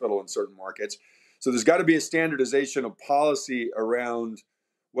a hospital in certain markets. So there's got to be a standardization of policy around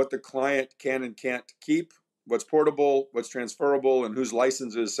what the client can and can't keep, what's portable, what's transferable, and whose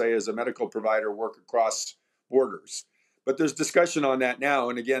licenses, say, as a medical provider, work across borders. But there's discussion on that now.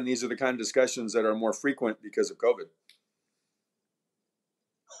 And again, these are the kind of discussions that are more frequent because of COVID.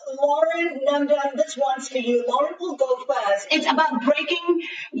 Lauren, Nandan, this one's for you. Lauren will go first. It's about breaking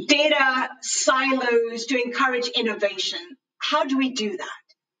data silos to encourage innovation. How do we do that?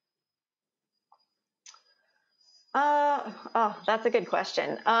 That's a good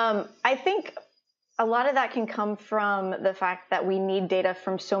question. I think a lot of that can come from the fact that we need data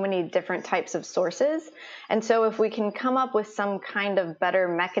from so many different types of sources. And so if we can come up with some kind of better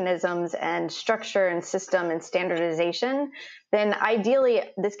mechanisms and structure and system and standardization, then ideally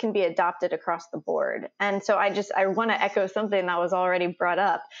this can be adopted across the board. And so I want to echo something that was already brought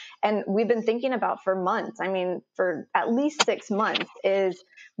up. And we've been thinking about for months, for at least 6 months, is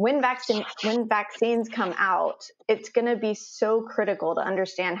when vaccines come out, it's going to be so critical to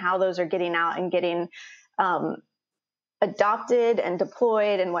understand how those are getting out and getting adopted and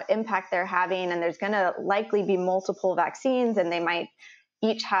deployed and what impact they're having. And there's going to likely be multiple vaccines, and they might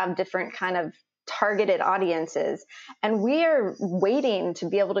each have different kind of targeted audiences. And we are waiting to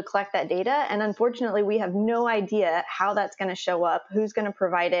be able to collect that data. And unfortunately, we have no idea how that's going to show up, who's going to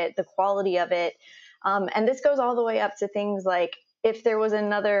provide it, the quality of it. And this goes all the way up to things like if there was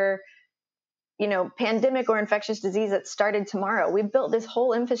another pandemic or infectious disease that started tomorrow. We've built this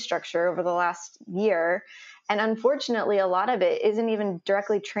whole infrastructure over the last year. And unfortunately, a lot of it isn't even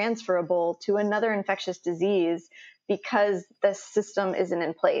directly transferable to another infectious disease because the system isn't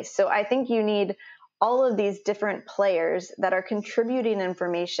in place. So I think you need all of these different players that are contributing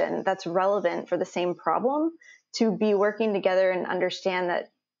information that's relevant for the same problem to be working together and understand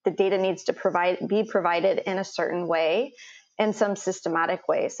that the data needs to be provided in a certain way, in some systematic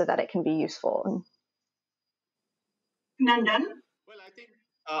way, so that it can be useful. Nandan? Well,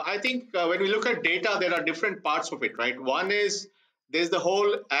 I think when we look at data, there are different parts of it, right? One is there's the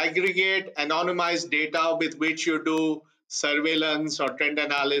whole aggregate anonymized data with which you do surveillance or trend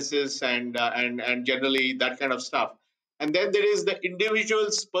analysis and generally that kind of stuff. And then there is the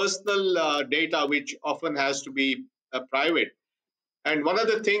individual's personal data, which often has to be private. And one of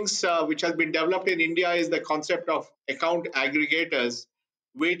the things which has been developed in India is the concept of account aggregators,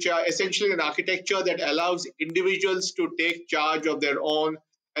 which are essentially an architecture that allows individuals to take charge of their own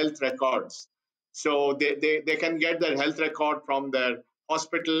health records. So they can get their health record from their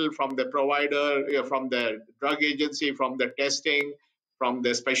hospital, from the provider, from the drug agency, from the testing, from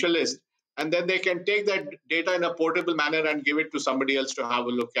the specialist. And then they can take that data in a portable manner and give it to somebody else to have a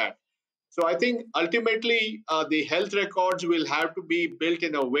look at. So I think ultimately the health records will have to be built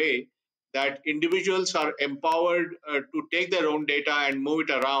in a way that individuals are empowered to take their own data and move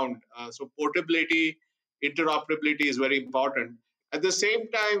it around. So portability, interoperability is very important. At the same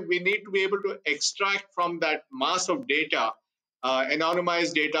time, we need to be able to extract from that mass of data,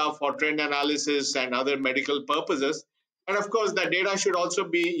 anonymized data for trend analysis and other medical purposes. And of course, that data should also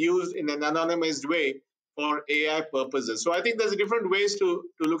be used in an anonymized way for AI purposes. So I think there's different ways to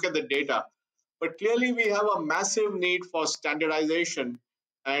look at the data. But clearly, we have a massive need for standardization.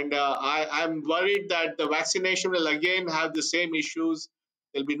 And I'm worried that the vaccination will again have the same issues.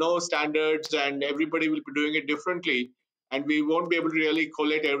 There'll be no standards and everybody will be doing it differently. And we won't be able to really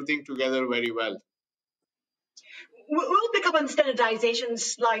collate everything together very well. We'll pick up on standardization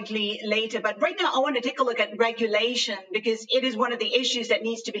slightly later, but right now I want to take a look at regulation because it is one of the issues that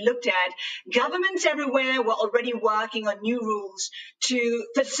needs to be looked at. Governments everywhere were already working on new rules to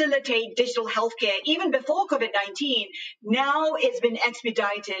facilitate digital healthcare even before COVID-19. Now it's been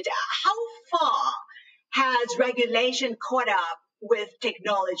expedited. How far has regulation caught up with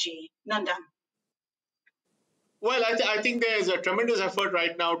technology? Nandan? Well, I think there is a tremendous effort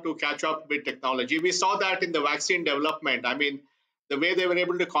right now to catch up with technology. We saw that in the vaccine development. I mean, the way they were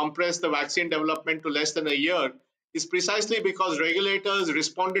able to compress the vaccine development to less than a year is precisely because regulators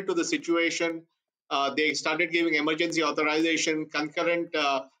responded to the situation. They started giving emergency authorization, concurrent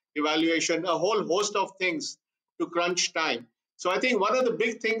evaluation, a whole host of things to crunch time. So I think one of the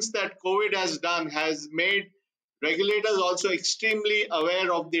big things that COVID has done has made regulators also extremely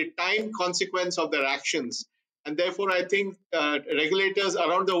aware of the time consequence of their actions. And therefore, I think regulators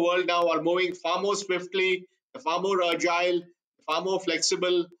around the world now are moving far more swiftly, far more agile, far more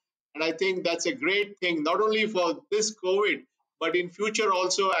flexible. And I think that's a great thing, not only for this COVID, but in future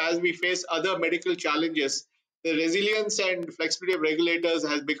also as we face other medical challenges. The resilience and flexibility of regulators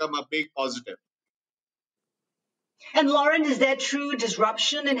has become a big positive. And Lauren, is there true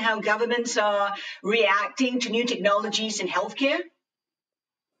disruption in how governments are reacting to new technologies in healthcare?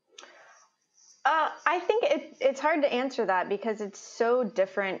 I think it's hard to answer that because it's so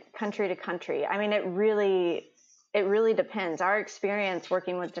different country to country. I mean, it really depends. Our experience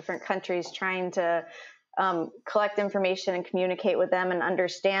working with different countries, trying to collect information and communicate with them and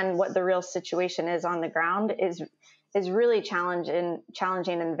understand what the real situation is on the ground is really challenging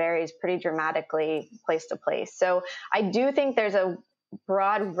and varies pretty dramatically place to place. So I do think there's a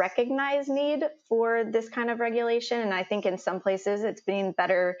broad recognized need for this kind of regulation. And I think in some places it's being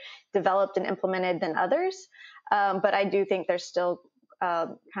better developed and implemented than others. But I do think there's still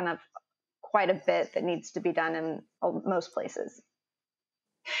kind of quite a bit that needs to be done in most places.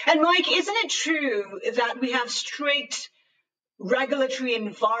 And Mike, isn't it true that we have strict regulatory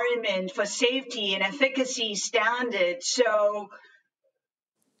environment for safety and efficacy standards? So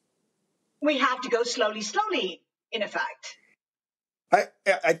we have to go slowly, in effect.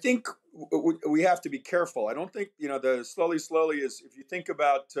 I think we have to be careful. I don't think, the slowly is, if you think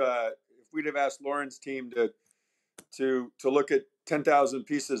about, if we'd have asked Lauren's team to look at 10,000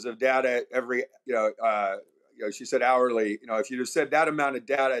 pieces of data every, she said hourly, if you'd have said that amount of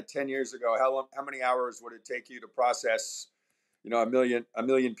data 10 years ago, how many hours would it take you to process, a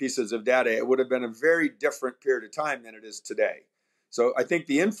million pieces of data, it would have been a very different period of time than it is today. So I think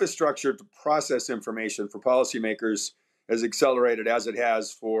the infrastructure to process information for policymakers has accelerated as it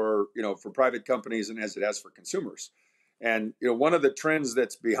has for private companies and as it has for consumers. And one of the trends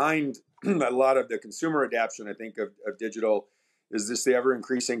that's behind a lot of the consumer adoption, I think, of digital is this the ever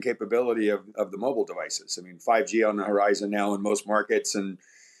increasing capability of the mobile devices. I mean, 5G on the horizon now in most markets, and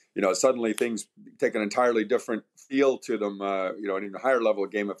suddenly things take an entirely different feel to them. An even higher level of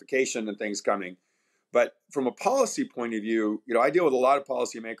gamification and things coming. But from a policy point of view, I deal with a lot of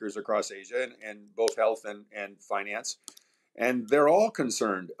policymakers across Asia and both health and finance, and they're all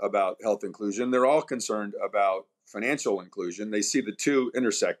concerned about health inclusion. They're all concerned about financial inclusion. They see the two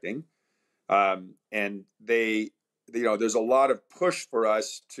intersecting, and there's a lot of push for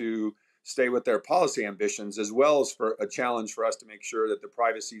us to stay with their policy ambitions, as well as for a challenge for us to make sure that the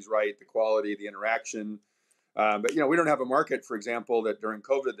privacy is right, the quality, the interaction. But we don't have a market, for example, that during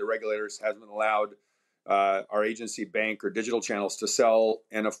COVID the regulators haven't allowed our agency, bank, or digital channels to sell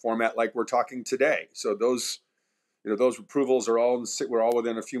in a format like we're talking today. So those approvals are we're all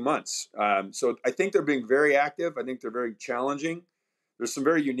within a few months. So I think they're being very active. I think they're very challenging. There's some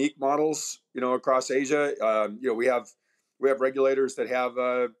very unique models, across Asia. We have regulators that have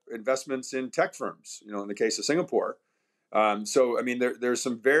investments in tech firms, in the case of Singapore. So I mean, there's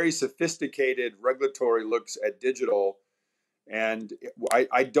some very sophisticated regulatory looks at digital. And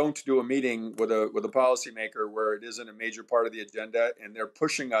I don't do a meeting with a policymaker where it isn't a major part of the agenda, and they're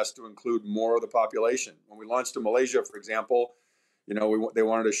pushing us to include more of the population. When we launched in Malaysia, for example, they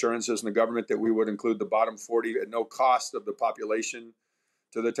wanted assurances in the government that we would include the bottom 40 at no cost of the population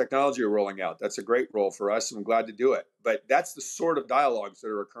to the technology we're rolling out. That's a great role for us, and I'm glad to do it. But that's the sort of dialogues that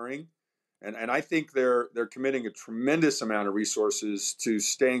are occurring, and I think they're committing a tremendous amount of resources to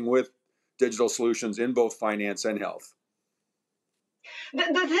staying with digital solutions in both finance and health.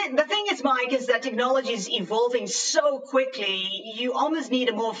 The thing is, Mike, is that technology is evolving so quickly, you almost need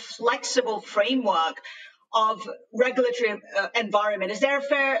a more flexible framework of regulatory environment. Is there a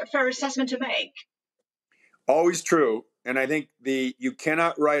fair assessment to make? Always true. And I think you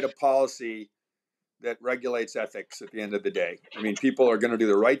cannot write a policy that regulates ethics at the end of the day. I mean, people are going to do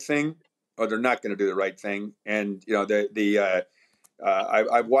the right thing or they're not going to do the right thing. And,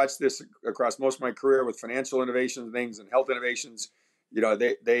 I've watched this across most of my career with financial innovations things and health innovations.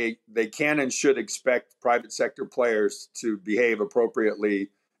 They can and should expect private sector players to behave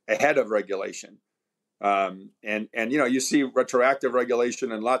appropriately ahead of regulation. You see retroactive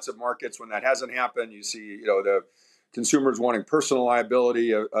regulation in lots of markets when that hasn't happened. You see, the consumers wanting personal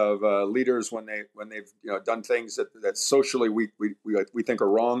liability of leaders when they've done things that socially we think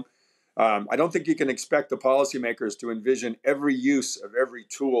are wrong. I don't think you can expect the policymakers to envision every use of every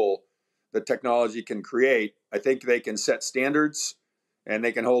tool that technology can create. I think they can set standards and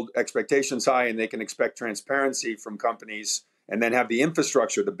they can hold expectations high, and they can expect transparency from companies, and then have the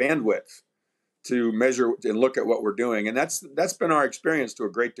infrastructure, the bandwidth to measure and look at what we're doing. And that's been our experience to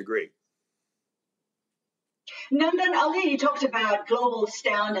a great degree. Nandan, earlier you talked about global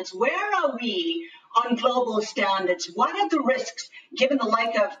standards. Where are we on global standards? What are the risks given the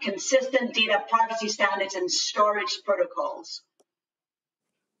lack of consistent data privacy standards and storage protocols?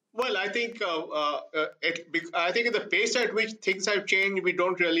 Well, I think at the pace at which things have changed, we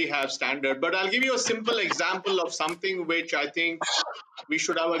don't really have standard. But I'll give you a simple example of something which I think we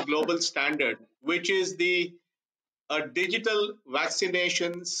should have a global standard, which is a digital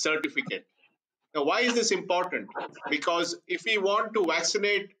vaccination certificate. Now, why is this important? Because if we want to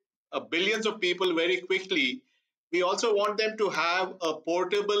vaccinate billions of people very quickly, we also want them to have a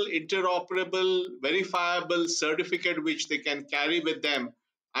portable, interoperable, verifiable certificate which they can carry with them,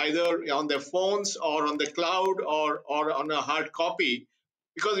 either on their phones or on the cloud or on a hard copy.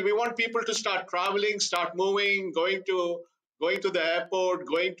 Because we want people to start traveling, start moving, going to the airport,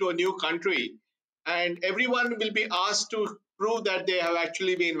 going to a new country. And everyone will be asked to prove that they have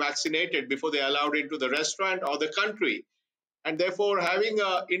actually been vaccinated before they're allowed into the restaurant or the country. And therefore, having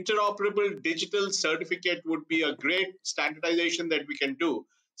an interoperable digital certificate would be a great standardization that we can do.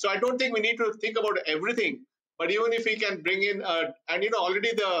 So I don't think we need to think about everything. But even if we can bring in,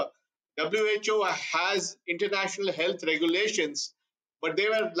 already the WHO has international health regulations, but they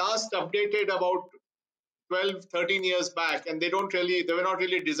were last updated about 12, 13 years back, and they were not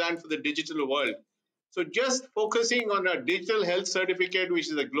really designed for the digital world. So just focusing on a digital health certificate, which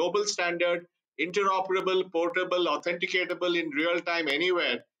is a global standard, interoperable, portable, authenticatable in real time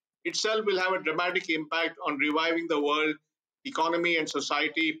anywhere, itself will have a dramatic impact on reviving the world economy and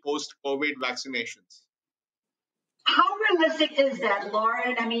society post-COVID vaccinations. How realistic is that,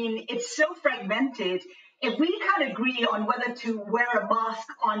 Lauren? I mean, it's so fragmented. if we can't agree on whether to wear a mask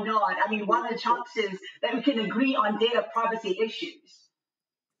or not, I mean, what are the chances that we can agree on data privacy issues?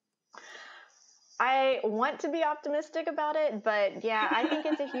 I want to be optimistic about it, but yeah, I think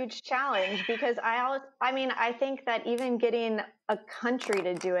it's a huge challenge because I think that even getting a country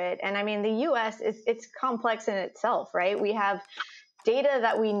to do it, and I mean, the US it's complex in itself, right? We have data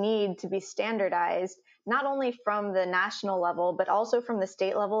that we need to be standardized, not only from the national level, but also from the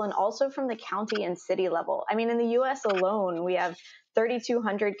state level and also from the county and city level. I mean, in the US alone, we have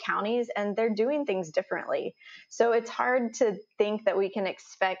 3,200 counties and they're doing things differently. So it's hard to think that we can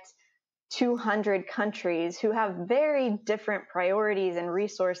expect 200 countries who have very different priorities and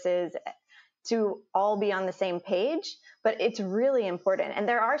resources to all be on the same page, but it's really important. And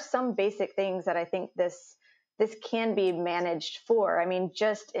there are some basic things that I think this can be managed for. I mean,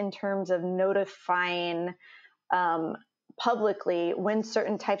 just in terms of notifying publicly when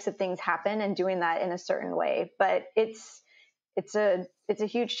certain types of things happen and doing that in a certain way. But it's a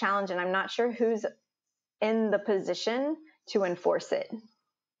huge challenge, and I'm not sure who's in the position to enforce it.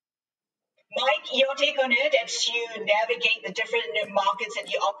 Mike, your take on it as you navigate the different markets that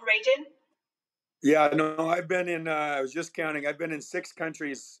you operate in? Yeah, no, I've been in, I was just counting, I've been in 6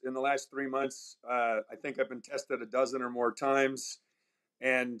 countries in the last 3 months. I think I've been tested a dozen or more times.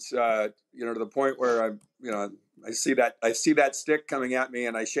 And, to the point where I see that stick coming at me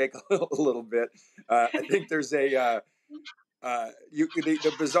and I shake a little bit. I think there's the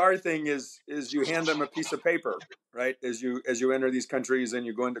bizarre thing is you hand them a piece of paper, right? As you enter these countries and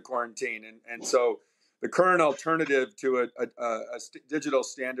you go into quarantine. And so the current alternative to a digital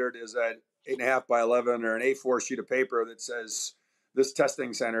standard is an 8.5 by 11 or an A4 sheet of paper that says this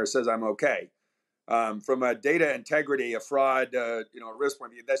testing center says I'm okay. From a data integrity, a fraud, a risk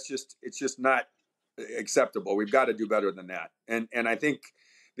point of view, it's just not acceptable. We've got to do better than that. And I think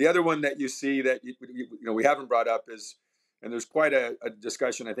the other one that you see that we haven't brought up is, and there's quite a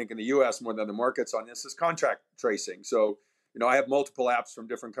discussion, I think, in the U.S. more than the markets on this, is contract tracing. So, I have multiple apps from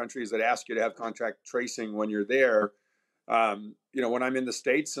different countries that ask you to have contract tracing when you're there. When I'm in the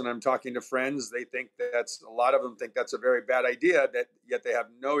States and I'm talking to friends, they think a lot of them think that's a very bad idea, yet they have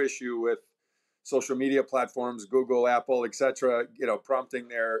no issue with social media platforms, Google, Apple, et cetera, prompting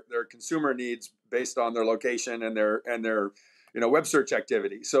their consumer needs based on their location and their web search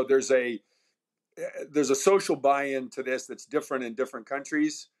activity. So there's a social buy-in to this that's different in different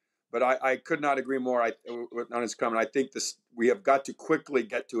countries, but I could not agree more on its comment. I think we have got to quickly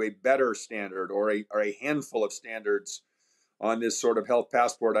get to a better standard or a handful of standards on this sort of health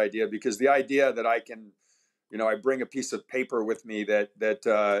passport idea, because the idea that I can, I bring a piece of paper with me that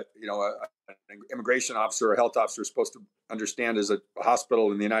an immigration officer or a health officer is supposed to understand as a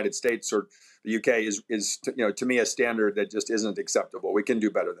hospital in the United States or the UK is to me a standard that just isn't acceptable. We can do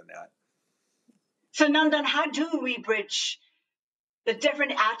better than that. So Nandan, how do we bridge the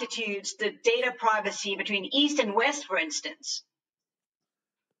different attitudes, the data privacy between East and West, for instance?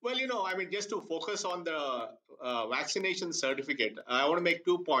 Well, just to focus on the vaccination certificate, I want to make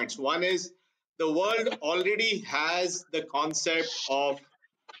 2 points. One is the world already has the concept of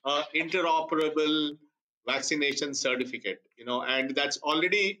interoperable vaccination certificate, and that's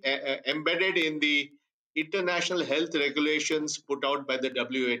already embedded in the international health regulations put out by the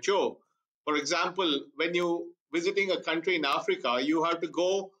WHO. For example, when you're visiting a country in Africa, you have to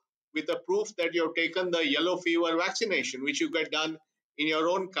go with a proof that you've taken the yellow fever vaccination, which you get done in your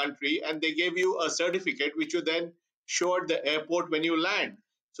own country, and they gave you a certificate which you then show at the airport when you land.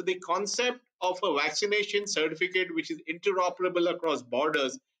 So the concept of a vaccination certificate which is interoperable across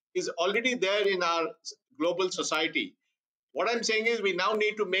borders is already there in our global society. What I'm saying is we now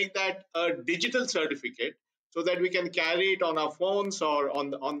need to make that a digital certificate so that we can carry it on our phones or on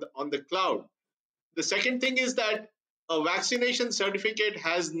the cloud. The second thing is that a vaccination certificate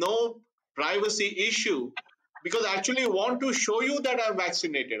has no privacy issue, because I actually want to show you that I'm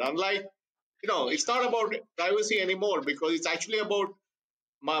vaccinated. Unlike, it's not about privacy anymore, because it's actually about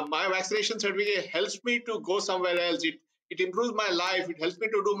my vaccination certificate helps me to go somewhere else. It improves my life. It helps me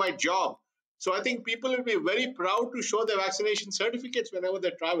to do my job. So I think people will be very proud to show their vaccination certificates whenever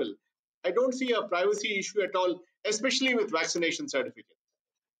they travel. I don't see a privacy issue at all, especially with vaccination certificates.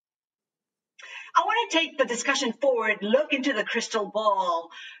 I want to take the discussion forward, look into the crystal ball.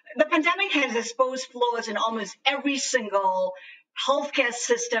 The pandemic has exposed flaws in almost every single healthcare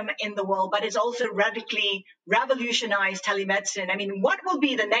system in the world, but it's also radically revolutionized telemedicine. I mean, what will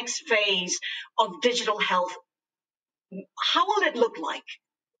be the next phase of digital health? How will it look like?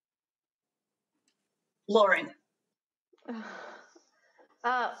 Lauren.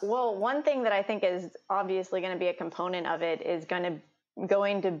 Well, one thing that I think is obviously going to be a component of it is going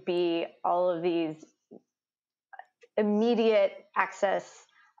to be all of these immediate access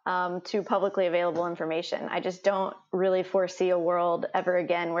to publicly available information. I just don't really foresee a world ever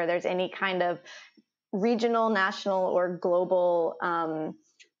again where there's any kind of regional, national, or global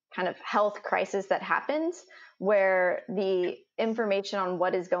kind of health crisis that happens where the information on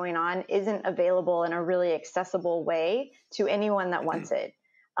what is going on isn't available in a really accessible way to anyone that wants it.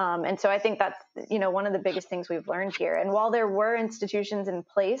 And so I think that's, one of the biggest things we've learned here. And while there were institutions in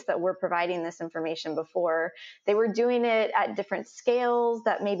place that were providing this information before, they were doing it at different scales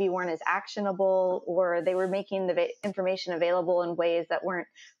that maybe weren't as actionable, or they were making the information available in ways that weren't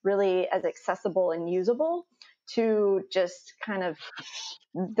really as accessible and usable to just kind of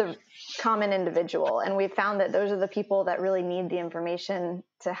the common individual. And we found that those are the people that really need the information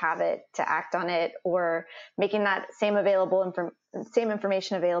to have it, to act on it, or making that same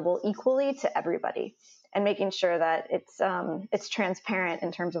information available equally to everybody, and making sure that it's transparent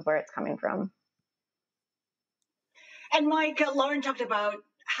in terms of where it's coming from. And Mike, Lauren talked about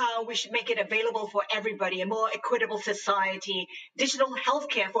how we should make it available for everybody, a more equitable society, digital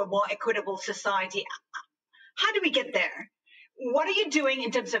healthcare for a more equitable society. How do we get there? What are you doing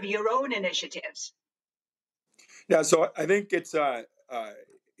in terms of your own initiatives? Yeah, so I think it's you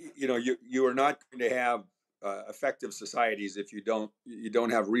are not going to have effective societies if you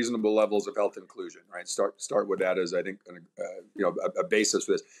don't have reasonable levels of health inclusion, right? Start with that as, I think, a basis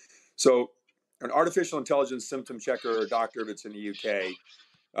for this. So an artificial intelligence symptom checker or doctor, if it's in the UK,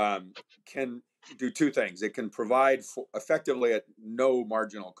 can do two things. It can provide effectively at no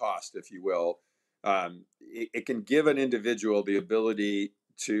marginal cost, if you will. It can give an individual the ability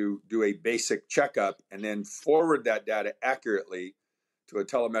to do a basic checkup and then forward that data accurately to a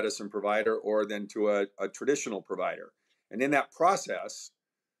telemedicine provider or then to a traditional provider. And in that process,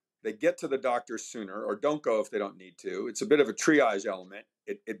 they get to the doctor sooner or don't go if they don't need to. It's a bit of a triage element.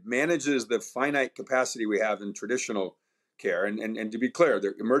 It manages the finite capacity we have in traditional care. And to be clear,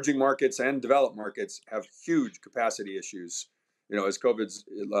 the emerging markets and developed markets have huge capacity issues, as COVID's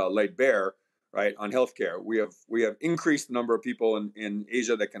laid bare, right, on healthcare. We have increased the number of people in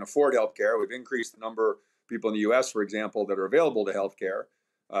Asia that can afford healthcare. We've increased the number of people in the U.S., for example, that are available to healthcare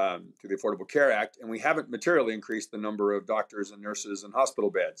through the Affordable Care Act, and we haven't materially increased the number of doctors and nurses and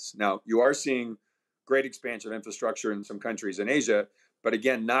hospital beds. Now, you are seeing great expansion of infrastructure in some countries in Asia, but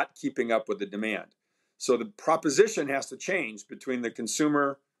again, not keeping up with the demand. So the proposition has to change between the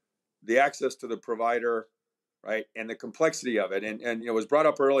consumer, the access to the provider, right, and the complexity of it. And it was brought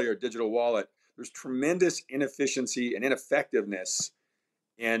up earlier, digital wallet. There's tremendous inefficiency and ineffectiveness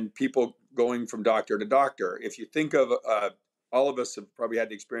in people going from doctor to doctor. If you think of all of us have probably had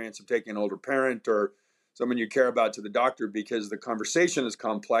the experience of taking an older parent or someone you care about to the doctor because the conversation is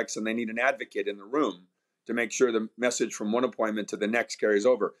complex and they need an advocate in the room to make sure the message from one appointment to the next carries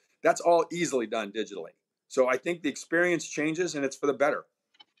over. That's all easily done digitally. So I think the experience changes and it's for the better.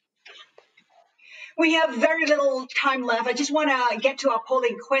 We have very little time left. I just want to get to our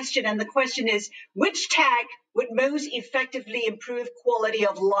polling question. And the question is, which tech would most effectively improve quality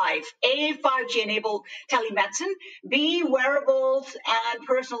of life? A, 5G-enabled telemedicine. B, wearables and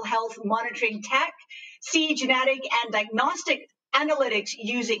personal health monitoring tech. C, genetic and diagnostic analytics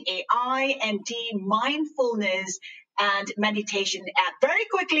using AI. And D, mindfulness and meditation app. Very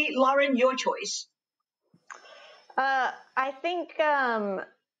quickly, Lauren, your choice. I think the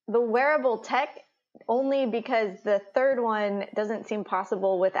wearable tech, only because the third one doesn't seem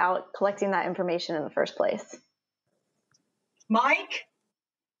possible without collecting that information in the first place. Mike?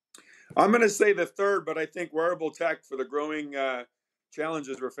 I'm going to say the third, but I think wearable tech for the growing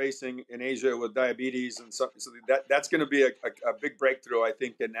challenges we're facing in Asia with diabetes and so that's going to be a big breakthrough, I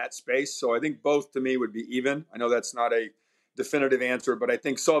think, in that space. So I think both to me would be even. I know that's not a definitive answer, but I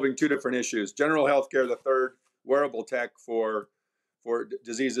think solving two different issues. General healthcare, the third, wearable tech for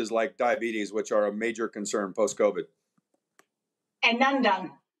diseases like diabetes, which are a major concern post-COVID. And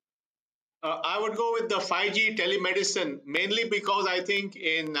Nandan? I would go with the 5G telemedicine, mainly because I think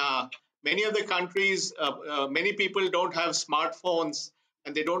in many of the countries, many people don't have smartphones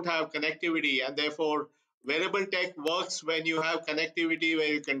and they don't have connectivity. And therefore, wearable tech works when you have connectivity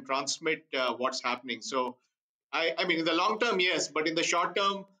where you can transmit what's happening. So, I mean, in the long term, yes, but in the short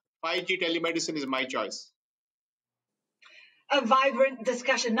term, 5G telemedicine is my choice. A vibrant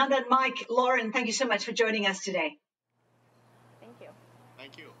discussion. Nandan, Mike, Lauren, thank you so much for joining us today. Thank you.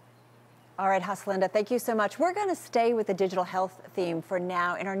 Thank you. All right, Haslinda, thank you so much. We're going to stay with the digital health theme for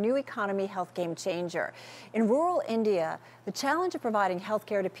now in our new economy health game changer. In rural India, the challenge of providing health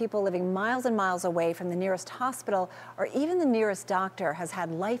care to people living miles and miles away from the nearest hospital or even the nearest doctor has had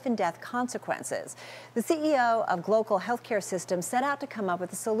life and death consequences. The CEO of Global Healthcare Systems set out to come up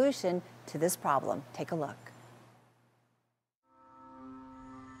with a solution to this problem. Take a look.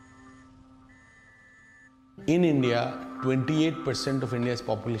 In India, 28% of India's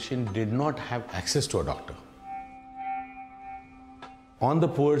population did not have access to a doctor. On the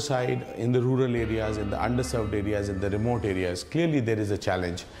poor side, in the rural areas, in the underserved areas, in the remote areas, clearly there is a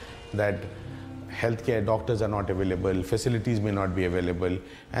challenge that healthcare doctors are not available, facilities may not be available,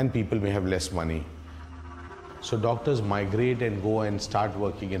 and people may have less money. So doctors migrate and go and start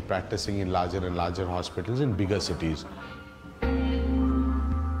working and practicing in larger and larger hospitals in bigger cities.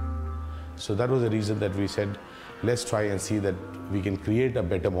 So that was the reason that we said, let's try and see that we can create a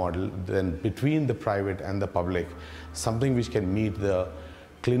better model than between the private and the public, something which can meet the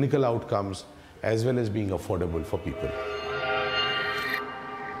clinical outcomes as well as being affordable for people.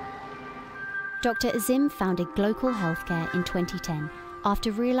 Dr. Azim founded Global Healthcare in 2010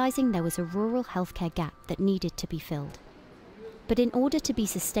 after realizing there was a rural healthcare gap that needed to be filled. But in order to be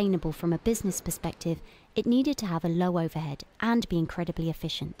sustainable from a business perspective, it needed to have a low overhead and be incredibly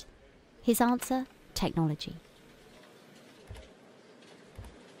efficient. His answer? Technology.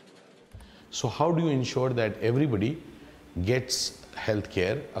 So how do you ensure that everybody gets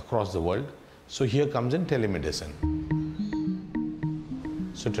healthcare across the world? So here comes in telemedicine.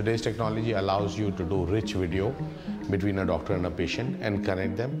 So today's technology allows you to do rich video between a doctor and a patient and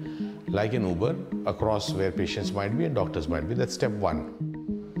connect them like an Uber across where patients might be and doctors might be. That's step one.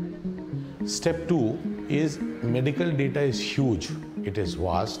 Step two is medical data is huge. It is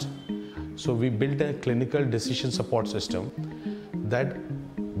vast. So we built a clinical decision support system that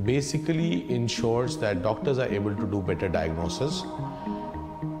basically ensures that doctors are able to do better diagnosis,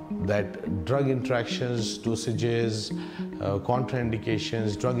 that drug interactions, dosages,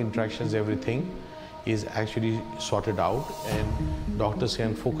 contraindications, drug interactions, everything is actually sorted out and doctors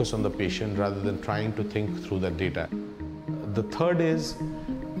can focus on the patient rather than trying to think through the data. The third is,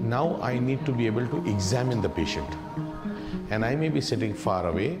 now I need to be able to examine the patient. And I may be sitting far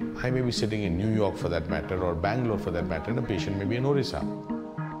away, I may be sitting in New York for that matter, or Bangalore for that matter, and a patient may be in Orissa.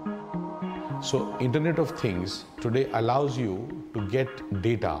 So Internet of Things today allows you to get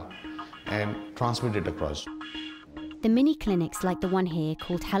data and transmit it across. The mini clinics like the one here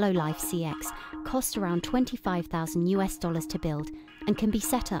called Hello Life CX cost around $25,000 to build and can be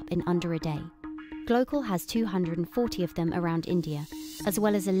set up in under a day. Global has 240 of them around India, as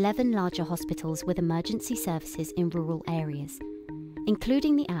well as 11 larger hospitals with emergency services in rural areas.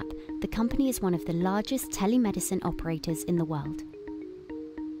 Including the app, the company is one of the largest telemedicine operators in the world.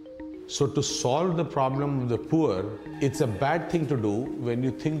 So to solve the problem of the poor, it's a bad thing to do when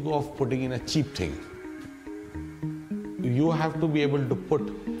you think of putting in a cheap thing. You have to be able to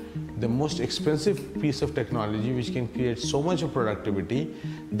put the most expensive piece of technology which can create so much of productivity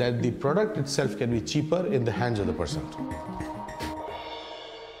that the product itself can be cheaper in the hands of the person.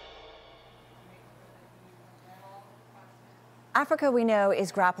 Africa, we know, is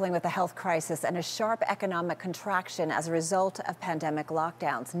grappling with a health crisis and a sharp economic contraction as a result of pandemic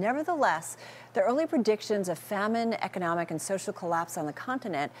lockdowns. Nevertheless, the early predictions of famine, economic and social collapse on the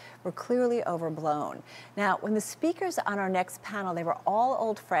continent were clearly overblown. Now, when the speakers on our next panel, they were all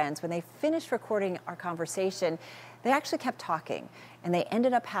old friends, when they finished recording our conversation, they actually kept talking, and they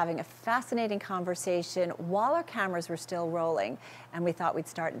ended up having a fascinating conversation while our cameras were still rolling, and we thought we'd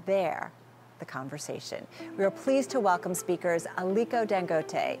start there. The conversation. We are pleased to welcome speakers Aliko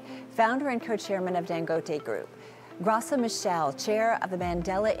Dangote, founder and co-chairman of Dangote Group, Graça Machel, chair of the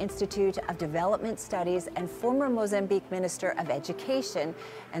Mandela Institute of Development Studies and former Mozambique Minister of Education,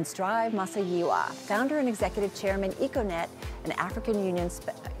 and Strive Masiyiwa, founder and executive chairman EcoNet, an African Union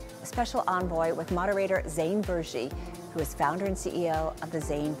special envoy with moderator Zain Verjee, who is founder and CEO of the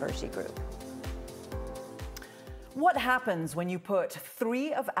Zain Verjee Group. What happens when you put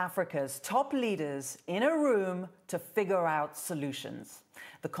 3 of Africa's top leaders in a room to figure out solutions?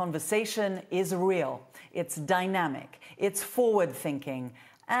 The conversation is real, it's dynamic, it's forward-thinking,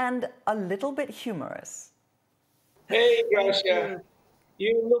 and a little bit humorous. Hey, Graça,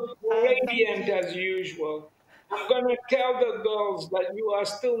 you look radiant as usual. I'm going to tell the girls that you are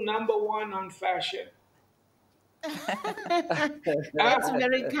still #1 on fashion. That's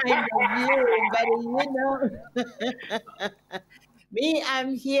very kind of you, but you know, me,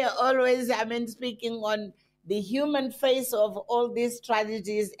 I'm here always, speaking on the human face of all these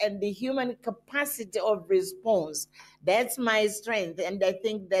tragedies and the human capacity of response. That's my strength, and I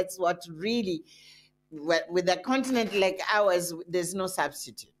think that's what really, with a continent like ours, there's no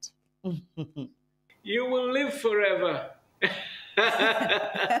substitute. You will live forever.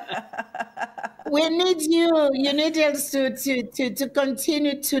 We need you. You need us to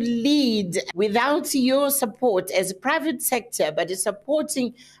continue to lead. Without your support as a private sector, but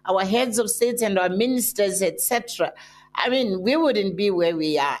supporting our heads of state and our ministers, etc., I mean, we wouldn't be where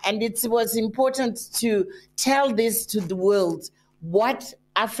we are. And it was important to tell this to the world, what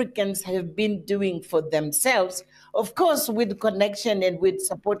Africans have been doing for themselves, of course, with connection and with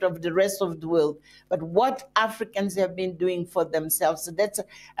support of the rest of the world, but what Africans have been doing for themselves. So that's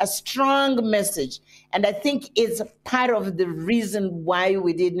a strong message. And I think it's part of the reason why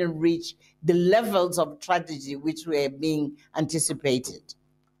we didn't reach the levels of tragedy which were being anticipated.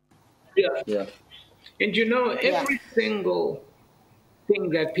 Yeah. And you know, every single thing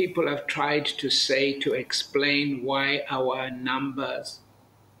that people have tried to say to explain why our numbers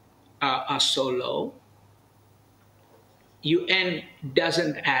are so low,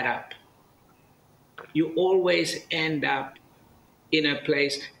 doesn't add up. You always end up in a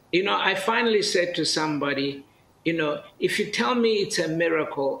place. You know, I finally said to somebody, you know, if you tell me it's a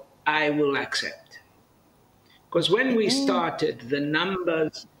miracle, I will accept. Because when we started, the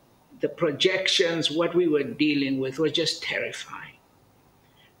numbers, the projections, what we were dealing with were just terrifying.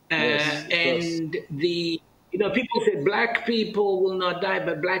 And you know, people said black people will not die,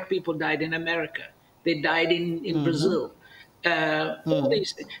 but black people died in America. They died in Brazil. They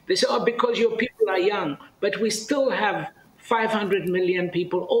say, oh, because your people are young, but we still have 500 million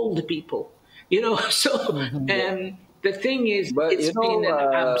people, old people, you know. So the thing is, it's been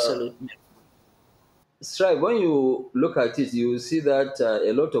an absolute. Strive, when you look at it, you see that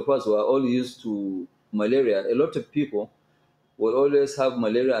a lot of us were all used to malaria. A lot of people will always have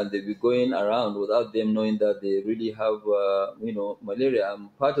malaria and they'll be going around without them knowing that they really have, you know, malaria.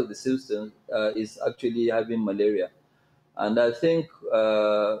 And part of the symptoms is actually having malaria. And I think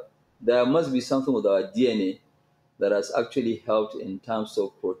there must be something with our DNA that has actually helped in terms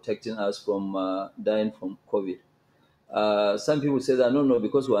of protecting us from dying from COVID. Some people say that, no,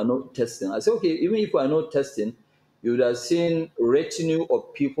 because we are not testing. I say, okay, even if we are not testing, you would have seen retinue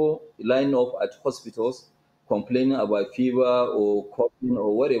of people line up at hospitals complaining about fever or coughing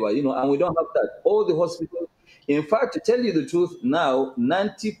or whatever, you know, and we don't have that. All the hospitals, in fact, to tell you the truth, now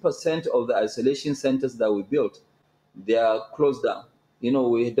 90% of the isolation centers that we built, they are closed down. You know,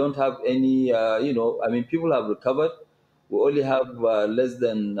 we don't have any, you know, I mean, people have recovered. We only have less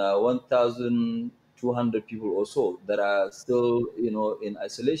than 1,200 people or so that are still, you know, in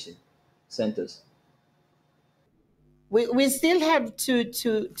isolation centers. We still have to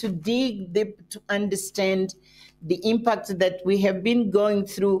dig deep to understand the impact that we have been going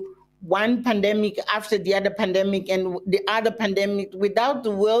through, one pandemic after the other pandemic and the other pandemic, without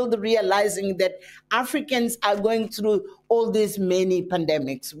the world realizing that Africans are going through all these many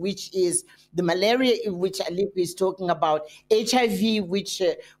pandemics, which is the malaria, which Aliko is talking about, HIV, which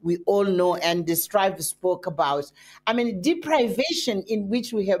we all know and the Strive spoke about. I mean, deprivation in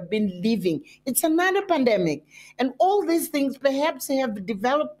which we have been living, it's another pandemic. And all these things perhaps have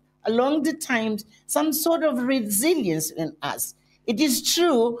developed along the times some sort of resilience in us. It is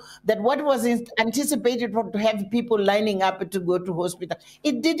true that what was anticipated to have people lining up to go to hospital,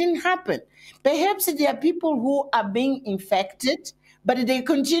 it didn't happen. Perhaps there are people who are being infected, but they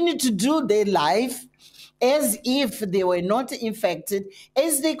continue to do their life as if they were not infected,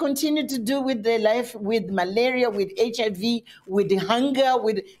 as they continue to do with their life with malaria, with HIV, with hunger,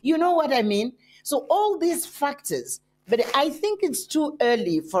 with, you know what I mean? So all these factors, but I think it's too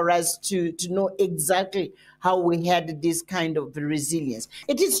early for us to know exactly how we had this kind of resilience.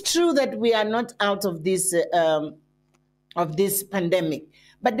 It is true that we are not out of this pandemic,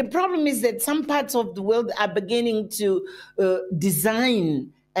 but the problem is that some parts of the world are beginning to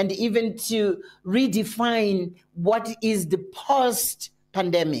design and even to redefine what is the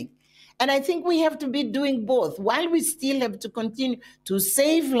post-pandemic. And I think we have to be doing both. While we still have to continue to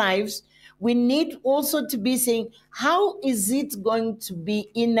save lives, we need also to be saying, how is it going to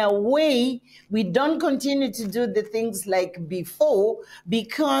be in a way we don't continue to do the things like before,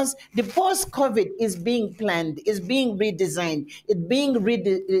 because the post-COVID is being planned, is being redesigned, it's being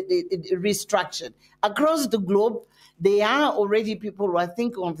restructured. Across the globe, there are already people who are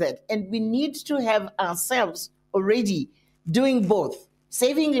thinking of that. And we need to have ourselves already doing both,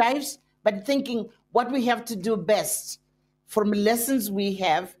 saving lives, but thinking what we have to do best from lessons we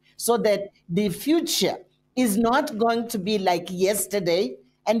have, so that the future is not going to be like yesterday,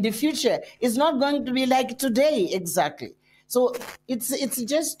 and the future is not going to be like today exactly. So it's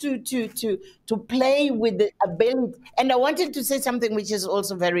just to play with the ability. And I wanted to say something which is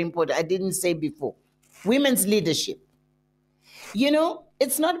also very important. I didn't say before. Women's leadership. You know,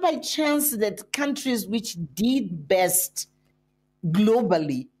 it's not by chance that countries which did best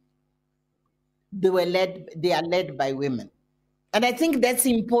globally, they are led by women. And I think that's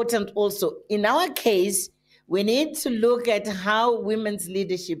important also. In our case, we need to look at how women's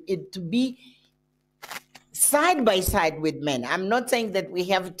leadership is to be side by side with men. I'm not saying that we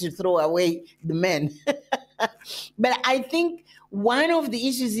have to throw away the men, but I think one of the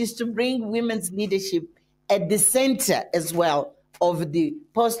issues is to bring women's leadership at the center as well of the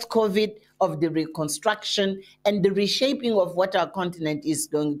post-COVID, of the reconstruction, and the reshaping of what our continent is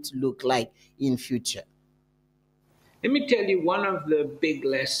going to look like in future. Let me tell you one of the big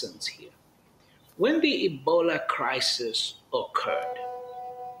lessons here. When the Ebola crisis occurred,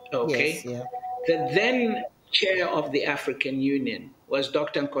 okay, Yes, yeah. the then chair of the African Union was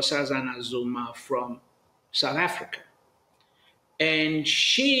Dr. Nkosazana Zuma from South Africa. And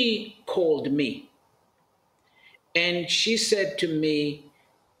she called me and she said to me,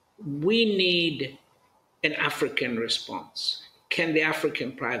 we need an African response. Can the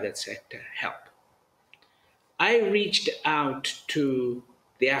African private sector help? I reached out to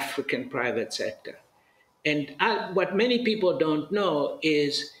the African private sector. And what many people don't know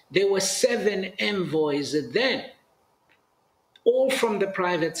is there were 7 envoys then, all from the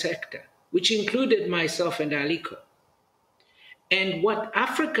private sector, which included myself and Aliko. And what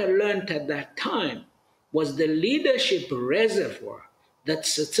Africa learned at that time was the leadership reservoir that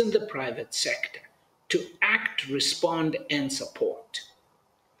sits in the private sector to act, respond, and support.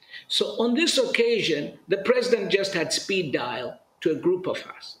 So on this occasion, the president just had speed dial to a group of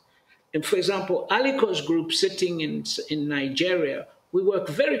us. And for example, Aliko's group sitting in Nigeria, we work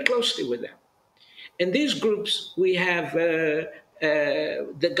very closely with them. In these groups, we have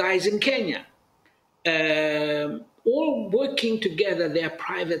the guys in Kenya, all working together, their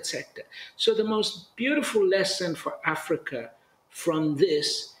private sector. So the most beautiful lesson for Africa from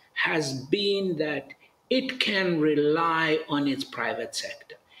this has been that it can rely on its private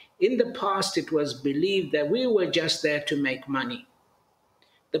sector. In the past, it was believed that we were just there to make money.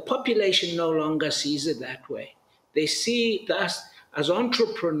 The population no longer sees it that way. They see us as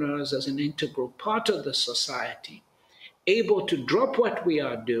entrepreneurs, as an integral part of the society, able to drop what we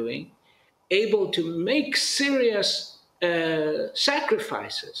are doing, able to make serious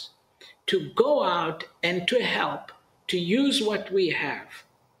sacrifices, to go out and to help, to use what we have.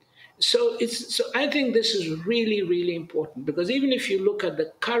 So I think this is really, really important, because even if you look at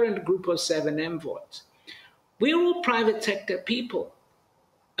the current group of 7 envoys, we're all private sector people.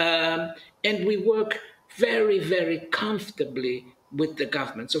 And we work very, very comfortably with the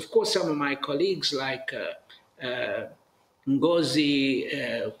governments. Of course, some of my colleagues like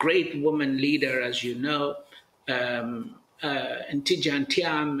Ngozi, great woman leader, as you know, and Tijan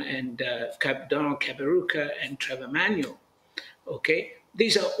Tiam and Donald Kaberuka and Trevor Manuel, okay?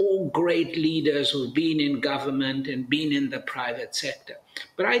 These are all great leaders who've been in government and been in the private sector.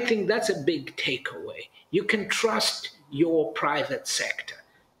 But I think that's a big takeaway. You can trust your private sector.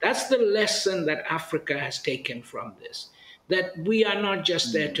 That's the lesson that Africa has taken from this, that we are not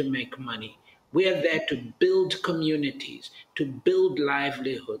just there to make money. We are there to build communities, to build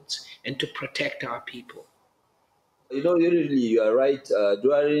livelihoods, and to protect our people. You know, really, you are right.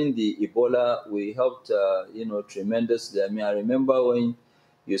 During the Ebola, we helped, tremendously. I mean, I remember when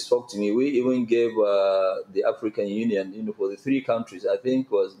you spoke to me, we even gave the African Union, for the 3 countries, I think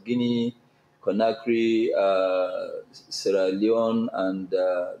it was Guinea, Conakry, Sierra Leone, and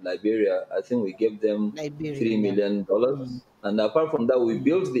Liberia. I think we gave them $3 million. And apart from that, we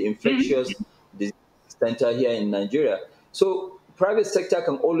built the infectious disease center here in Nigeria. So private sector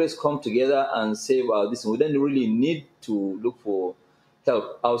can always come together and save this. We don't really need to look for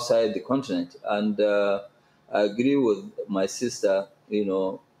help outside the continent. And I agree with my sister,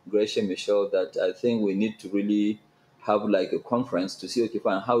 Graça Machel, that I think we need to really have like a conference to see, okay,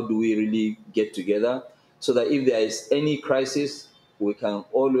 fine, how do we really get together so that if there is any crisis, we can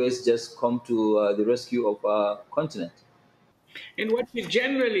always just come to the rescue of our continent. And what we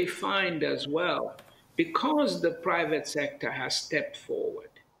generally find as well, because the private sector has stepped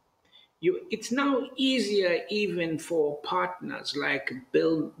forward, it's now easier even for partners like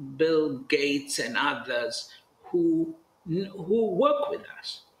Bill Gates and others who work with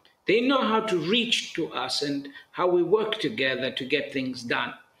us. They know how to reach to us and how we work together to get things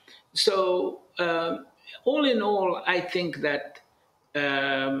done. So all in all, I think that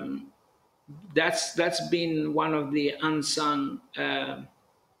that's been one of the unsung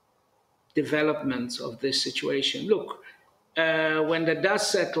developments of this situation. Look, when the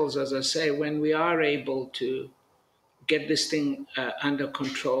dust settles, as I say, when we are able to get this thing under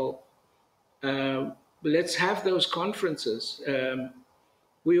control, let's have those conferences.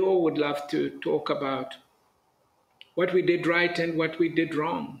 We all would love to talk about what we did right and what we did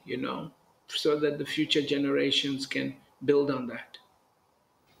wrong, so that the future generations can build on that.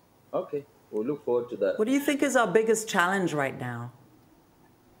 Okay, we'll look forward to that. What do you think is our biggest challenge right now?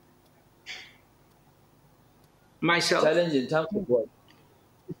 Myself? Challenge in terms of what?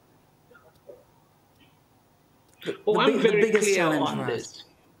 I'm very clear on this.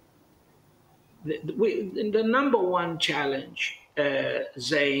 The number one challenge,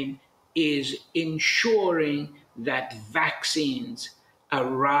 Zain, is ensuring that vaccines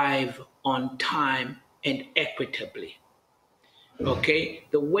arrive on time and equitably. Okay?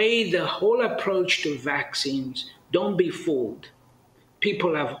 The way the whole approach to vaccines, don't be fooled.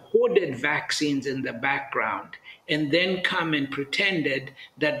 People have hoarded vaccines in the background and then come and pretended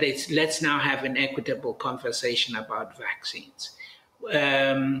that let's now have an equitable conversation about vaccines.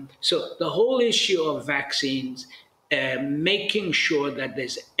 So the whole issue of vaccines, making sure that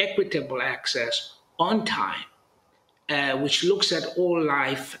there's equitable access on time, which looks at all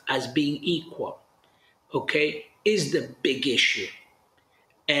life as being equal, okay, is the big issue.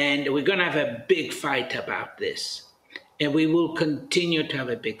 And we're going to have a big fight about this. And we will continue to have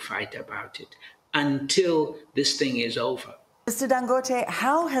a big fight about it until this thing is over. Mr. Dangote,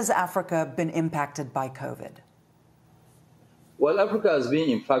 how has Africa been impacted by COVID? Well, Africa has been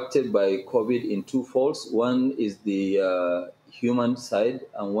impacted by COVID in two folds. One is the human side,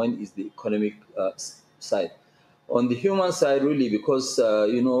 and one is the economic side. On the human side, really, because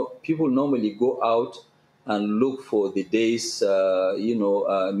people normally go out and look for the day's meal.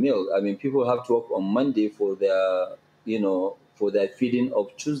 I mean, people have to work on Monday for their feeding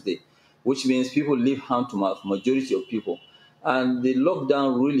of Tuesday, which means people live hand to mouth, majority of people. And the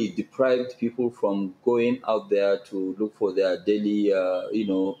lockdown really deprived people from going out there to look for their daily,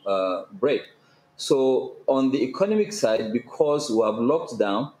 bread. So on the economic side, because we have locked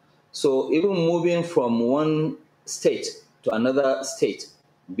down, so even moving from one state to another state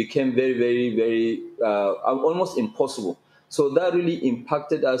became very, very, very almost impossible. So that really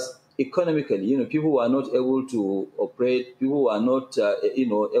impacted us economically. People were not able to operate. People were not,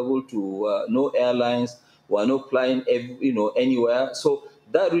 able to. No airlines were not flying, anywhere. So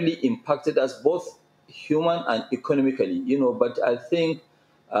that really impacted us both human and economically. But I think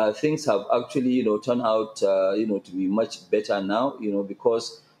things have actually, turned out, to be much better now.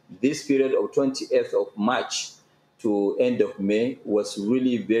 Because this period of 28th of March to end of May was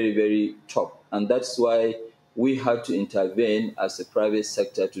really very, very tough. And that's why we had to intervene as a private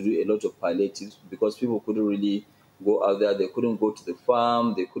sector to do a lot of palliatives, because people couldn't really go out there. They couldn't go to the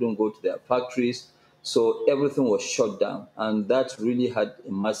farm. They couldn't go to their factories. So everything was shut down. And that really had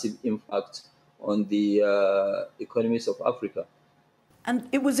a massive impact on the economies of Africa. And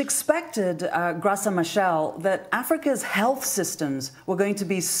it was expected, Graça Machel, that Africa's health systems were going to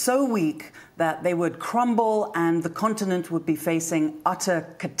be so weak that they would crumble and the continent would be facing utter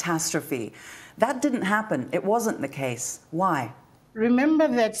catastrophe. That didn't happen. It wasn't the case. Why? Remember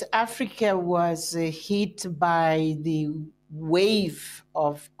that Africa was hit by the wave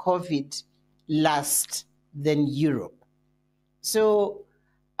of COVID last than Europe. So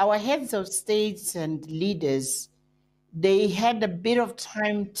our heads of states and leaders, they had a bit of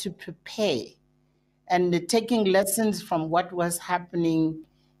time to prepare, and taking lessons from what was happening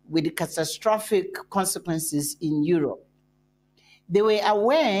with catastrophic consequences in Europe. They were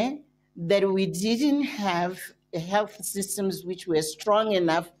aware that we didn't have health systems which were strong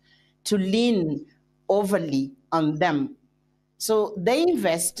enough to lean overly on them. So they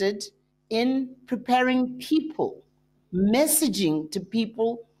invested in preparing people, messaging to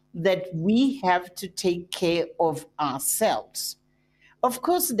people that we have to take care of ourselves. Of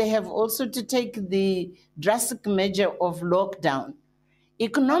course, they have also to take the drastic measure of lockdown.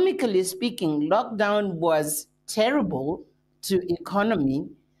 Economically speaking, lockdown was terrible to economy,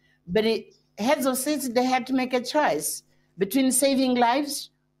 but heads of states, they had to make a choice between saving lives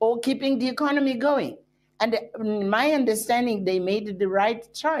or keeping the economy going. And in my understanding, they made the right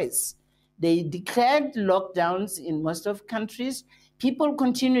choice. They declared lockdowns in most of countries. People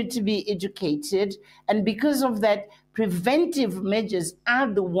continued to be educated. And because of that, preventive measures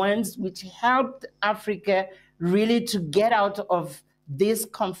are the ones which helped Africa really to get out of this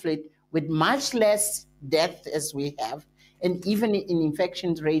conflict with much less death as we have, and even in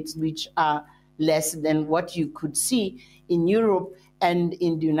infection rates which are less than what you could see in Europe and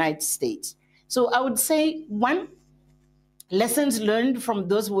in the United States. So I would say, one, lessons learned from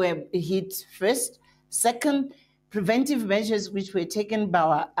those who were hit first. Second, preventive measures which were taken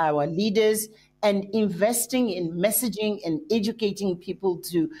by our leaders, and investing in messaging and educating people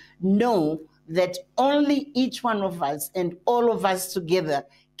to know that only each one of us and all of us together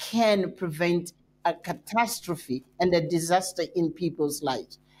can prevent a catastrophe and a disaster in people's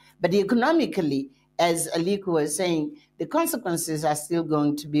lives. But economically, as Aliko was saying, the consequences are still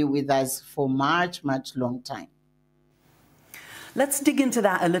going to be with us for much, much long time. Let's dig into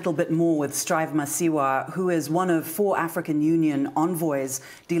that a little bit more with Strive Masiyiwa, who is one of 4 African Union envoys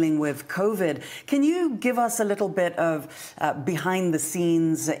dealing with COVID. Can you give us a little bit of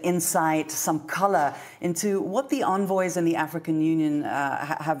behind-the-scenes insight, some color into what the envoys in the African Union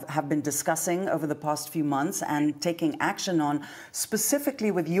have been discussing over the past few months and taking action on,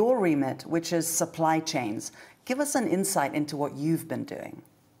 specifically with your remit, which is supply chains? Give us an insight into what you've been doing.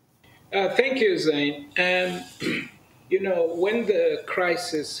 Thank you, Zain. You know, when the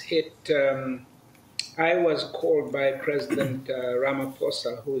crisis hit, I was called by President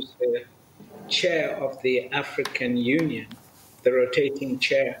Ramaphosa, who's the chair of the African Union, the rotating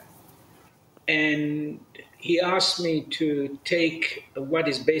chair. And he asked me to take what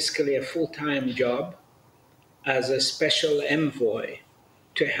is basically a full-time job as a special envoy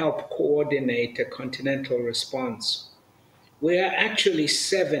to help coordinate a continental response. We are actually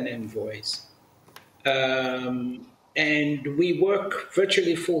 7 envoys. And we work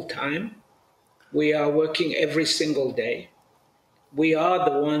virtually full-time. We are working every single day. We are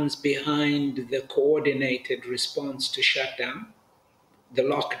the ones behind the coordinated response to shutdown, the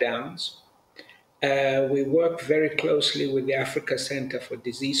lockdowns. We work very closely with the Africa Center for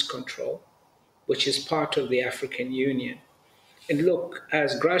Disease Control, which is part of the African Union. And look,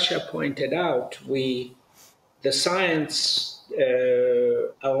 as Graça pointed out, the science,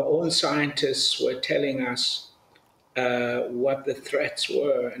 our own scientists were telling us what the threats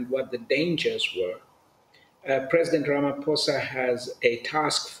were and what the dangers were. President Ramaphosa has a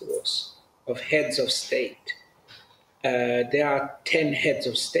task force of heads of state. There are 10 heads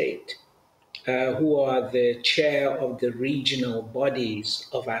of state who are the chair of the regional bodies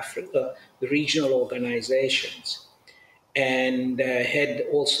of Africa, the regional organizations, and head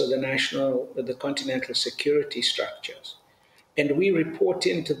also the continental security structures. And we report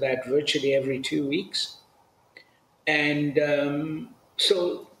into that virtually every 2 weeks. And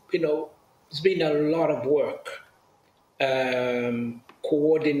so, you know, it's been a lot of work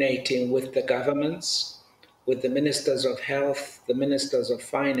coordinating with the governments, with the ministers of health, the ministers of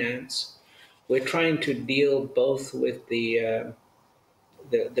finance. We're trying to deal both with the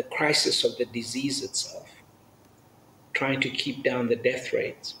crisis of the disease itself, trying to keep down the death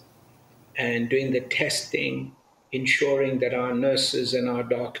rates, and doing the testing, ensuring that our nurses and our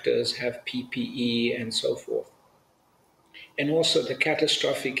doctors have PPE and so forth, and also the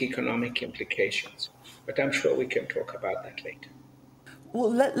catastrophic economic implications. But I'm sure we can talk about that later. Well,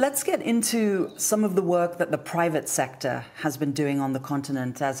 let's get into some of the work that the private sector has been doing on the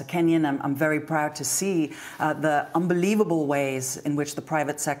continent. As a Kenyan, I'm very proud to see the unbelievable ways in which the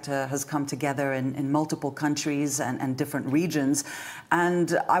private sector has come together in multiple countries and different regions.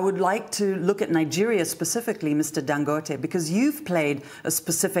 And I would like to look at Nigeria specifically, Mr. Dangote, because you've played a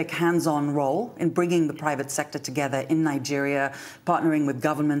specific hands-on role in bringing the private sector together in Nigeria, partnering with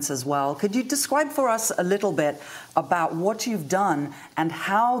governments as well. Could you describe for us a little bit about what you've done and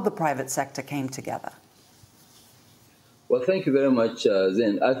how the private sector came together? Well, thank you very much,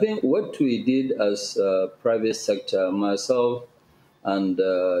 Zain. I think what we did as private sector, myself and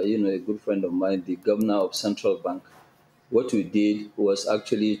a good friend of mine, the governor of Central Bank, what we did was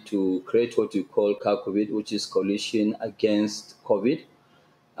actually to create what we call CACOVID, which is Coalition Against COVID.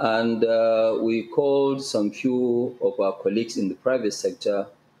 And we called some few of our colleagues in the private sector.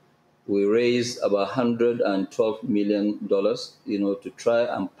 We raised about $112 million, to try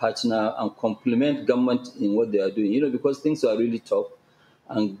and partner and complement government in what they are doing, because things are really tough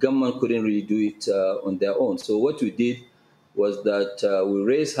and government couldn't really do it on their own. So what we did was that we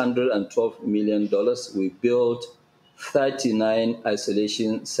raised $112 million. We built 39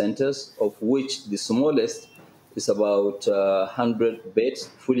 isolation centers, of which the smallest is about 100 beds,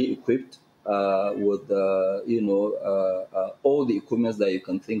 fully equipped with, all the equipment that you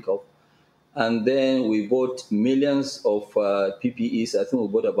can think of. And then we bought millions of PPEs. I think we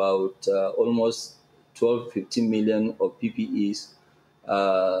bought about almost 15 million of PPEs.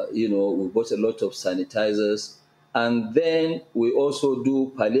 We bought a lot of sanitizers. And then we also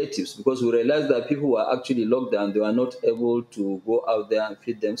do palliatives because we realized that people were actually locked down. They were not able to go out there and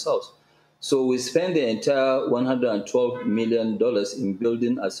feed themselves. So we spent the entire $112 million in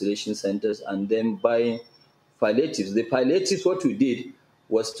building isolation centers and then buying palliatives. The palliatives, what we did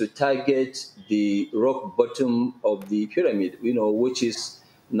was to target the rock bottom of the pyramid, which is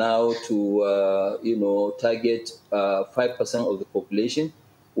now to, target 5% of the population,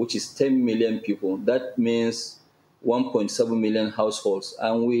 which is 10 million people. That means 1.7 million households.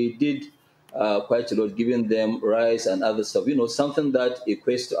 And we did quite a lot, giving them rice and other stuff, something that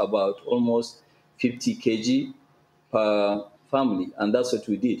equates to about almost 50 kg per family. And that's what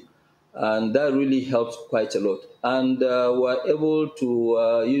we did. And that really helped quite a lot. And we're able to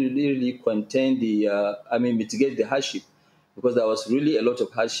really contain mitigate the hardship, because there was really a lot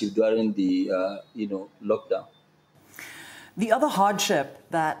of hardship during the, lockdown. The other hardship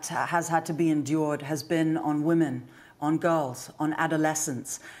that has had to be endured has been on women, on girls, on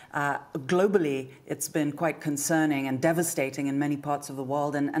adolescents. Globally, it's been quite concerning and devastating in many parts of the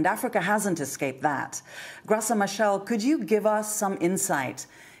world, and Africa hasn't escaped that. Graça, Machel, could you give us some insight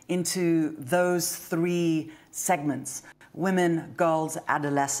into those three segments: women, girls,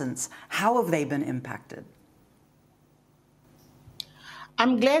 adolescents? How have they been impacted?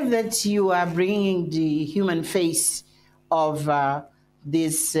 I'm glad that you are bringing the human face of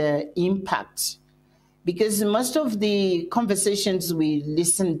this impact, because most of the conversations we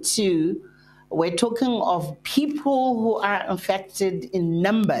listen to, we're talking of people who are affected in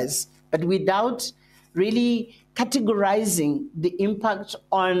numbers, but without really categorizing the impact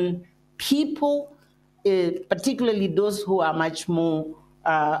on people, particularly those who are much more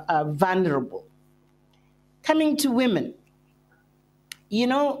vulnerable. Coming to women,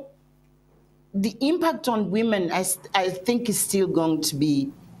 the impact on women, I think, is still going to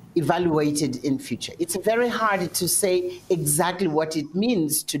be evaluated in future. It's very hard to say exactly what it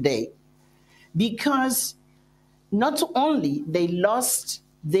means today, because not only they lost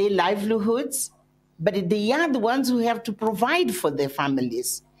their livelihoods, but they are the ones who have to provide for their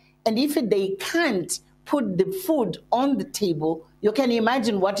families. And if they can't put the food on the table, you can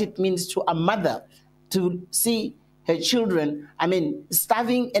imagine what it means to a mother to see her children,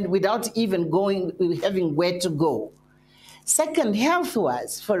 starving and without even having where to go. Second,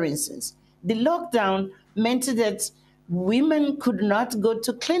 health-wise, for instance, the lockdown meant that women could not go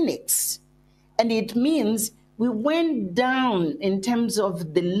to clinics. And it means we went down in terms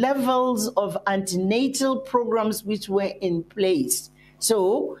of the levels of antenatal programs which were in place.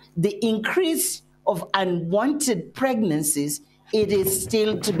 So the increase of unwanted pregnancies, it is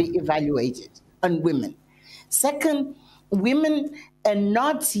still to be evaluated on women. Second, women are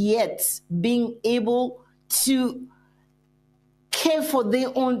not yet being able to care for their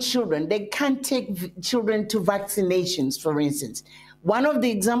own children. They can't take children to vaccinations, for instance. One of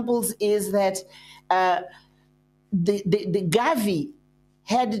the examples is that the Gavi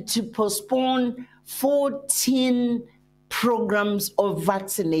had to postpone 14 programs of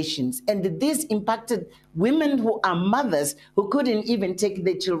vaccinations. And this impacted women who are mothers who couldn't even take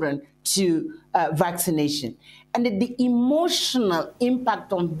their children to vaccination. And the emotional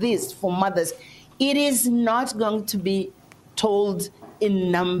impact on this for mothers, it is not going to be told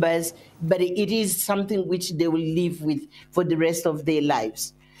in numbers, but it is something which they will live with for the rest of their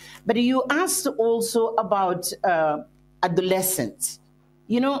lives. But you asked also about adolescents.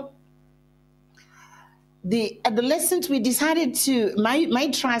 The adolescents, we decided to,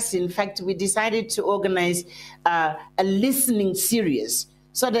 my trust, in fact, we decided to organize a listening series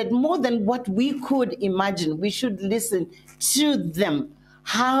so that more than what we could imagine, we should listen to them,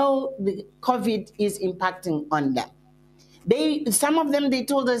 how the COVID is impacting on them. Some of them, they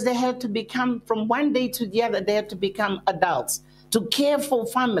told us they had to become, from one day to the other, they had to become adults, to care for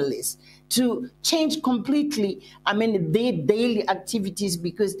families, to change completely, their daily activities,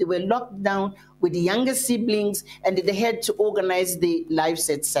 because they were locked down with younger siblings and they had to organize their lives,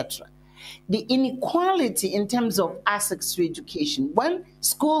 etc. The inequality in terms of access to education.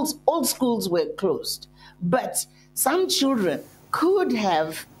 All schools were closed, but some children could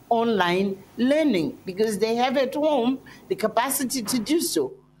have online learning because they have at home the capacity to do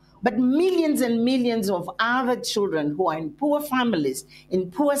so. But millions and millions of other children who are in poor families,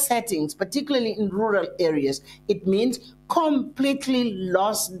 in poor settings, particularly in rural areas, it means completely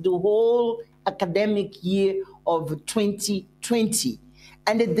lost the whole academic year of 2020.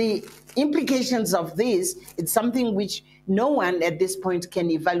 And the implications of this, it's something which no one at this point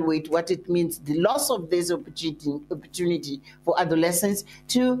can evaluate what it means, the loss of this opportunity for adolescents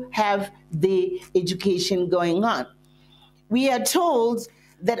to have the education going on. We are told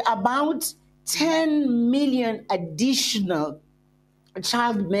that about 10 million additional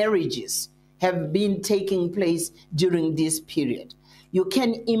child marriages have been taking place during this period. You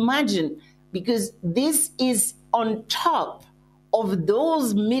can imagine, because this is on top of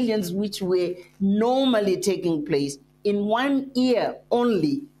those millions which were normally taking place. In 1 year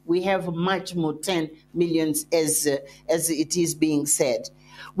only, we have much more, 10 millions as it is being said.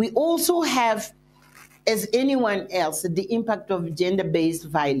 We also have, as anyone else, the impact of gender-based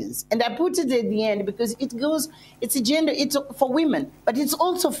violence. And I put it at the end because it's for women, but it's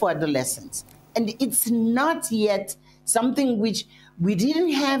also for adolescents. And it's not yet something which we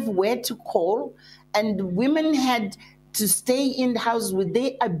didn't have where to call, and women had to stay in the house with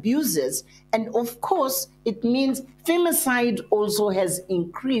their abusers. And of course, it means femicide also has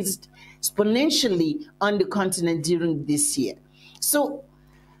increased exponentially on the continent during this year. So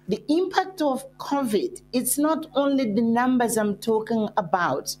the impact of COVID, it's not only the numbers I'm talking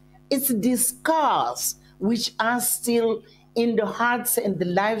about, it's the scars which are still in the hearts and the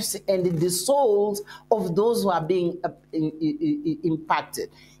lives and the souls of those who are being impacted,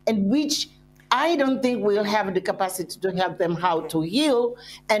 and which I don't think we'll have the capacity to help them how to heal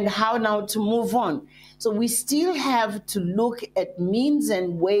and how now to move on. So we still have to look at means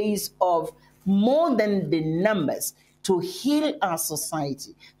and ways of more than the numbers to heal our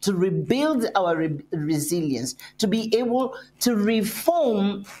society, to rebuild our resilience, to be able to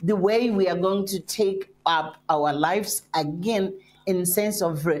reform the way we are going to take up our lives again in sense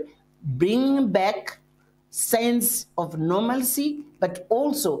of bringing back sense of normalcy, but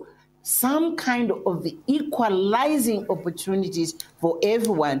also some kind of equalizing opportunities for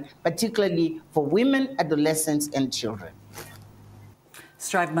everyone, particularly for women, adolescents, and children.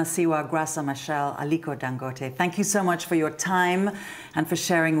 Strive Masiyiwa, Graça, Machel, Aliko, Dangote, thank you so much for your time and for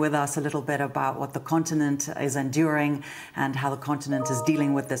sharing with us a little bit about what the continent is enduring and how the continent is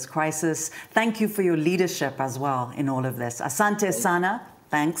dealing with this crisis. Thank you for your leadership as well in all of this. Asante sana,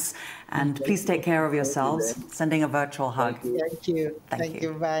 thanks, and please take care of yourselves. Sending a virtual hug. Thank you. Thank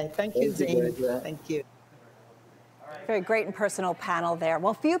you. Bye. Thank you, Zain. Thank you. Very great and personal panel there.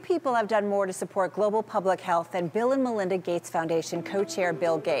 Well, few people have done more to support global public health than Bill and Melinda Gates Foundation co-chair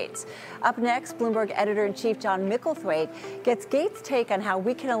Bill Gates. Up next, Bloomberg editor-in-chief John Micklethwaite gets Gates' take on how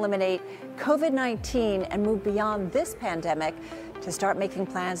we can eliminate COVID-19 and move beyond this pandemic to start making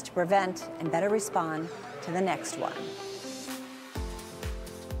plans to prevent and better respond to the next one.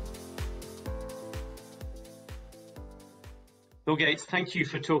 Bill Gates, thank you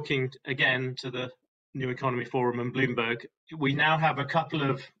for talking again to the New Economy Forum and Bloomberg. We now have a couple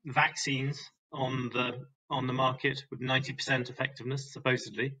of vaccines on the market with 90% effectiveness,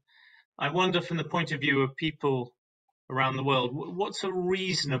 supposedly. I wonder, from the point of view of people around the world, what's a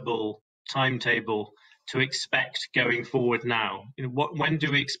reasonable timetable to expect going forward now? When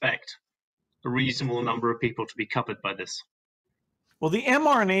do we expect a reasonable number of people to be covered by this? Well, the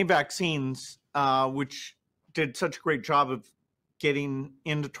mRNA vaccines, which did such a great job of getting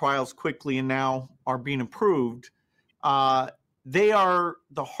into trials quickly and now are being approved, they are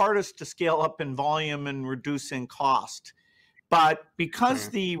the hardest to scale up in volume and reduce in cost. But because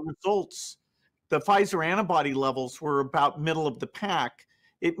the results, the Pfizer antibody levels were about middle of the pack,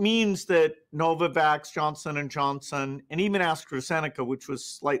 it means that Novavax, Johnson & Johnson, and even AstraZeneca, which was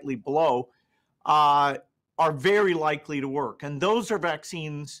slightly below, are very likely to work. And those are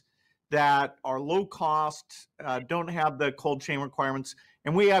vaccines that are low cost, don't have the cold chain requirements.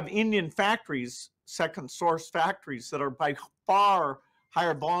 And we have Indian factories, second source factories, that are by far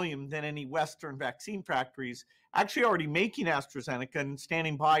higher volume than any Western vaccine factories, actually already making AstraZeneca and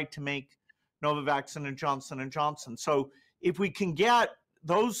standing by to make Novavax and Johnson & Johnson. So if we can get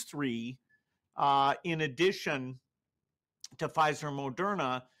those three, in addition to Pfizer and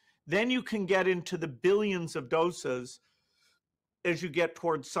Moderna, then you can get into the billions of doses as you get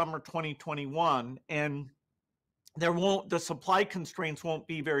towards summer 2021, and the supply constraints won't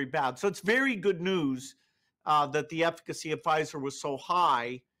be very bad. So it's very good news that the efficacy of Pfizer was so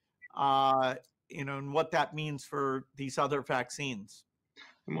high, and what that means for these other vaccines.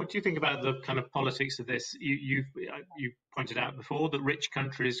 And what do you think about the kind of politics of this? You pointed out before that rich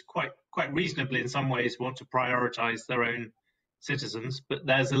countries quite reasonably in some ways want to prioritize their own citizens, but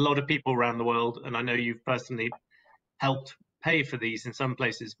there's a lot of people around the world, and I know you've personally helped pay for these in some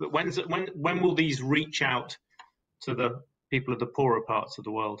places, but when will these reach out to the people of the poorer parts of the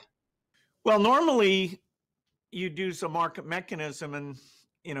world? Well, normally you'd use a market mechanism, and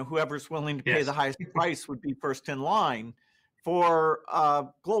whoever's willing to pay the highest price would be first in line. For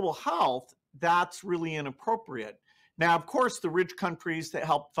global health, that's really inappropriate. Now, of course, the rich countries that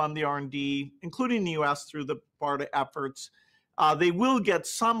help fund the R&D, including the U.S. through the BARDA efforts, they will get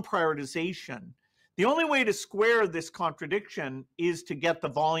some prioritization. The only way to square this contradiction is to get the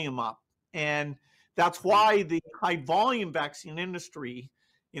volume up. And that's why the high volume vaccine industry,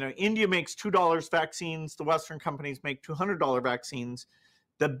 India makes $2 vaccines, the Western companies make $200 vaccines.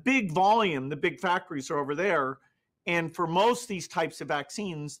 The big volume, the big factories are over there. And for most of these types of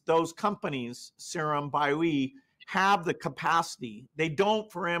vaccines, those companies, Serum, BioE, have the capacity. They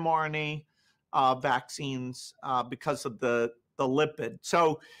don't for mRNA vaccines because of the lipid.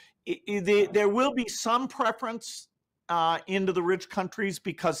 So there will be some preference into the rich countries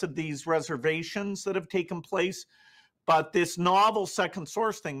because of these reservations that have taken place. But this novel second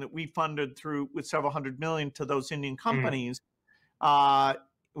source thing that we funded through with several hundred million to those Indian companies,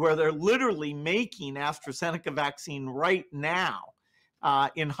 where they're literally making AstraZeneca vaccine right now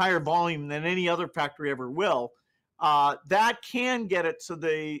in higher volume than any other factory ever will, that can get it so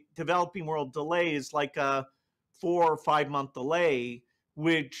the developing world delay is like a 4 or 5 month delay,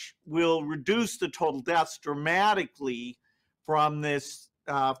 which will reduce the total deaths dramatically from this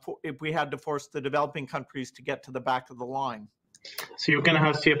if we had to force the developing countries to get to the back of the line. So you're going to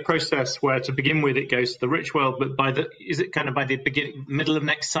have to see a process where, to begin with, it goes to the rich world, but is it kind of by the middle of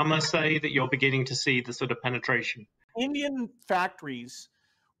next summer, say, that you're beginning to see the sort of penetration? Indian factories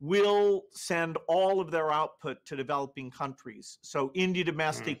will send all of their output to developing countries. So India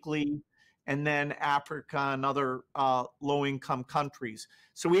domestically, and then Africa and other low-income countries.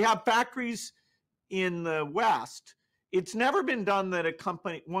 So we have factories in the West. It's never been done that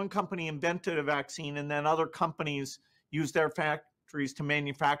one company invented a vaccine and then other companies use their factories to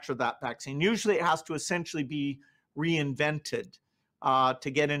manufacture that vaccine. Usually it has to essentially be reinvented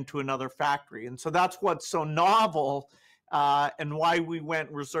to get into another factory. And so that's what's so novel and why we went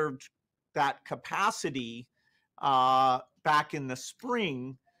and reserved that capacity back in the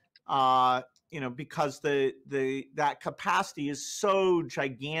spring, because that capacity is so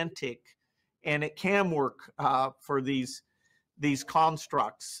gigantic and it can work for these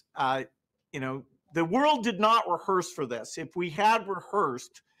constructs. The world did not rehearse for this. If we had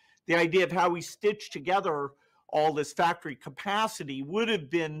rehearsed, the idea of how we stitch together all this factory capacity would have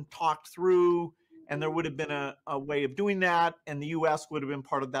been talked through, and there would have been a way of doing that, and the U.S. would have been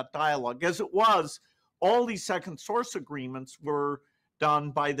part of that dialogue. As it was, all these second source agreements were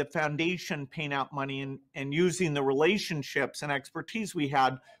done by the foundation paying out money and using the relationships and expertise we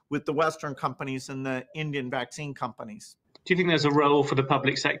had with the Western companies and the Indian vaccine companies. Do you think there's a role for the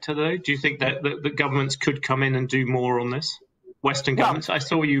public sector, though? Do you think that the governments could come in and do more on this? Western governments? I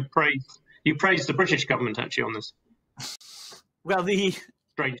saw you praised the British government, actually, on this. Well,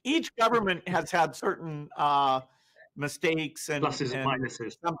 each government has had certain mistakes and pluses and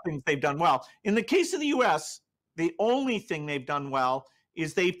minuses. Some things they've done well. In the case of the U.S., the only thing they've done well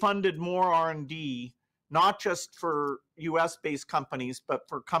is they funded more R&D, not just for U.S.-based companies, but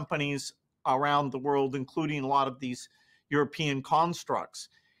for companies around the world, including a lot of these European constructs.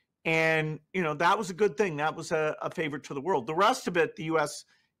 And, that was a good thing. That was a favor to the world. The rest of it, the U.S.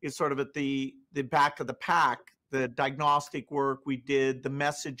 is sort of at the back of the pack. The diagnostic work we did, the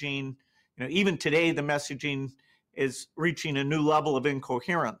messaging, even today, the messaging is reaching a new level of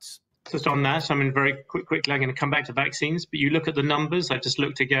incoherence. Just on that, very quickly, I'm going to come back to vaccines, but you look at the numbers. I just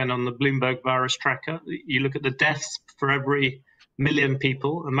looked again on the Bloomberg virus tracker. You look at the deaths for every million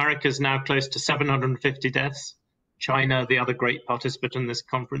people. America's now close to 750 deaths. China, the other great participant in this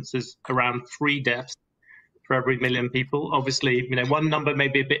conference, is around 3 deaths for every million people. Obviously, one number may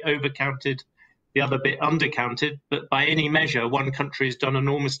be a bit overcounted, the other bit undercounted, but by any measure, one country has done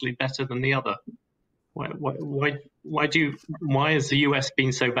enormously better than the other. Why has the US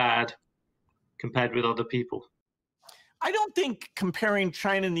been so bad compared with other people? I don't think comparing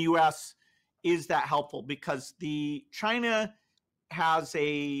China and the US is that helpful, because China has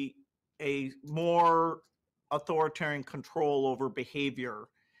a more authoritarian control over behavior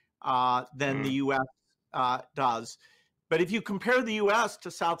than the US does. But if you compare the US to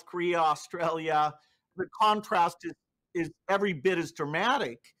South Korea, Australia, the contrast is every bit as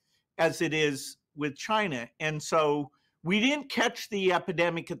dramatic as it is with China. And so we didn't catch the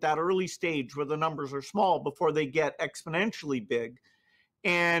epidemic at that early stage where the numbers are small before they get exponentially big.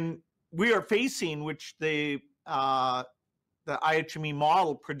 And we are facing, which the IHME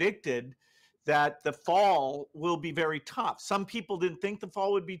model predicted, that the fall will be very tough. Some people didn't think the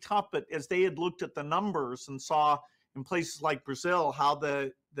fall would be tough, but as they had looked at the numbers and saw in places like Brazil how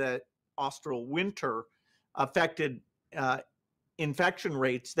the austral winter affected infection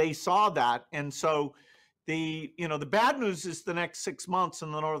rates, they saw that. And so the bad news is the next 6 months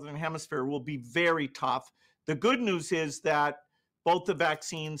in the Northern Hemisphere will be very tough. The good news is that both the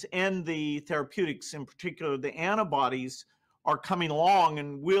vaccines and the therapeutics, in particular the antibodies, are coming along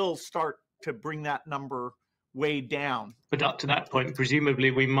and will start to bring that number way down. But up to that point,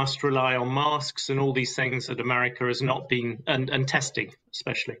 presumably we must rely on masks and all these things that America has not been, and testing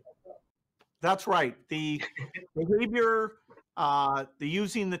especially. That's right. The behavior, the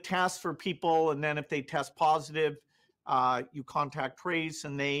using the test for people, and then if they test positive, you contact trace,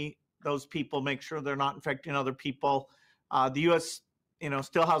 and those people make sure they're not infecting other people. The U.S.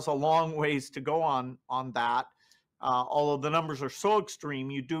 still has a long ways to go on that. Although the numbers are so extreme,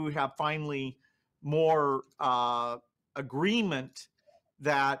 you do have finally more agreement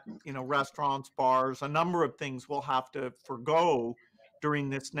that, restaurants, bars, a number of things will have to forgo during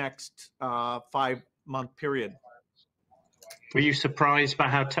this next 5-month period. Were you surprised by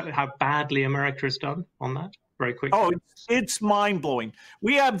how badly America has done on that very quickly? Oh, it's mind-blowing.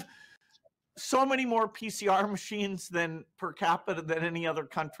 We have so many more PCR machines than per capita than any other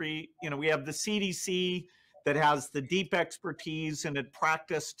country. We have the CDC that has the deep expertise and had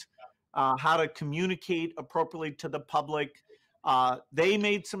practiced how to communicate appropriately to the public. They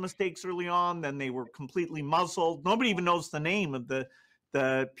made some mistakes early on, then they were completely muzzled. Nobody even knows the name of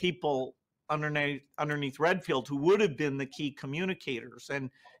the people underneath Redfield who would have been the key communicators. And,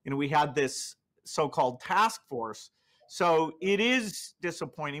 we had this so-called task force. So it is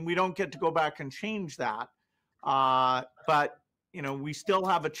disappointing. We don't get to go back and change that. But, we still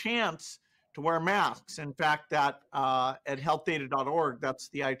have a chance to wear masks. In fact, that at healthdata.org, that's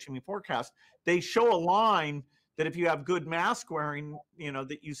the IHME forecast, they show a line that if you have good mask wearing,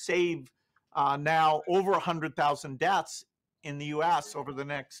 that you save now over 100,000 deaths in the US over the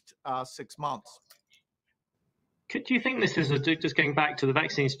next 6 months. Do you think this is just going back to the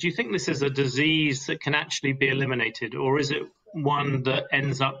vaccines, do you think this is a disease that can actually be eliminated, or is it one that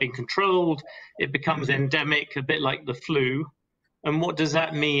ends up being controlled, it becomes endemic, a bit like the flu? And what does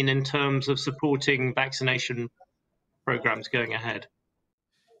that mean in terms of supporting vaccination programs going ahead?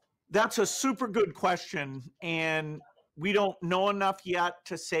 That's a super good question. And we don't know enough yet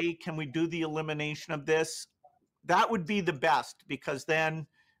to say, can we do the elimination of this? That would be the best, because then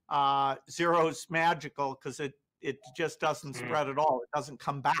zero's magical, because it just doesn't spread at all. It doesn't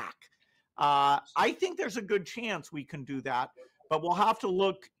come back. I think there's a good chance we can do that, but we'll have to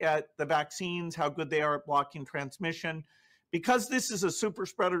look at the vaccines, how good they are at blocking transmission. Because this is a super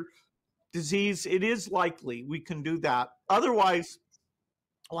spreader disease, it is likely we can do that. Otherwise,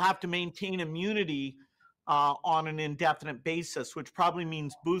 we'll have to maintain immunity on an indefinite basis, which probably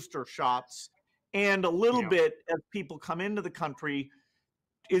means booster shots. And a little bit, as people come into the country,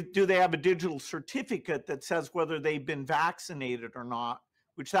 do they have a digital certificate that says whether they've been vaccinated or not,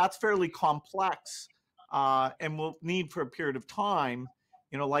 which that's fairly complex and will need for a period of time,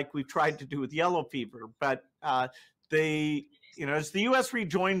 like we've tried to do with yellow fever. But as the U.S.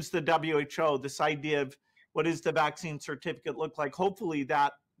 rejoins the WHO, this idea of what does the vaccine certificate look like, hopefully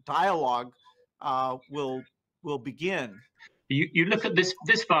that dialogue will begin. You look at this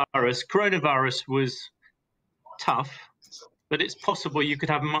virus, coronavirus was tough, but it's possible you could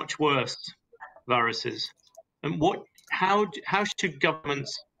have much worse viruses. And how should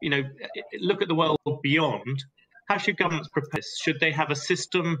governments, look at the world beyond? How should governments prepare? Should they have a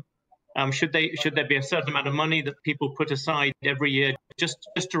system? Should there be a certain amount of money that people put aside every year just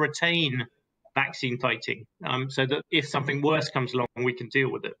to retain vaccine fighting, so that if something worse comes along, we can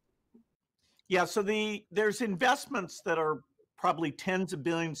deal with it? Yeah, so there's investments that are probably tens of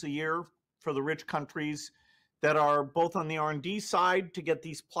billions a year for the rich countries that are both on the R&D side to get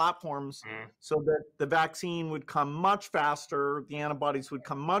these platforms so that the vaccine would come much faster, the antibodies would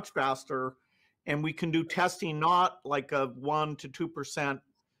come much faster, and we can do testing not like a 1% to 2%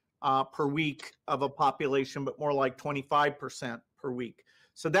 per week of a population, but more like 25% per week.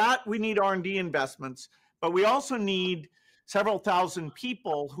 So that we need R&D investments, but we also need several thousand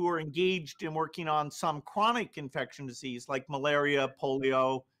people who are engaged in working on some chronic infection disease like malaria,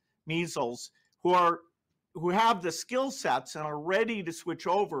 polio, measles, who have the skill sets and are ready to switch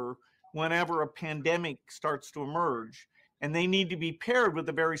over whenever a pandemic starts to emerge. And they need to be paired with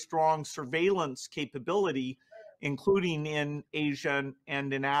a very strong surveillance capability, including in Asia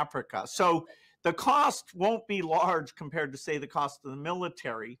and in Africa. So the cost won't be large compared to, say, the cost of the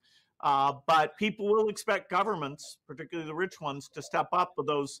military. But people will expect governments, particularly the rich ones, to step up with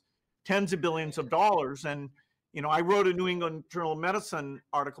those tens of billions of dollars. And, I wrote a New England Journal of Medicine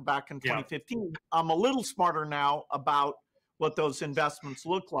article back in 2015. I'm a little smarter now about what those investments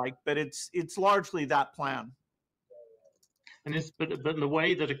look like, but it's largely that plan. And but the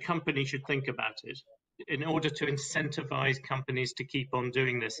way that a company should think about it, in order to incentivize companies to keep on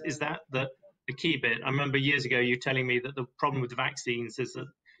doing this, is that the key bit? I remember years ago you telling me that the problem with the vaccines is that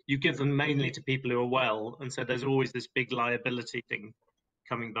you give them mainly to people who are well, and so there's always this big liability thing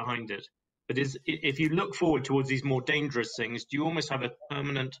coming behind it. But if you look forward towards these more dangerous things, do you almost have a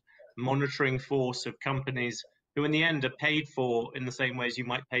permanent monitoring force of companies who in the end are paid for in the same way as you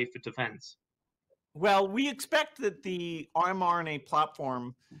might pay for defense? Well, we expect that the mRNA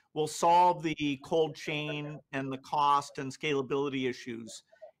platform will solve the cold chain and the cost and scalability issues,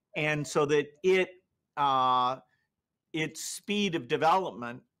 and so that its speed of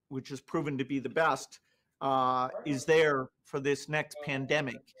development, which has proven to be the best, is there for this next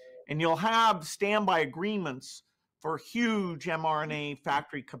pandemic. And you'll have standby agreements for huge mRNA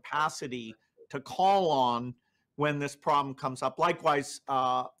factory capacity to call on when this problem comes up. Likewise,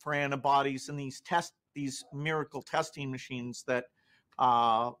 for antibodies and these miracle testing machines that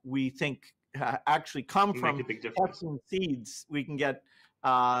we think actually come from testing seeds, we can get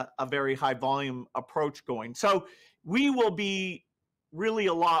a very high volume approach going. So we will be really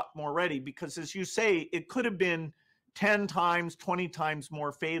a lot more ready because, as you say, it could have been 10 times, 20 times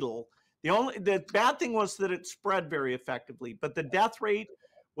more fatal. The bad thing was that it spread very effectively, but the death rate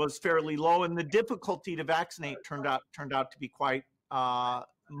was fairly low, and the difficulty to vaccinate turned out to be quite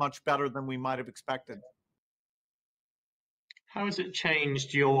much better than we might have expected. How has it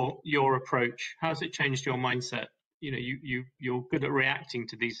changed your approach? How has it changed your mindset? You know, you're good at reacting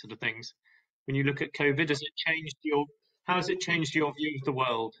to these sort of things. When you look at COVID, how has it changed your view of the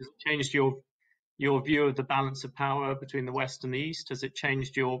world? Has it changed your view of the balance of power between the West and the East? Has it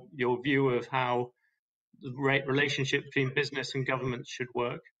changed your view of how the relationship between business and government should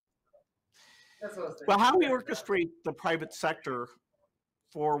work? Well, how we orchestrate the private sector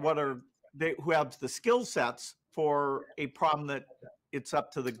for who have the skill sets for a problem that it's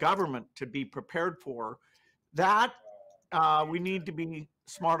up to the government to be prepared for, that we need to be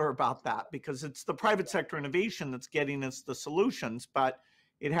smarter about that, because it's the private sector innovation that's getting us the solutions, but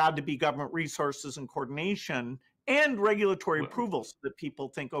it had to be government resources and coordination and regulatory approvals that people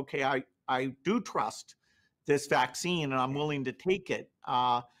think, okay, I do trust this vaccine and I'm willing to take it.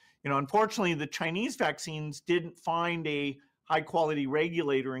 You know, unfortunately, the Chinese vaccines didn't find a high quality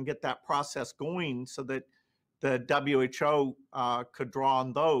regulator and get that process going so that the WHO could draw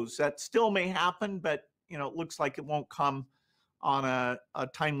on those. That still may happen, but you know, it looks like it won't come on a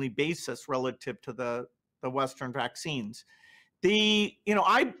timely basis relative to the Western vaccines.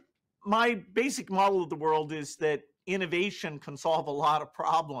 My basic model of the world is that innovation can solve a lot of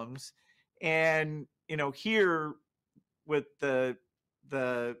problems, and you know, here with the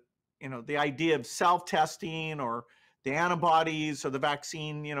idea of self-testing or the antibodies or the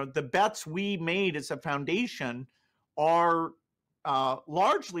vaccine, you know, the bets we made as a foundation are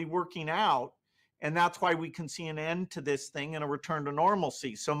largely working out, and that's why we can see an end to this thing and a return to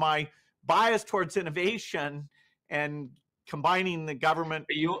normalcy. So my bias towards innovation and combining the government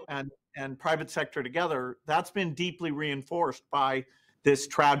and private sector together, that's been deeply reinforced by this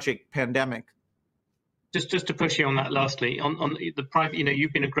tragic pandemic. Just to push you on that lastly, on the private, you know,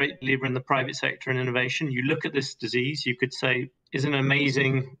 you've been a great believer in the private sector and innovation. You look at this disease, you could say, isn't it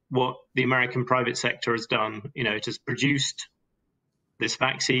amazing what the American private sector has done? You know, it has produced this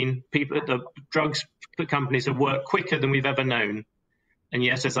vaccine. The drugs companies have worked quicker than we've ever known. And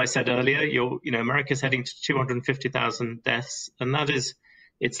yes, as I said earlier, America's heading to 250,000 deaths. And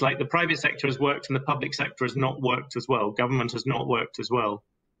it's like the private sector has worked and the public sector has not worked as well. Government has not worked as well.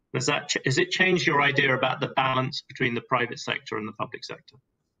 Has it changed your idea about the balance between the private sector and the public sector?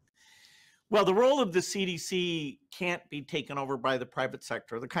 Well, the role of the CDC can't be taken over by the private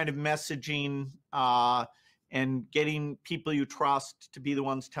sector. The kind of messaging and getting people you trust to be the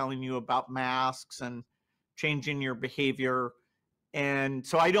ones telling you about masks and changing your behavior. And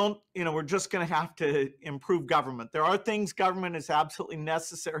so we're just going to have to improve government. There are things government is absolutely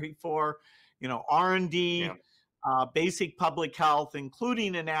necessary for, R&D, basic public health,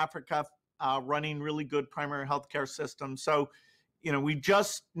 including in Africa, running really good primary healthcare systems. So, we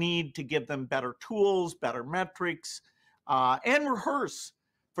just need to give them better tools, better metrics, and rehearse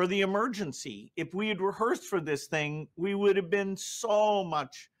for the emergency. If we had rehearsed for this thing, we would have been so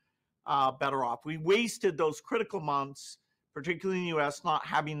much better off. We wasted those critical months, particularly in the US, not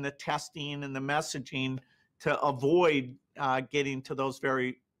having the testing and the messaging to avoid getting to those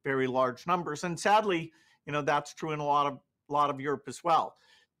very, very large numbers. And sadly, that's true in a lot of Europe as well.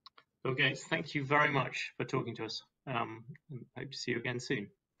 Okay, thank you very much for talking to us. Hope to see you again soon.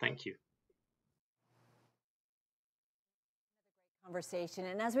 Thank you. Conversation.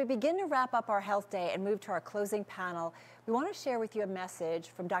 And as we begin to wrap up our health day and move to our closing panel, we want to share with you a message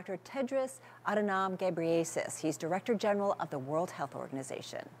from Dr. Tedros Adhanom Ghebreyesus. He's Director General of the World Health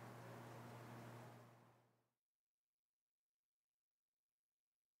Organization.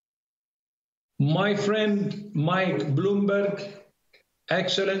 My friend Mike Bloomberg,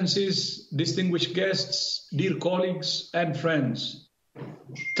 Excellencies, distinguished guests, dear colleagues and friends,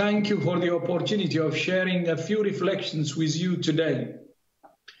 thank you for the opportunity of sharing a few reflections with you today.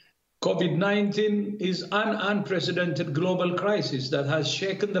 COVID-19 is an unprecedented global crisis that has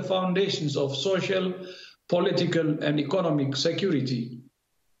shaken the foundations of social, political, and economic security.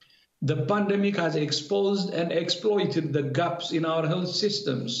 The pandemic has exposed and exploited the gaps in our health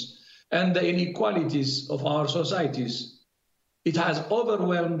systems and the inequalities of our societies. It has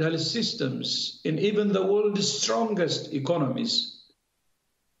overwhelmed health systems in even the world's strongest economies.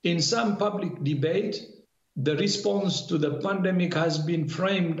 In some public debate, the response to the pandemic has been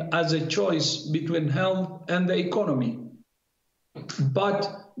framed as a choice between health and the economy.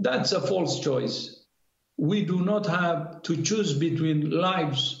 But that's a false choice. We do not have to choose between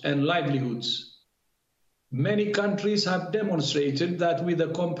lives and livelihoods. Many countries have demonstrated that with a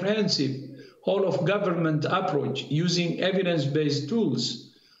comprehensive whole-of-government approach using evidence-based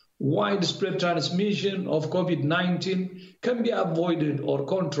tools, widespread transmission of COVID-19 can be avoided or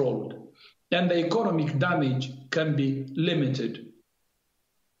controlled, and the economic damage can be limited.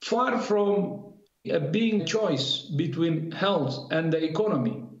 Far from being a choice between health and the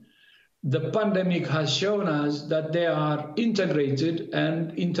economy, the pandemic has shown us that they are integrated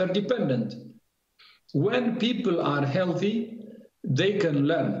and interdependent. When people are healthy, they can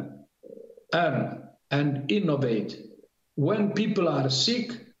learn, earn, and innovate. When people are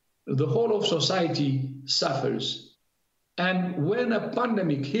sick, the whole of society suffers. And when a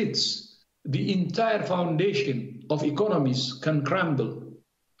pandemic hits, the entire foundation of economies can crumble.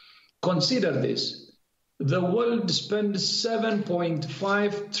 Consider this. The world spends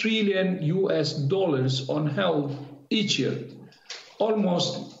 $7.5 trillion on health each year,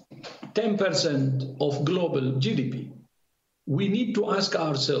 almost 10% of global GDP. We need to ask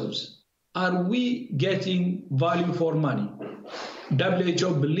ourselves, are we getting value for money?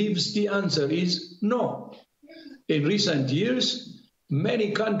 WHO believes the answer is no. In recent years,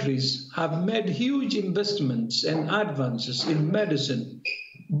 many countries have made huge investments and advances in medicine,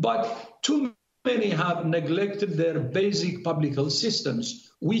 but too many have neglected their basic public health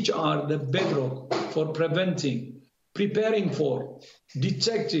systems, which are the bedrock for preventing, preparing for,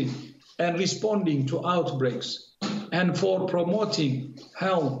 detecting, and responding to outbreaks, and for promoting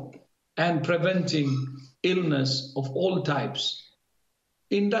health and preventing illness of all types.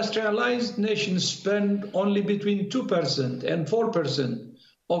 Industrialized nations spend only between 2% and 4%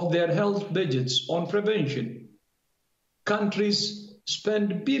 of their health budgets on prevention. Countries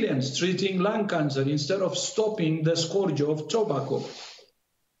spend billions treating lung cancer instead of stopping the scourge of tobacco,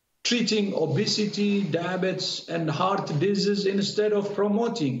 treating obesity, diabetes, and heart disease instead of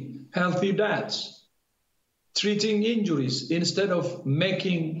promoting healthy diets, treating injuries instead of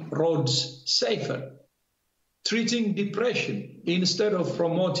making roads safer, treating depression instead of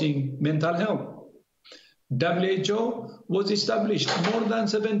promoting mental health. WHO was established more than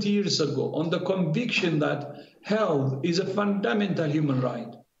 70 years ago on the conviction that health is a fundamental human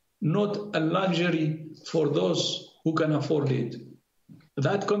right, not a luxury for those who can afford it.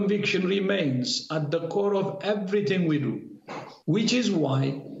 That conviction remains at the core of everything we do, which is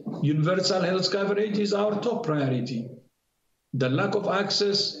why universal health coverage is our top priority. The lack of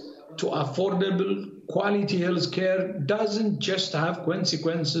access to affordable, quality health care doesn't just have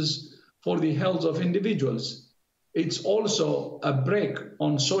consequences for the health of individuals. It's also a brake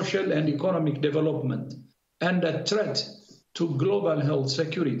on social and economic development and a threat to global health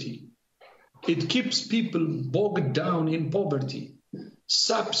security. It keeps people bogged down in poverty,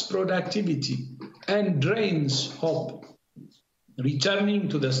 saps productivity, and drains hope. Returning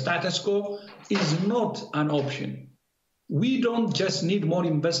to the status quo is not an option. We don't just need more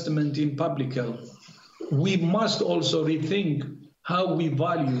investment in public health. We must also rethink how we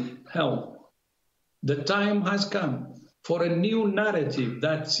value health. The time has come for a new narrative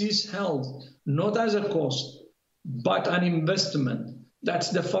that sees health not as a cost, but an investment that's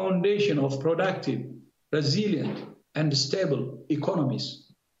the foundation of productive, resilient, and stable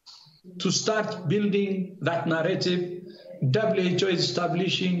economies. To start building that narrative, WHO is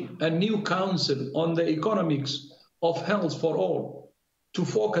establishing a new council on the economics of health for all, to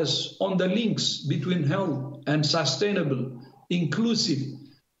focus on the links between health and sustainable, inclusive,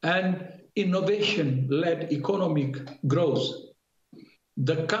 and innovation-led economic growth.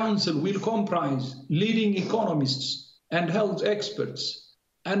 The council will comprise leading economists and health experts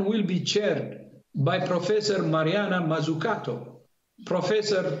and will be chaired by Professor Mariana Mazzucato,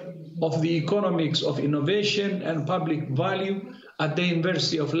 Professor of the Economics of Innovation and Public Value at the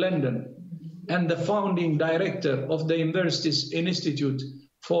University of London, and the founding director of the university's Institute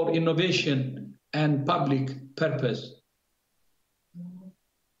for Innovation and Public Purpose.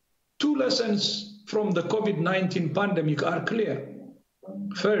 Two lessons from the COVID-19 pandemic are clear.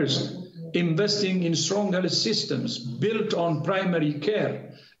 First, investing in strong health systems built on primary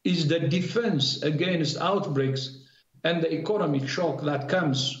care is the defense against outbreaks and the economic shock that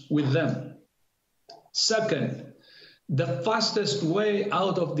comes with them. Second, the fastest way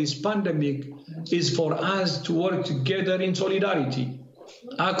out of this pandemic is for us to work together in solidarity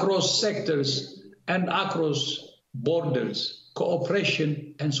across sectors and across borders.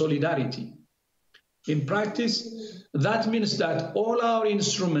 cooperation, and solidarity. In practice, that means that all our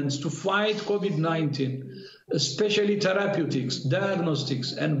instruments to fight COVID-19, especially therapeutics,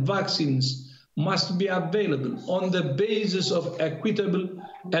 diagnostics, and vaccines, must be available on the basis of equitable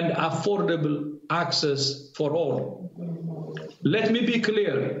and affordable access for all. Let me be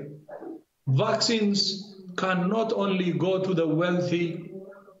clear. Vaccines cannot only go to the wealthy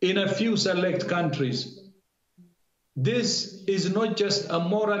in a few select countries. This is not just a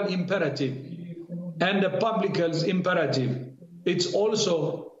moral imperative and a public health imperative. It's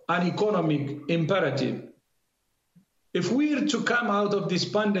also an economic imperative. If we are to come out of this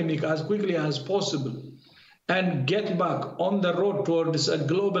pandemic as quickly as possible and get back on the road towards a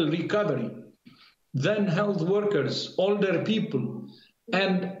global recovery, then health workers, older people,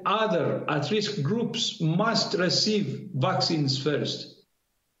 and other at-risk groups must receive vaccines first.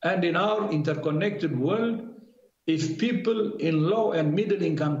 And in our interconnected world, if people in low and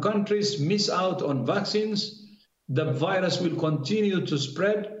middle-income countries miss out on vaccines, the virus will continue to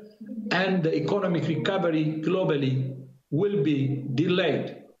spread and the economic recovery globally will be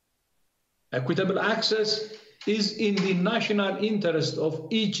delayed. Equitable access is in the national interest of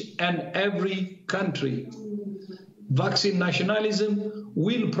each and every country. Vaccine nationalism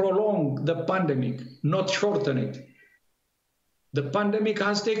will prolong the pandemic, not shorten it. The pandemic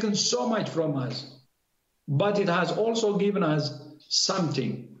has taken so much from us, but it has also given us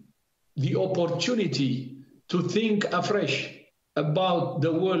something, the opportunity to think afresh about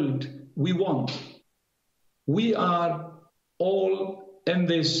the world we want. We are all in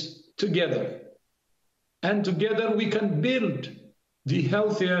this together. And together we can build the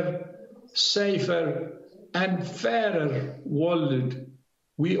healthier, safer, and fairer world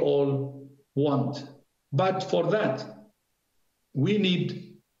we all want. But for that, we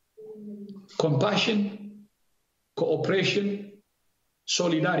need compassion, cooperation,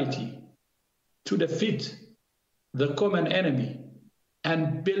 solidarity to defeat the common enemy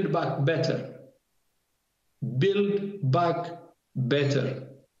and build back better. Build back better,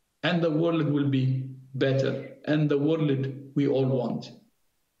 and the world will be better, and the world we all want.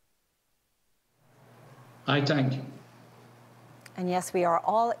 I thank you. And yes, we are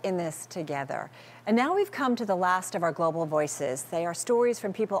all in this together. And now we've come to the last of our global voices. They are stories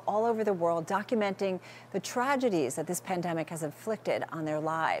from people all over the world documenting the tragedies that this pandemic has inflicted on their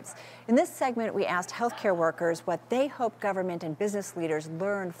lives. In this segment, we asked healthcare workers what they hope government and business leaders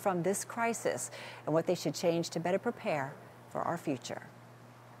learn from this crisis and what they should change to better prepare for our future.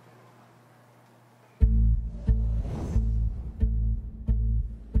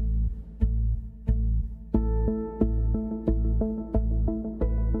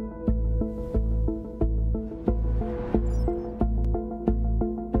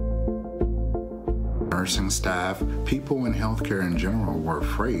 Nursing staff, people in healthcare in general were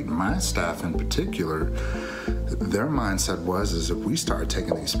afraid. My staff in particular, their mindset was if we start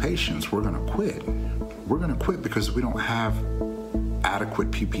taking these patients, we're going to quit. We're going to quit because we don't have adequate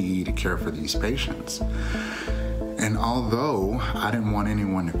PPE to care for these patients. And although I didn't want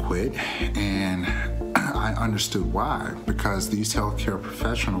anyone to quit, and I understood why, because these healthcare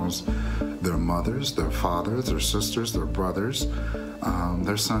professionals, their mothers, their fathers, their sisters, their brothers,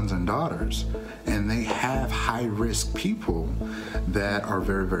 their sons and daughters, and they have high-risk people that are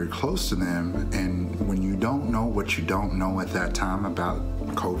very, very close to them. And when you don't know what you don't know at that time about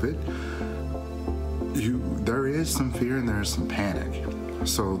COVID, there is some fear and there is some panic.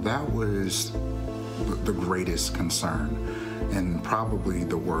 So that was the greatest concern and probably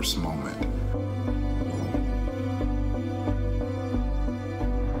the worst moment.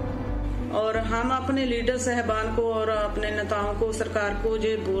 और हम अपने leader साहबान को और अपने नेताओं को, सरकार को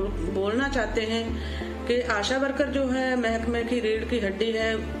ये बोलना चाहते हैं कि आशा वर्कर जो है महकमे की रीढ़ की हड्डी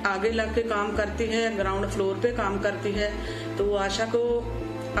है, आगे लग के काम करती है, ग्राउंड फ्लोर पे काम करती है, तो वो आशा को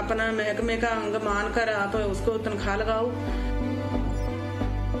अपना महकमे का अंग मान कर आप उसको तनख्वाह लगाओ.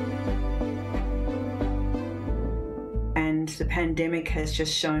 And the pandemic has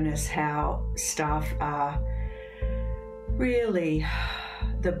just shown us how staff are really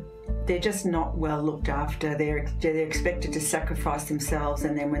they're just not well looked after. They're expected to sacrifice themselves,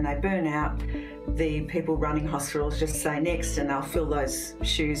 and then when they burn out, the people running hospitals just say next, and they'll fill those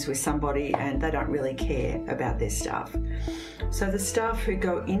shoes with somebody, and they don't really care about their staff. So the staff who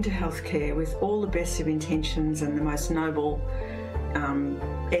go into healthcare with all the best of intentions and the most noble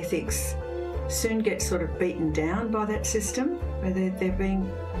ethics soon get sort of beaten down by that system.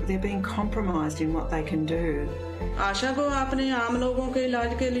 They're being compromised in what they can do. आशा को आपने आम लोगों के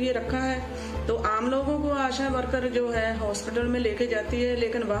इलाज के लिए रखा है, तो तो आम लोगों को आशा वर्कर जो है हॉस्पिटल में लेके जाती है,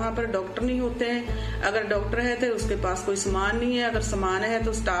 लेकिन वहां पर डॉक्टर नहीं होते हैं। अगर डॉक्टर है तो उसके पास कोई सामान नहीं है, अगर सामान है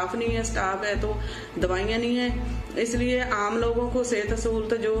तो स्टाफ नहीं है, स्टाफ है तो दवाइयां नहीं है। इसलिए आम लोगों को सेहत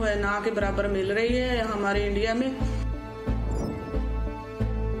सहूलत जो है ना के बराबर मिल रही है हमारे इंडिया में।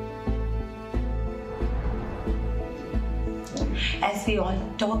 As we all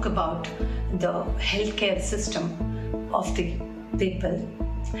talk about the healthcare system of the people,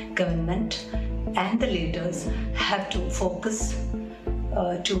 government and the leaders have to focus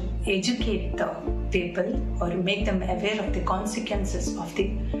to educate the people or make them aware of the consequences of the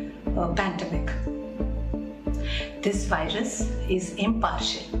pandemic. This virus is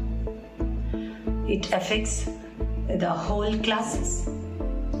impartial. It affects the whole classes.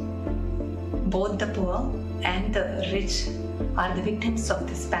 Both the poor and the rich are the victims of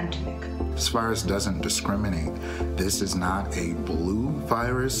this pandemic. This virus doesn't discriminate. This is not a blue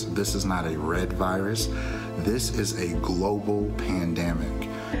virus. This is not a red virus. This is a global pandemic.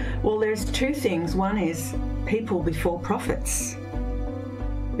 Well, there's two things. One is people before profits.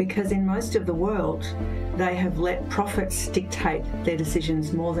 Because in most of the world, they have let profits dictate their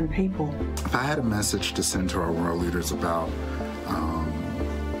decisions more than people. If I had a message to send to our world leaders about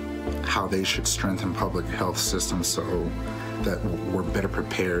how they should strengthen public health systems so that we're better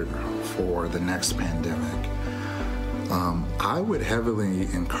prepared for the next pandemic, I would heavily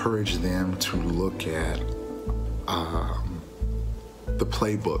encourage them to look at the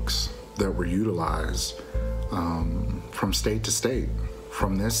playbooks that were utilized from state to state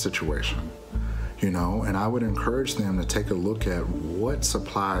from this situation. And I would encourage them to take a look at what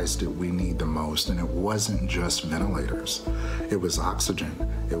supplies did we need the most, and it wasn't just ventilators. It was oxygen,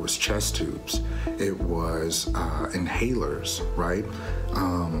 it was chest tubes, it was inhalers, right?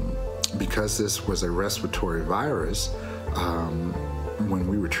 Because this was a respiratory virus, when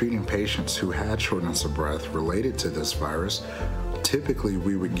we were treating patients who had shortness of breath related to this virus, typically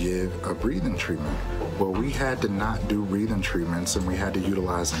we would give a breathing treatment. Well, we had to not do breathing treatments and we had to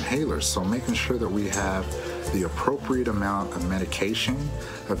utilize inhalers. So making sure that we have the appropriate amount of medication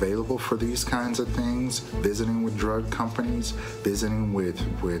available for these kinds of things, visiting with drug companies, visiting with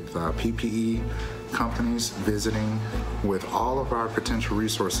PPE companies, visiting with all of our potential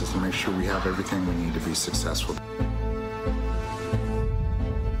resources to make sure we have everything we need to be successful.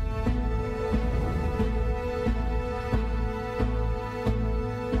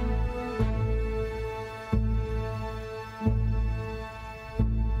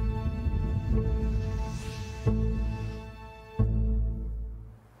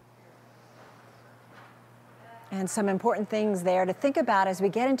 And some important things there to think about as we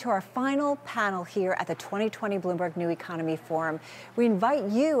get into our final panel here at the 2020 Bloomberg New Economy Forum. We invite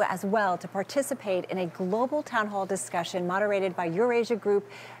you as well to participate in a global town hall discussion moderated by Eurasia Group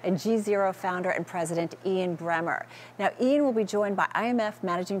and G0 founder and president Ian Bremmer. Now, Ian will be joined by IMF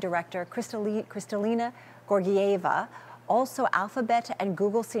Managing Director Kristalina Georgieva, also Alphabet and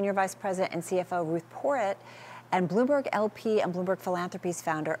Google Senior Vice President and CFO Ruth Porat, and Bloomberg LP and Bloomberg Philanthropies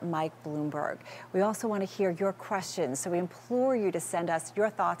founder Mike Bloomberg. We also want to hear your questions, so we implore you to send us your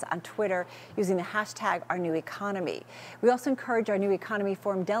thoughts on Twitter using the hashtag #OurNewEconomy. We also encourage our New Economy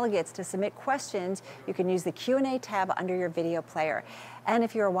Forum delegates to submit questions. You can use the Q&A tab under your video player. And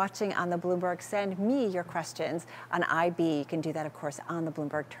if you're watching on the Bloomberg, send me your questions on IB. You can do that, of course, on the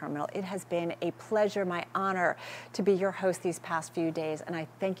Bloomberg terminal. It has been a pleasure, my honor, to be your host these past few days, and I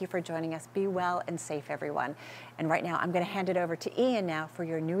thank you for joining us. Be well and safe, everyone. And right now, I'm going to hand it over to Ian now for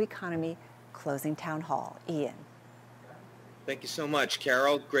your New Economy closing town hall. Ian. Thank you so much,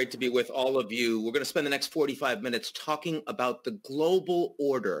 Carol. Great to be with all of you. We're going to spend the next 45 minutes talking about the global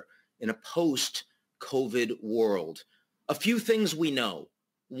order in a post-COVID world. A few things we know.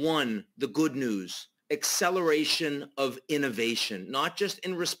 One, the good news, acceleration of innovation, not just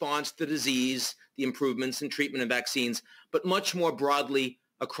in response to disease, the improvements in treatment and vaccines, but much more broadly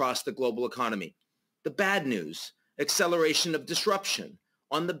across the global economy. The bad news, acceleration of disruption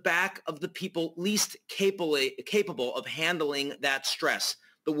on the back of the people least capable of handling that stress,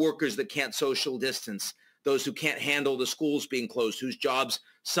 the workers that can't social distance, those who can't handle the schools being closed, whose jobs,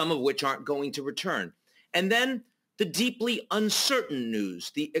 some of which aren't going to return. And then the deeply uncertain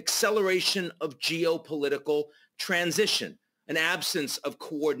news, the acceleration of geopolitical transition, an absence of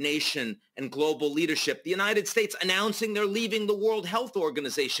coordination and global leadership. The United States announcing they're leaving the World Health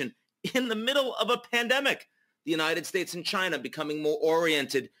Organization in the middle of a pandemic. The United States and China becoming more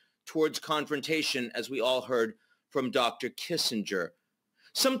oriented towards confrontation, as we all heard from Dr. Kissinger.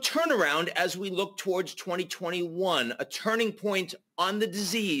 Some turnaround as we look towards 2021, a turning point on the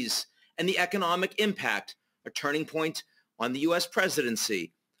disease and the economic impact, a turning point on the U.S.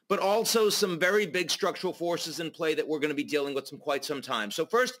 presidency. but also some very big structural forces in play that we're going to be dealing with quite some time. So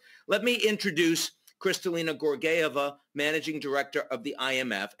first, let me introduce Kristalina Georgieva, Managing Director of the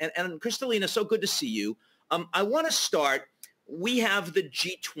IMF. And Kristalina, so good to see you. I want to start. We have the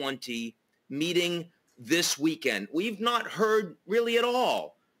G20 meeting this weekend. We've not heard really at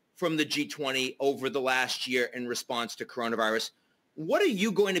all from the G20 over the last year in response to coronavirus. What are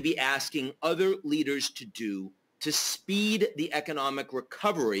you going to be asking other leaders to do to speed the economic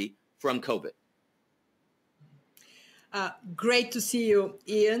recovery from COVID? Great to see you,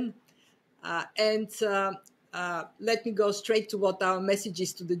 Ian. Let me go straight to what our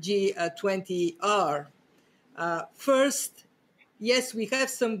messages to the G20 are. First, yes, we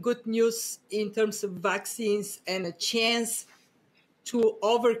have some good news in terms of vaccines and a chance to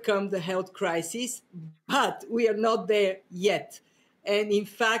overcome the health crisis, but we are not there yet. And in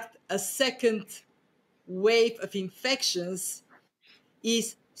fact, a second wave of infections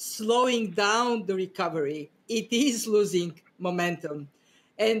is slowing down the recovery. It is losing momentum.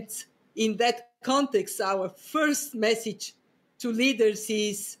 And in that context, our first message to leaders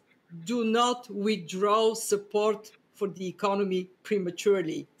is do not withdraw support for the economy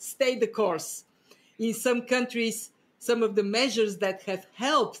prematurely. Stay the course. In some countries, some of the measures that have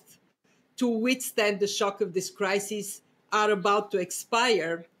helped to withstand the shock of this crisis are about to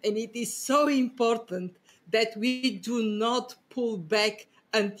expire. And it is so important that we do not pull back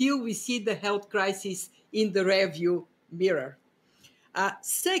until we see the health crisis in the rearview mirror.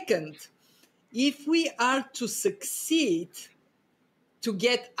 Second, if we are to succeed to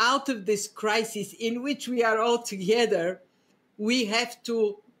get out of this crisis in which we are all together, we have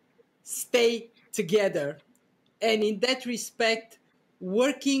to stay together. And in that respect,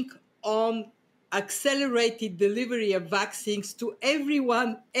 working on accelerated delivery of vaccines to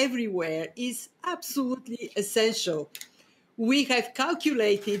everyone, everywhere is absolutely essential. We have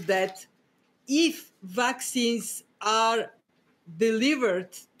calculated that if vaccines are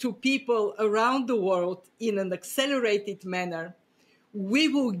delivered to people around the world in an accelerated manner, we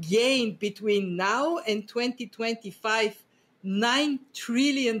will gain between now and 2025 $9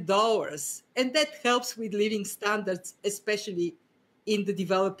 trillion. And that helps with living standards, especially in the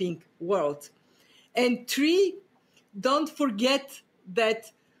developing world. And three, don't forget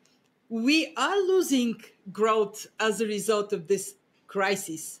that we are losing growth as a result of this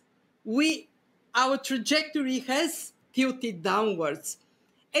crisis. Our trajectory has tilted downwards.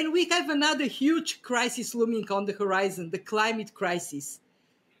 And we have another huge crisis looming on the horizon, the climate crisis.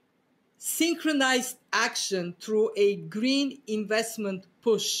 Synchronized action through a green investment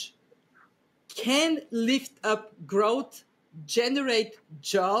push can lift up growth, generate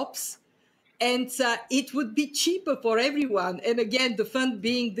jobs, and it would be cheaper for everyone. And again, the fund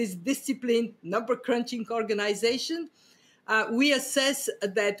being this disciplined, number-crunching organization, we assess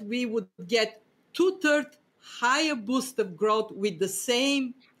that we would get 2/3 higher boost of growth with the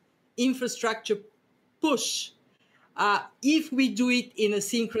same infrastructure push if we do it in a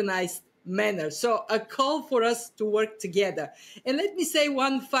synchronized manner. So a call for us to work together. And let me say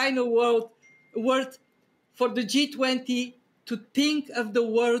one final word for the G20 to think of the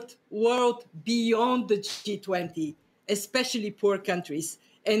world beyond the G20, especially poor countries.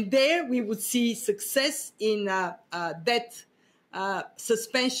 And there we would see success in debt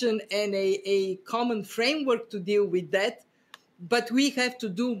suspension and a common framework to deal with that. But we have to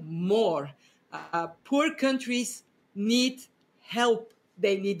do more. Poor countries need help.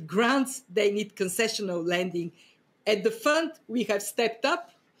 They need grants. They need concessional lending. At the fund, we have stepped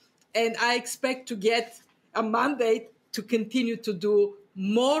up, and I expect to get a mandate to continue to do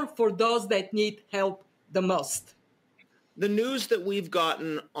more for those that need help the most. The news that we've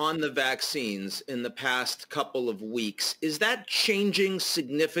gotten on the vaccines in the past couple of weeks, is that changing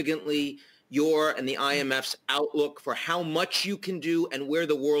significantly your and the IMF's outlook for how much you can do and where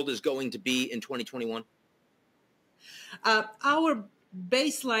the world is going to be in 2021? Our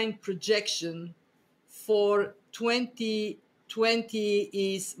baseline projection for 2020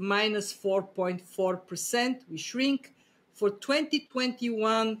 is minus 4.4%. We shrink. For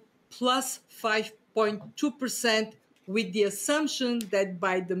 2021, plus 5.2%, with the assumption that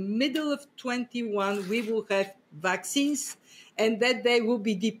by the middle of 21, we will have vaccines and that they will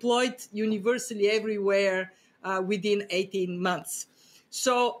be deployed universally everywhere within 18 months.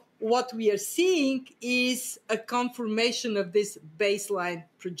 So what we are seeing is a confirmation of this baseline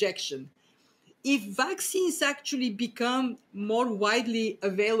projection. If vaccines actually become more widely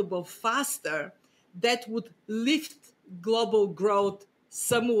available faster, that would lift global growth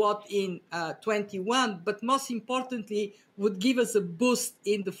somewhat in 21, but most importantly, would give us a boost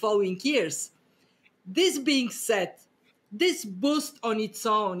in the following years. This being said, this boost on its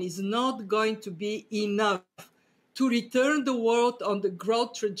own is not going to be enough to return the world on the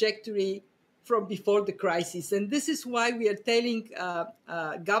growth trajectory from before the crisis. And this is why we are telling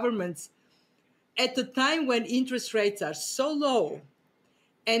governments, at a time when interest rates are so low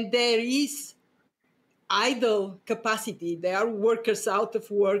and there is idle capacity, there are workers out of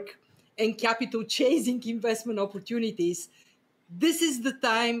work and capital chasing investment opportunities, this is the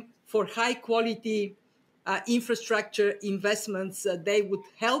time for high quality infrastructure investments. They would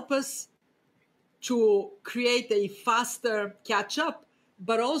help us to create a faster catch up,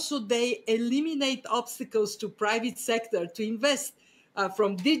 but also they eliminate obstacles to private sector to invest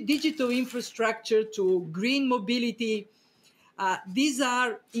from digital infrastructure to green mobility. These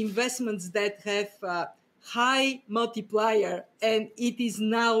are investments that have high multiplier, and it is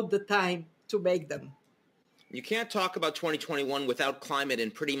now the time to make them. You can't talk about 2021 without climate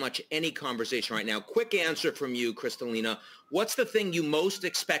in pretty much any conversation right now. Quick answer from you, Kristalina. What's the thing you most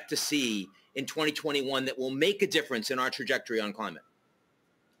expect to see in 2021 that will make a difference in our trajectory on climate?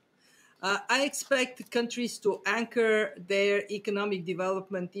 I expect countries to anchor their economic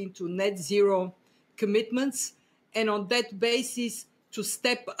development into net zero commitments, and on that basis to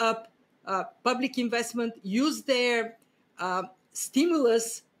step up public investment, use their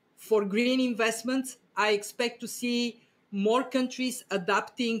stimulus for green investments. I expect to see more countries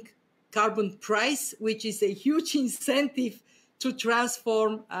adopting carbon price, which is a huge incentive to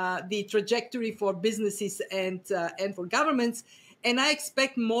transform the trajectory for businesses and for governments. And I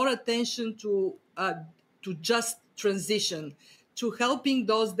expect more attention to just transition, to helping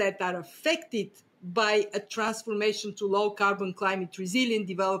those that are affected by a transformation to low carbon, climate resilient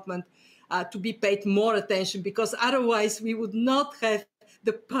development to be paid more attention, because otherwise we would not have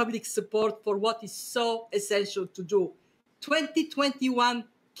the public support for what is so essential to do. 2021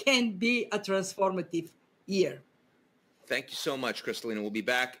 can be a transformative year. Thank you so much, Kristalina. We'll be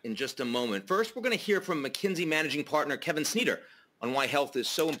back in just a moment. First, we're going to hear from McKinsey Managing Partner Kevin Sneeder on why health is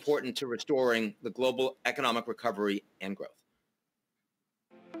so important to restoring the global economic recovery and growth.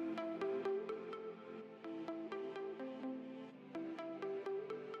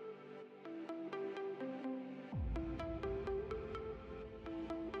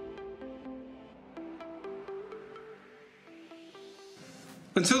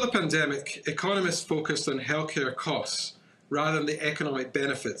 Until the pandemic, economists focused on healthcare costs rather than the economic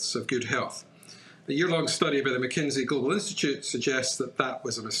benefits of good health. A year-long study by the McKinsey Global Institute suggests that that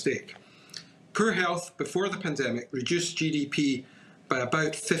was a mistake. Poor health before the pandemic reduced GDP by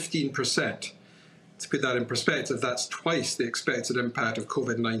about 15%. To put that in perspective, that's twice the expected impact of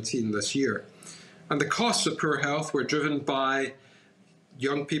COVID-19 this year. And the costs of poor health were driven by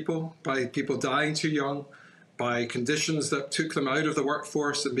young people, by people dying too young, by conditions that took them out of the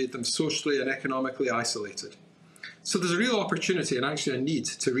workforce and made them socially and economically isolated. So there's a real opportunity and actually a need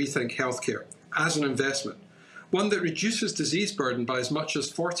to rethink healthcare as an investment, one that reduces disease burden by as much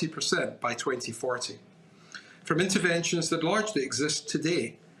as 40% by 2040, from interventions that largely exist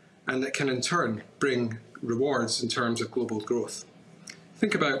today and that can in turn bring rewards in terms of global growth.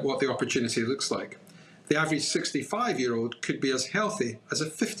 Think about what the opportunity looks like. The average 65-year-old could be as healthy as a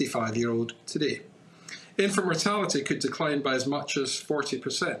 55-year-old today. Infant mortality could decline by as much as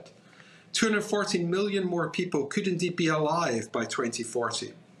 40%. 240 million more people could indeed be alive by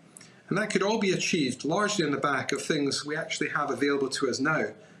 2040. And that could all be achieved largely on the back of things we actually have available to us now,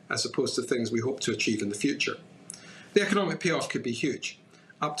 as opposed to things we hope to achieve in the future. The economic payoff could be huge,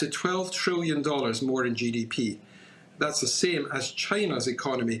 up to $12 trillion more in GDP. That's the same as China's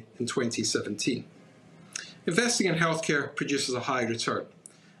economy in 2017. Investing in healthcare produces a high return.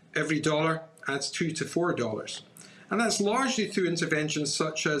 Every dollar adds $2 to $4. And that's largely through interventions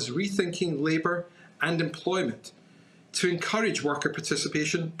such as rethinking labour and employment, to encourage worker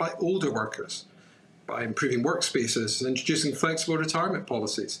participation by older workers, by improving workspaces and introducing flexible retirement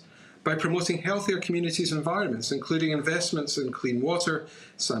policies, by promoting healthier communities and environments, including investments in clean water,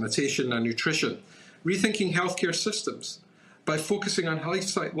 sanitation and nutrition, rethinking healthcare systems, by focusing on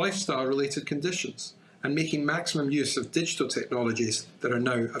lifestyle-related conditions and making maximum use of digital technologies that are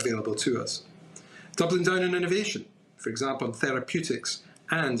now available to us. Doubling down on innovation, for example, in therapeutics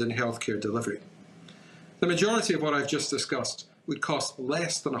and in healthcare delivery. The majority of what I've just discussed would cost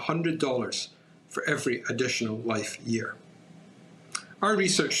less than $100 for every additional life year. Our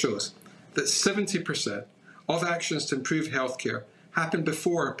research shows that 70% of actions to improve healthcare happen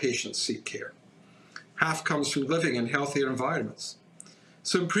before patients seek care. Half comes from living in healthier environments.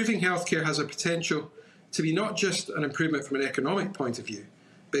 So improving healthcare has a potential to be not just an improvement from an economic point of view,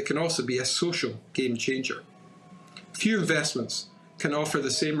 but it can also be a social game changer. Few investments can offer the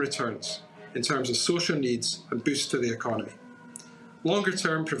same returns in terms of social needs and boosts to the economy.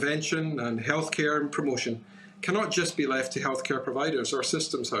 Longer-term prevention and healthcare and promotion cannot just be left to healthcare providers or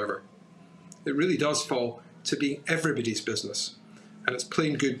systems, however. It really does fall to being everybody's business, and it's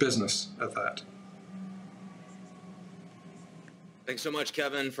plain good business at that. Thanks so much,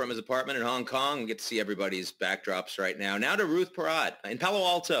 Kevin, from his apartment in Hong Kong. We get to see everybody's backdrops right now. Now to Ruth Porat in Palo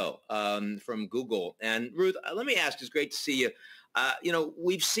Alto from Google. And Ruth, let me ask, it's great to see you. You know,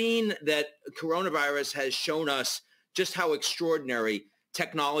 we've seen that coronavirus has shown us just how extraordinary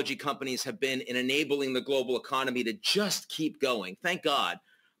technology companies have been in enabling the global economy to just keep going. Thank God.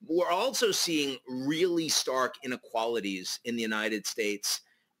 We're also seeing really stark inequalities in the United States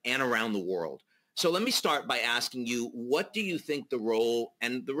and around the world. So let me start by asking you, what do you think the role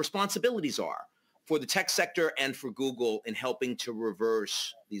and the responsibilities are for the tech sector and for Google in helping to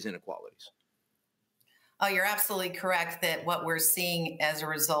reverse these inequalities? Oh, you're absolutely correct that what we're seeing as a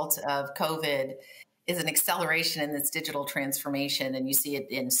result of COVID is an acceleration in this digital transformation. And you see it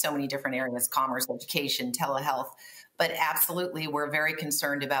in so many different areas, commerce, education, telehealth. But absolutely, we're very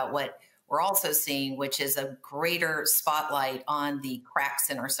concerned about what we're also seeing, which is a greater spotlight on the cracks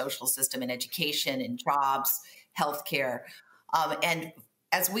in our social system in education, in jobs, healthcare. And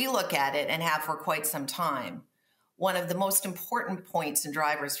as we look at it and have for quite some time, one of the most important points and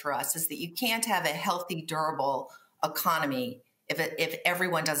drivers for us is that you can't have a healthy, durable economy if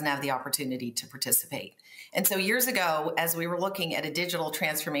everyone doesn't have the opportunity to participate. And so years ago, as we were looking at a digital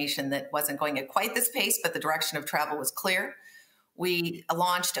transformation that wasn't going at quite this pace, but the direction of travel was clear, we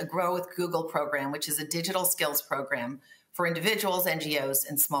launched a Grow with Google program, which is a digital skills program for individuals, NGOs,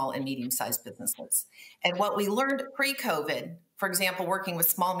 and small and medium-sized businesses. And what we learned pre-COVID, for example, working with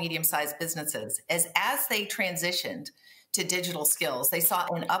small, medium-sized businesses, is as they transitioned to digital skills, they saw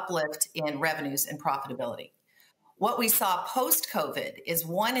an uplift in revenues and profitability. What we saw post-COVID is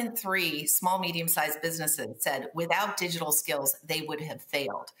 1 in 3 small, medium-sized businesses said without digital skills, they would have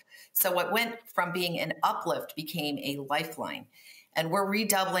failed. So what went from being an uplift became a lifeline. And we're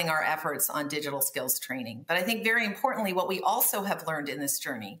redoubling our efforts on digital skills training. But I think very importantly, what we also have learned in this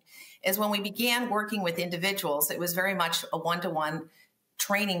journey is when we began working with individuals, it was very much a one-to-one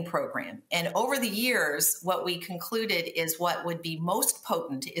training program. And over the years, what we concluded is what would be most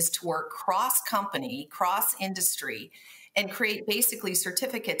potent is to work cross-company, cross-industry, and create basically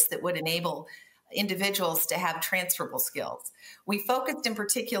certificates that would enable individuals to have transferable skills. We focused in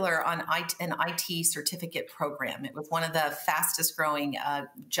particular on an IT certificate program. It was one of the fastest growing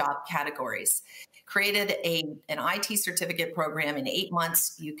job categories. Created an IT certificate program. In 8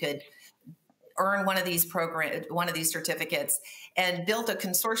 months, you could earn one of these certificates, and built a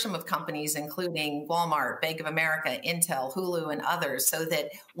consortium of companies, including Walmart, Bank of America, Intel, Hulu, and others, so that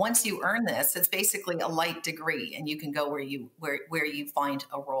once you earn this, it's basically a light degree, and you can go where you find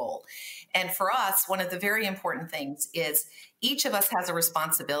a role. And for us, one of the very important things is each of us has a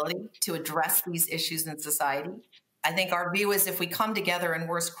responsibility to address these issues in society. I think our view is if we come together and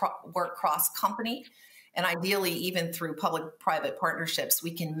work cross-company, and ideally, even through public-private partnerships,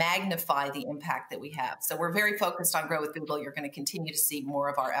 we can magnify the impact that we have. So we're very focused on Grow with Google. You're going to continue to see more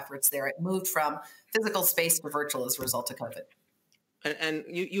of our efforts there. It moved from physical space to virtual as a result of COVID. And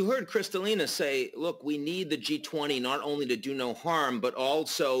you heard Kristalina say, look, we need the G20 not only to do no harm, but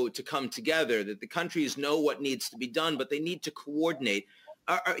also to come together, that the countries know what needs to be done, but they need to coordinate.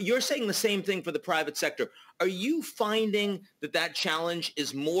 You're saying the same thing for the private sector. Are you finding that challenge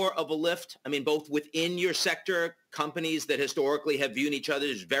is more of a lift? I mean, both within your sector, companies that historically have viewed each other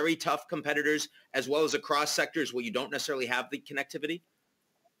as very tough competitors, as well as across sectors where you don't necessarily have the connectivity?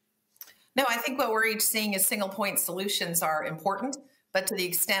 No, I think what we're each seeing is single point solutions are important. But to the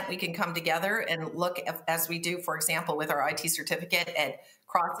extent we can come together and look at, as we do, for example, with our IT certificate at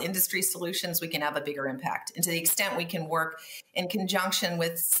cross-industry solutions, we can have a bigger impact. And to the extent we can work in conjunction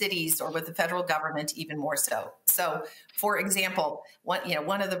with cities or with the federal government, even more so. So, for example,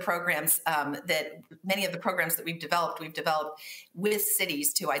 one of the programs many of the programs that we've developed with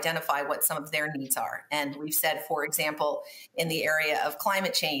cities to identify what some of their needs are. And we've said, for example, in the area of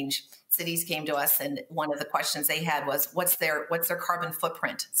climate change, cities came to us, and one of the questions they had was, what's their carbon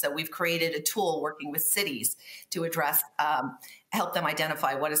footprint? So we've created a tool working with cities to address, help them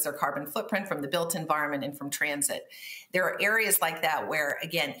identify what is their carbon footprint from the built environment and from transit. There are areas like that where,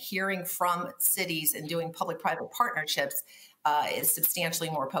 again, hearing from cities and doing public-private partnerships is substantially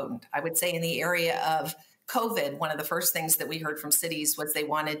more potent. I would say in the area of COVID, one of the first things that we heard from cities was they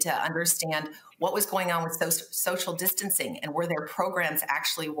wanted to understand what was going on with social distancing and were their programs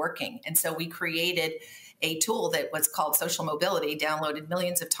actually working. And so we created a tool that was called Social Mobility, downloaded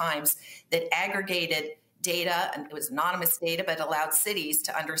millions of times, that aggregated data, and it was anonymous data, but allowed cities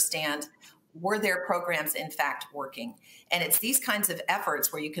to understand were their programs in fact working? And it's these kinds of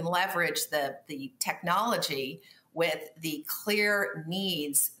efforts where you can leverage the technology with the clear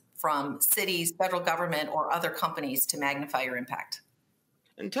needs from cities, federal government, or other companies to magnify your impact.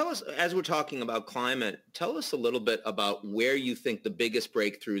 And tell us, as we're talking about climate, tell us a little bit about where you think the biggest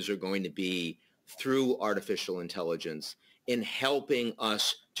breakthroughs are going to be through artificial intelligence in helping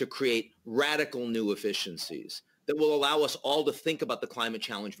us to create radical new efficiencies that will allow us all to think about the climate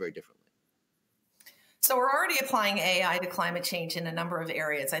challenge very differently. So we're already applying AI to climate change in a number of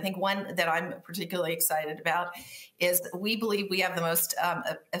areas. I think one that I'm particularly excited about is we believe we have the most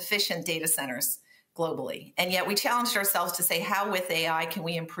efficient data centers globally. And yet we challenged ourselves to say, how with AI can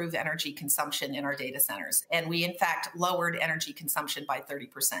we improve energy consumption in our data centers? And we, in fact, lowered energy consumption by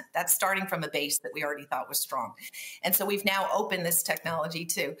 30%. That's starting from a base that we already thought was strong. And so we've now opened this technology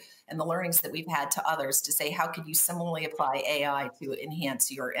to, and the learnings that we've had to others to say, how could you similarly apply AI to enhance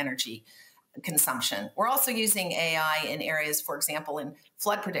your energy consumption? We're also using AI in areas, for example, in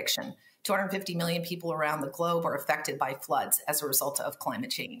flood prediction. 250 million people around the globe are affected by floods as a result of climate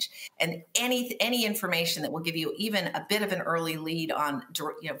change. And any information that will give you even a bit of an early lead on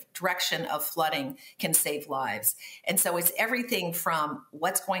direction of flooding can save lives. And so it's everything from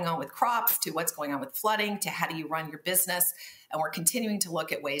what's going on with crops to what's going on with flooding to how do you run your business. And we're continuing to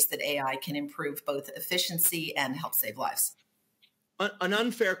look at ways that AI can improve both efficiency and help save lives. An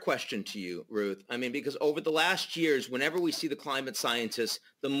unfair question to you, Ruth. I mean, because over the last years, whenever we see the climate scientists,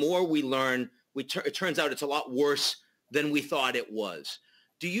 the more we learn, it turns out it's a lot worse than we thought it was.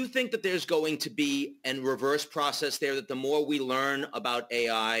 Do you think that there's going to be a reverse process there, that the more we learn about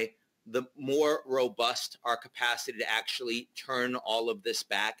AI, the more robust our capacity to actually turn all of this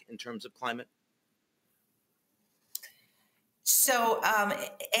back in terms of climate? So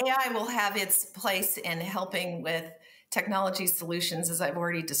AI will have its place in helping with technology solutions, as I've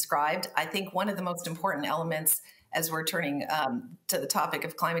already described. I think one of the most important elements as we're turning to the topic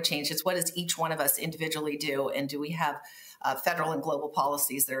of climate change is what does each one of us individually do? And do we have federal and global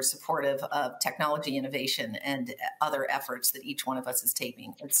policies that are supportive of technology innovation and other efforts that each one of us is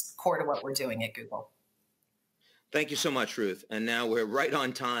taking? It's core to what we're doing at Google. Thank you so much, Ruth. And now we're right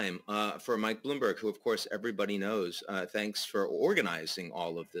on time for Mike Bloomberg, who, of course, everybody knows. Thanks for organizing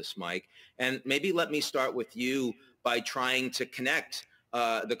all of this, Mike. And maybe let me start with you by trying to connect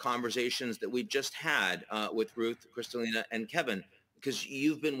the conversations that we've just had with Ruth, Kristalina, and Kevin, because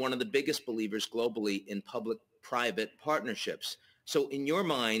you've been one of the biggest believers globally in public-private partnerships. So in your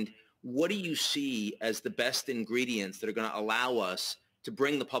mind, what do you see as the best ingredients that are going to allow us to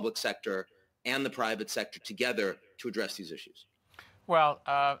bring the public sector and the private sector together to address these issues? Well,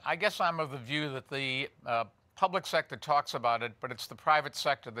 I guess I'm of the view that the public sector talks about it, but it's the private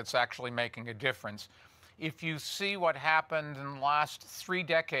sector that's actually making a difference. If you see what happened in the last 3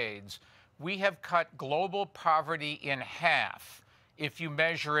 decades, we have cut global poverty in half if you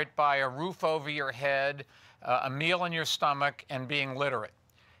measure it by a roof over your head, a meal in your stomach, and being literate.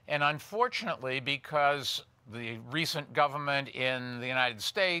 And unfortunately, because the recent government in the United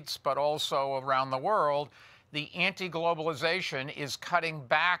States, but also around the world, the anti-globalization is cutting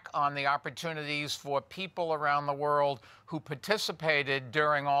back on the opportunities for people around the world who participated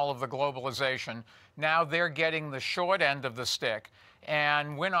during all of the globalization. Now they're getting the short end of the stick,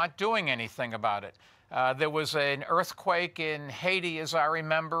 and we're not doing anything about it. There was an earthquake in Haiti, as I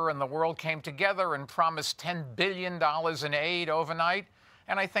remember, and the world came together and promised $10 billion in aid overnight,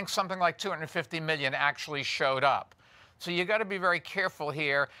 and I think something like 250 million actually showed up. So you got to be very careful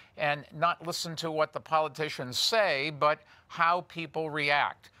here and not listen to what the politicians say, but how people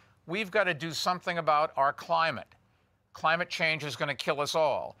react. We've got to do something about our climate. Climate change is going to kill us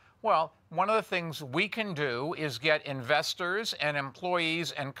all. Well, one of the things we can do is get investors and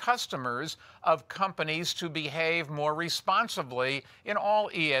employees and customers of companies to behave more responsibly in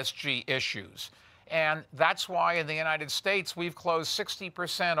all ESG issues. And that's why in the United States, we've closed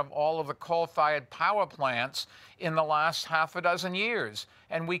 60% of all of the coal-fired power plants in the last half a dozen years.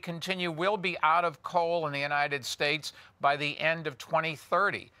 And we we'll be out of coal in the United States by the end of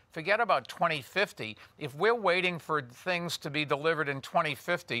 2030. Forget about 2050. If we're waiting for things to be delivered in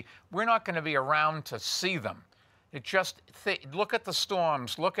 2050, we're not going to be around to see them. It just look at the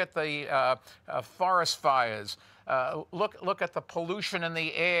storms, look at the forest fires, look at the pollution in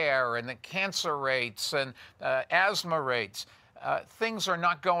the air and the cancer rates and asthma rates. Things are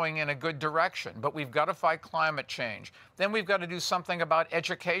not going in a good direction, but we've got to fight climate change. Then we've got to do something about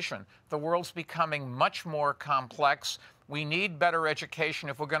education. The world's becoming much more complex. We need better education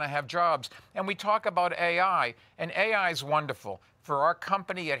if we're going to have jobs. And we talk about AI, and AI is wonderful. For our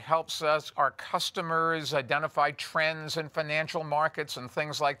company, it helps us, our customers, identify trends in financial markets and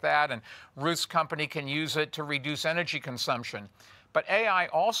things like that. And Ruth's company can use it to reduce energy consumption. But AI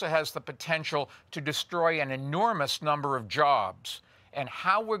also has the potential to destroy an enormous number of jobs. And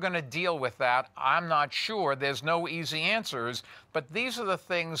how we're going to deal with that, I'm not sure. There's no easy answers. But these are the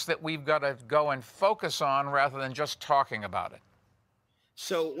things that we've got to go and focus on rather than just talking about it.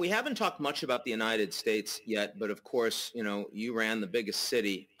 So we haven't talked much about the United States yet, but of course, you know, you ran the biggest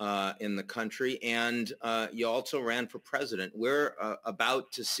city in the country, and you also ran for president. We're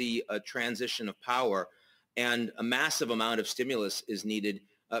about to see a transition of power, and a massive amount of stimulus is needed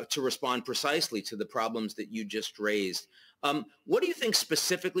to respond precisely to the problems that you just raised. What do you think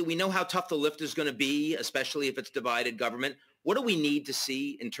specifically? We know how tough the lift is going to be, especially if it's divided government. What do we need to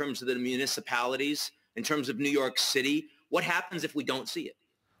see in terms of the municipalities, in terms of New York City? What happens if we don't see it?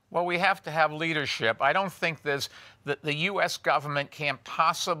 Well, we have to have leadership. I don't think that the U.S. government can't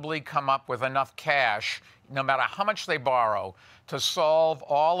possibly come up with enough cash, no matter how much they borrow, to solve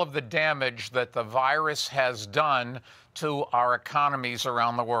all of the damage that the virus has done to our economies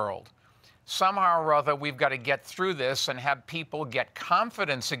around the world. Somehow or other, we've got to get through this and have people get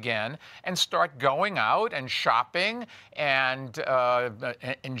confidence again and start going out and shopping and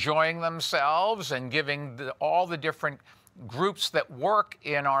enjoying themselves and giving all the different groups that work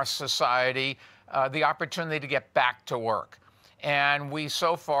in our society the opportunity to get back to work. And we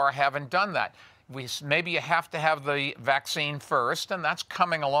so far haven't done that. Maybe you have to have the vaccine first, and that's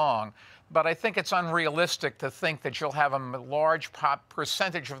coming along. But I think it's unrealistic to think that you'll have a large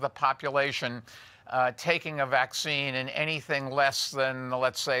percentage of the population taking a vaccine in anything less than,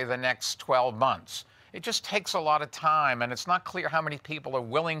 let's say, the next 12 months. It just takes a lot of time, and it's not clear how many people are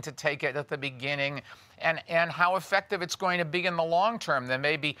willing to take it at the beginning and how effective it's going to be in the long term. There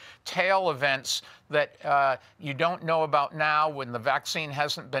may be tail events that you don't know about now when the vaccine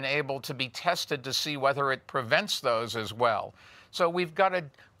hasn't been able to be tested to see whether it prevents those as well. So we've got to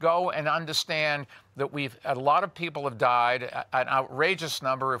go and understand that a lot of people have died, an outrageous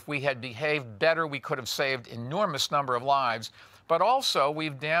number. If we had behaved better, we could have saved an enormous number of lives. But also,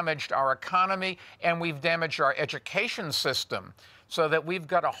 we've damaged our economy and we've damaged our education system, so that we've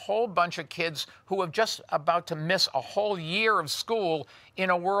got a whole bunch of kids who are just about to miss a whole year of school in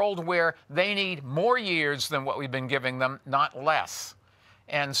a world where they need more years than what we've been giving them, not less.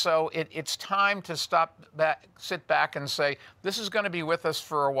 And so it's time to sit back and say, this is going to be with us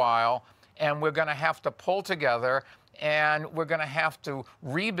for a while, and we're going to have to pull together, and we're going to have to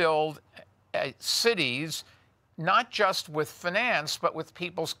rebuild cities, not just with finance, but with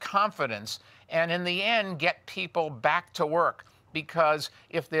people's confidence, and in the end, get people back to work. Because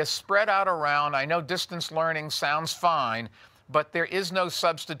if they're spread out around, I know distance learning sounds fine, but there is no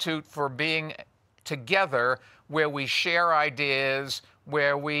substitute for being together where we share ideas,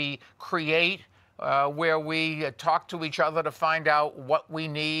 where we create, where we talk to each other to find out what we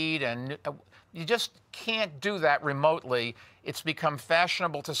need. And you just can't do that remotely. It's become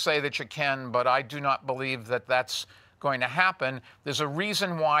fashionable to say that you can, but I do not believe that that's going to happen. There's a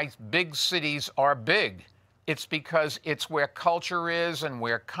reason why big cities are big. It's because it's where culture is and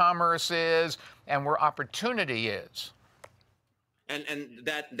where commerce is and where opportunity is. And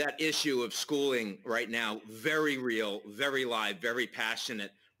that issue of schooling right now, very real, very live, very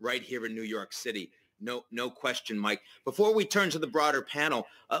passionate right here in New York City. No question, Mike. Before we turn to the broader panel,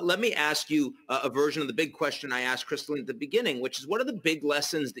 let me ask you a version of the big question I asked Kristalina at the beginning, which is, what are the big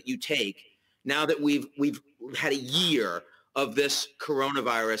lessons that you take now that we've had a year of this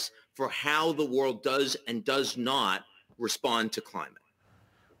coronavirus for how the world does and does not respond to climate?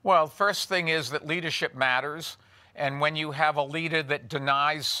 Well, first thing is that leadership matters. And when you have a leader that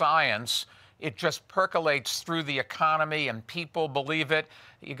denies science, it just percolates through the economy and people believe it.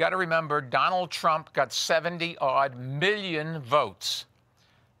 You got to remember, Donald Trump got 70-odd million votes.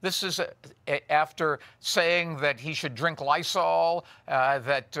 This is after saying that he should drink Lysol,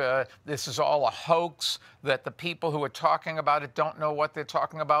 that this is all a hoax, that the people who are talking about it don't know what they're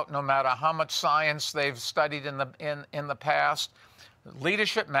talking about, no matter how much science they've studied in the past.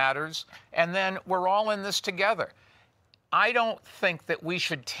 Leadership matters, and then we're all in this together. I don't think that we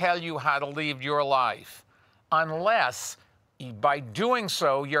should tell you how to live your life unless by doing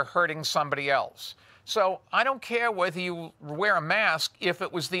so you're hurting somebody else. So I don't care whether you wear a mask if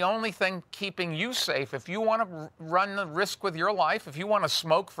it was the only thing keeping you safe. If you want to run the risk with your life, if you want to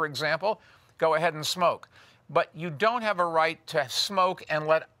smoke, for example, go ahead and smoke. but you don't have a right to smoke and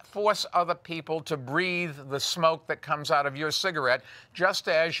force other people to breathe the smoke that comes out of your cigarette, just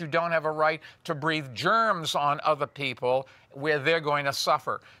as you don't have a right to breathe germs on other people where they're going to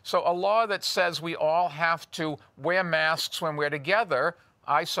suffer. So a law that says we all have to wear masks when we're together,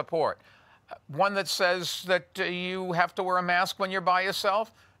 I support. One that says that you have to wear a mask when you're by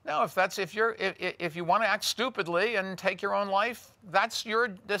yourself, no, if you want to act stupidly and take your own life, that's your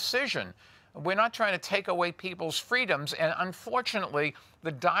decision. We're not trying to take away people's freedoms, and unfortunately,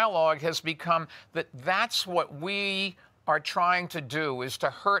 the dialogue has become that that's what we are trying to do, is to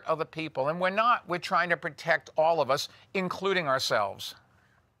hurt other people, and we're not. We're trying to protect all of us, including ourselves.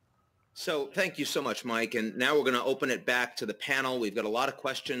 So thank you so much, Mike. And now we're going to open it back to the panel. We've got a lot of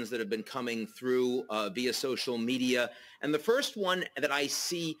questions that have been coming through via social media. And the first one that I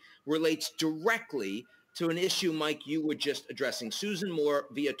see relates directly to an issue, Mike, you were just addressing. Susan Moore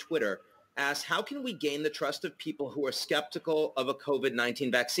via Twitter asked, how can we gain the trust of people who are skeptical of a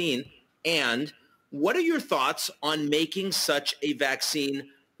COVID-19 vaccine? And what are your thoughts on making such a vaccine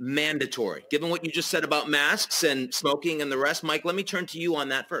mandatory? Given what you just said about masks and smoking and the rest, Mike, let me turn to you on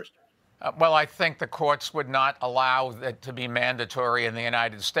that first. Well, I think the courts would not allow it to be mandatory in the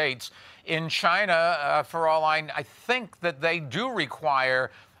United States. In China, for all I think that they do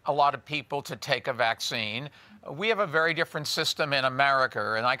require a lot of people to take a vaccine. We have a very different system in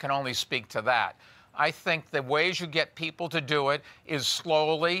America, and I can only speak to that. I think the ways you get people to do it is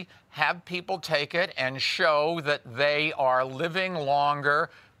slowly have people take it and show that they are living longer,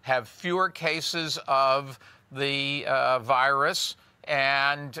 have fewer cases of the virus,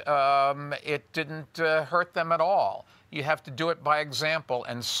 and it didn't hurt them at all. You have to do it by example,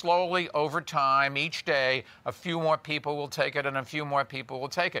 and slowly over time, each day, a few more people will take it and a few more people will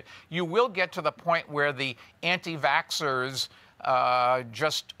take it. You will get to the point where the anti-vaxxers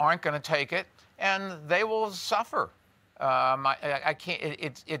just aren't going to take it, and they will suffer. I can't.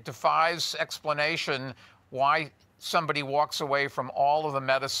 It defies explanation why somebody walks away from all of the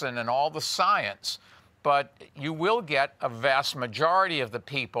medicine and all the science. But you will get a vast majority of the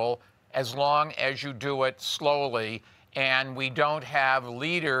people as long as you do it slowly, and we don't have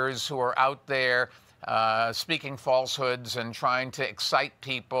leaders who are out there speaking falsehoods and trying to excite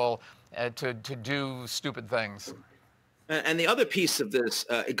people to do stupid things. And the other piece of this,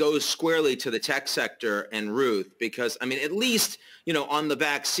 it goes squarely to the tech sector and Ruth, because, I mean, at least, you know, on the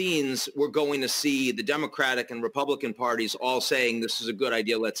vaccines, we're going to see the Democratic and Republican parties all saying this is a good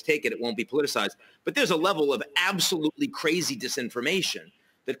idea, let's take it, it won't be politicized. But there's a level of absolutely crazy disinformation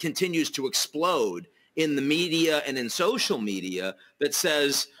that continues to explode in the media and in social media that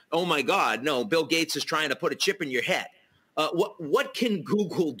says, oh my God, no, Bill Gates is trying to put a chip in your head. What can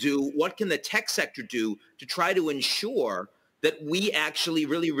Google do? What can the tech sector do to try to ensure that we actually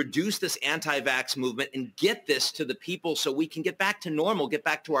really reduce this anti-vax movement and get this to the people so we can get back to normal, get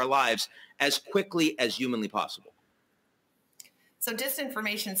back to our lives as quickly as humanly possible? So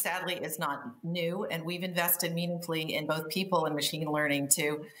disinformation, sadly, is not new, and we've invested meaningfully in both people and machine learning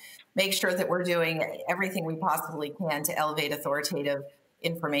to make sure that we're doing everything we possibly can to elevate authoritative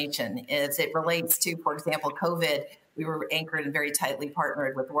information. As it relates to, for example, COVID, we were anchored and very tightly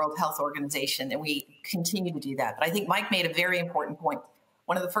partnered with the World Health Organization, and we continue to do that. But I think Mike made a very important point.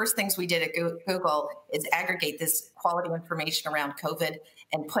 One of the first things we did at Google is aggregate this quality information around COVID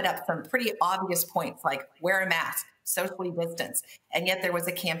and put up some pretty obvious points like wear a mask, socially distance. And yet there was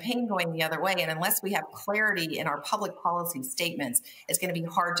a campaign going the other way. And unless we have clarity in our public policy statements, it's going to be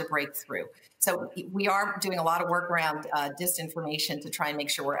hard to break through. So we are doing a lot of work around disinformation to try and make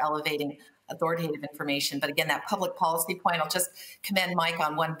sure we're elevating authoritative information. But again, that public policy point, I'll just commend Mike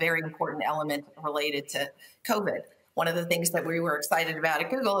on one very important element related to COVID. One of the things that we were excited about at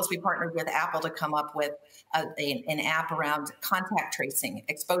Google is we partnered with Apple to come up with an app around contact tracing,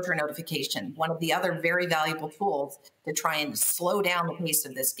 exposure notification, one of the other very valuable tools to try and slow down the pace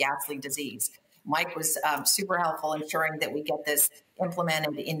of this ghastly disease. Mike was super helpful ensuring that we get this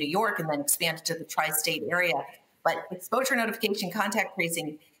implemented in New York and then expanded to the tri-state area. But exposure notification, contact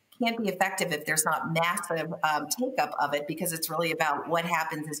tracing can't be effective if there's not massive take-up of it, because it's really about what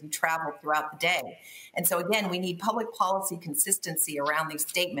happens as you travel throughout the day. And so again, we need public policy consistency around these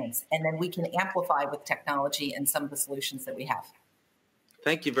statements, and then we can amplify with technology and some of the solutions that we have.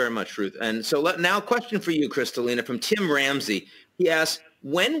 Thank you very much, Ruth. And so now a question for you, Kristalina, from Tim Ramsey. He asks,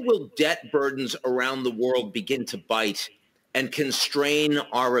 when will debt burdens around the world begin to bite and constrain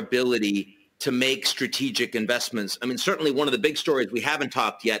our ability to make strategic investments? I mean, certainly one of the big stories we haven't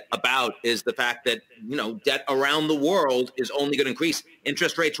talked yet about is the fact that, you know, debt around the world is only going to increase.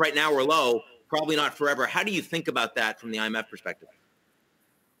 Interest rates right now are low, probably not forever. How do you think about that from the IMF perspective?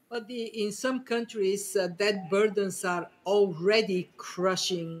 But in some countries, debt burdens are already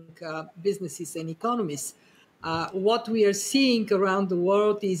crushing businesses and economies. What we are seeing around the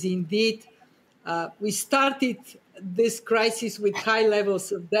world is indeed, we started this crisis with high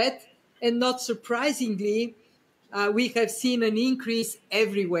levels of debt, and not surprisingly, we have seen an increase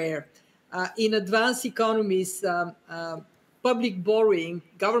everywhere. In advanced economies, public borrowing,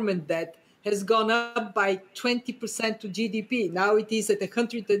 government debt, has gone up by 20% to GDP. Now it is at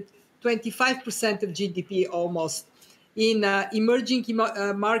 125% of GDP almost. In emerging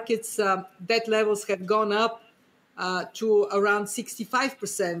markets, debt levels have gone up to around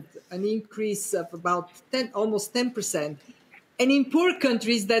 65%, an increase of about almost 10%. And in poor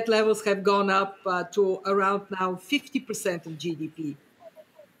countries, debt levels have gone up to around now 50% of GDP.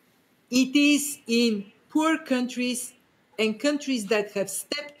 It is in poor countries and countries that have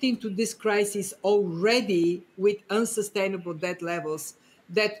stepped into this crisis already with unsustainable debt levels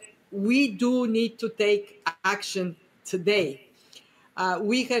that we do need to take action today.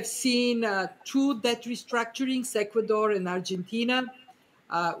 We have seen two debt restructurings, Ecuador and Argentina.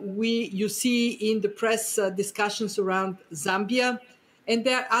 You see in the press discussions around Zambia, and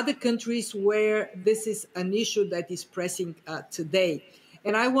there are other countries where this is an issue that is pressing today.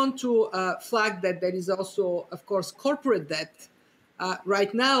 And I want to flag that there is also, of course, corporate debt.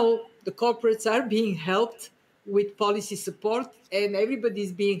 Right now, the corporates are being helped with policy support, and everybody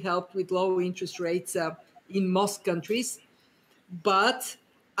is being helped with low interest rates in most countries. But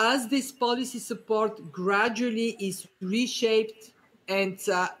as this policy support gradually is reshaped and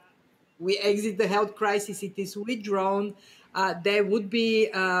we exit the health crisis, it is withdrawn, there would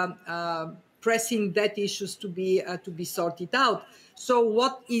be pressing debt issues to be sorted out. So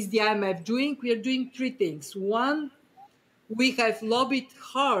what is the IMF doing? We are doing three things. One, we have lobbied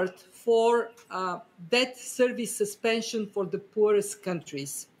hard for debt service suspension for the poorest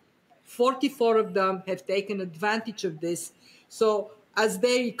countries. 44 of them have taken advantage of this. So as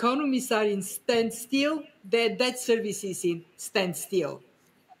their economies are in standstill, their debt service is in standstill.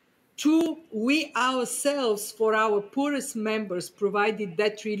 Two, we ourselves, for our poorest members, provided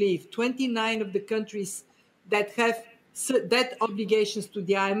debt relief. 29 of the countries that have debt obligations to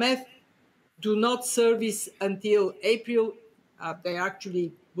the IMF do not service until April. They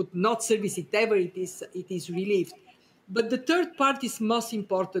actually would not service it ever. It is relieved. But the third part is most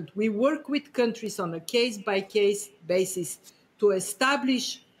important. We work with countries on a case-by-case basis to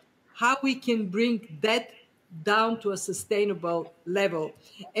establish how we can bring debt down to a sustainable level.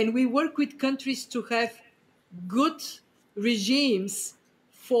 And we work with countries to have good regimes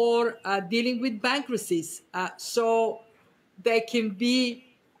for dealing with bankruptcies. So there can be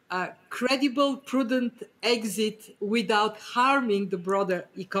a credible, prudent exit without harming the broader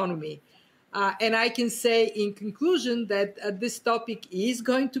economy. And I can say in conclusion that this topic is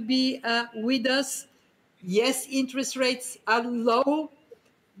going to be with us. Yes, interest rates are low,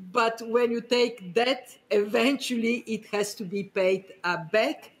 but when you take debt, eventually it has to be paid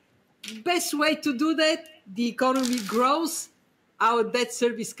back. Best way to do that, the economy grows, our debt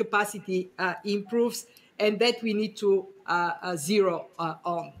service capacity improves, and that we need to zero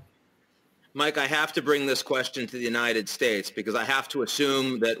on. Mike, I have to bring this question to the United States because I have to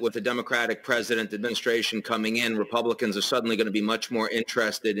assume that with a Democratic president administration coming in, Republicans are suddenly going to be much more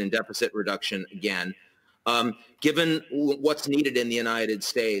interested in deficit reduction again. Given what's needed in the United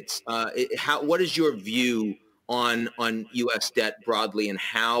States, what is your view on U.S. debt broadly and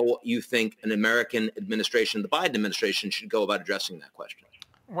how you think an American administration, the Biden administration, should go about addressing that question?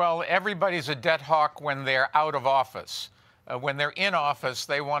 Well, everybody's a debt hawk when they're out of office. When they're in office,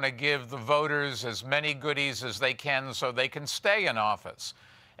 they want to give the voters as many goodies as they can so they can stay in office.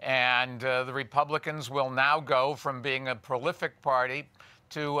 And the Republicans will now go from being a prolific party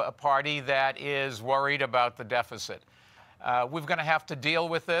to a party that is worried about the deficit. We're going to have to deal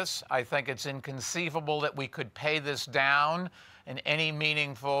with this. I think it's inconceivable that we could pay this down in any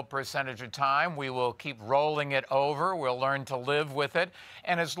meaningful percentage of time. We will keep rolling it over. We'll learn to live with it.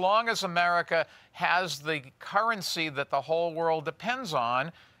 And as long as America has the currency that the whole world depends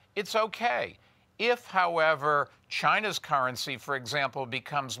on, it's okay. If, however, China's currency, for example,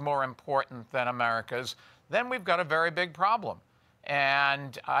 becomes more important than America's, then we've got a very big problem.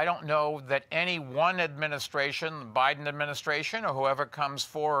 And I don't know that any one administration, the Biden administration, or whoever comes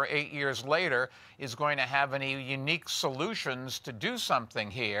 4 or 8 years later, is going to have any unique solutions to do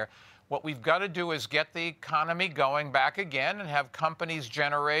something here. What we've got to do is get the economy going back again and have companies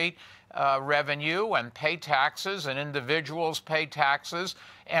generate revenue and pay taxes and individuals pay taxes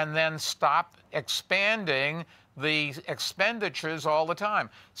and then stop expanding the expenditures all the time.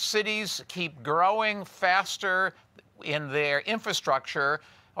 Cities keep growing faster in their infrastructure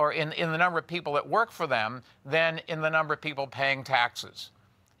or in the number of people that work for them than in the number of people paying taxes.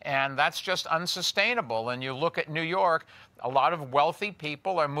 And that's just unsustainable. And you look at New York, a lot of wealthy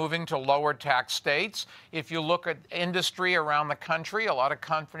people are moving to lower tax states. If you look at industry around the country, a lot of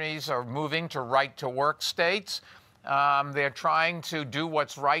companies are moving to right-to-work states. They're trying to do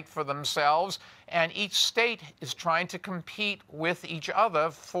what's right for themselves. And each state is trying to compete with each other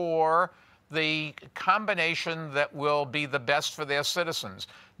for the combination that will be the best for their citizens.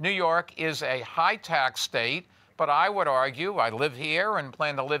 New York is a high-tax state. But I would argue, I live here and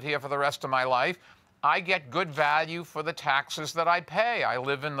plan to live here for the rest of my life, I get good value for the taxes that I pay. I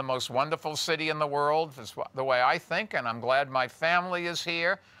live in the most wonderful city in the world, is the way I think, and I'm glad my family is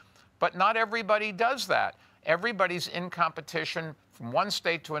here. But not everybody does that. Everybody's in competition from one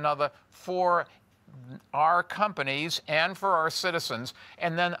state to another for our companies and for our citizens.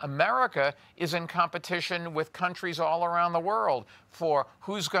 And then America is in competition with countries all around the world for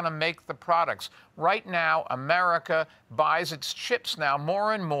who's going to make the products. Right now, America buys its chips now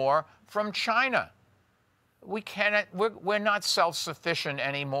more and more from China. We're not self-sufficient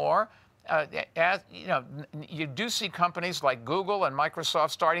anymore. You do see companies like Google and Microsoft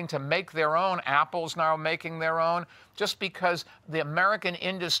starting to make their own. Apple's now making their own. Just because the American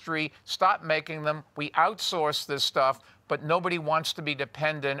industry stopped making them, we outsource this stuff, but nobody wants to be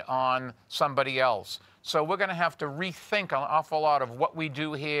dependent on somebody else. So we're going to have to rethink an awful lot of what we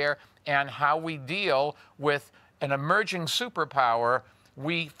do here and how we deal with an emerging superpower.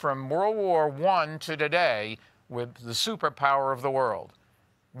 From World War I to today, with the superpower of the world.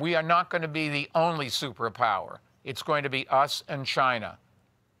 We are not going to be the only superpower. It's going to be us and China.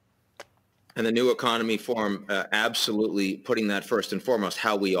 And the New Economy Forum absolutely putting that first and foremost,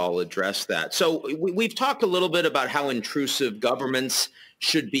 how we all address that. So we've talked a little bit about how intrusive governments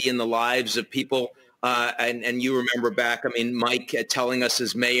should be in the lives of people. And you remember back, I mean, Mike telling us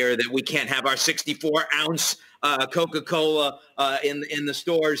as mayor that we can't have our 64-ounce Coca-Cola in the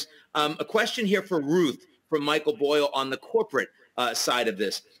stores. A question here for Ruth from Michael Boyle on the corporate side of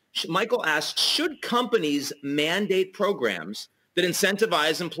this. Michael asks, should companies mandate programs that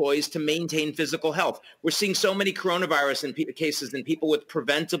incentivize employees to maintain physical health? We're seeing so many coronavirus cases in people with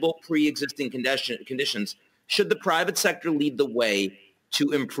preventable pre-existing conditions. Should the private sector lead the way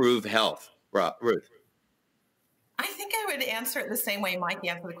to improve health? Ruth. I think I would answer it the same way Mike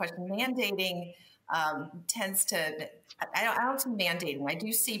answered the question. Mandating tends to, I don't see mandating. I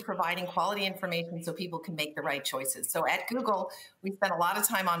do see providing quality information so people can make the right choices. So at Google, we spent a lot of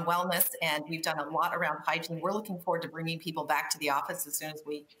time on wellness and we've done a lot around hygiene. We're looking forward to bringing people back to the office as soon as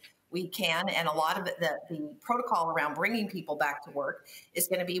we can. And a lot of the protocol around bringing people back to work is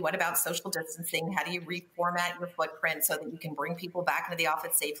going to be, what about social distancing? How do you reformat your footprint so that you can bring people back into the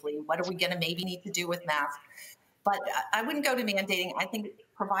office safely? What are we going to maybe need to do with masks? But I wouldn't go to mandating. I think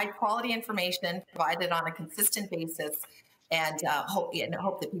provide quality information, provide it on a consistent basis, and hope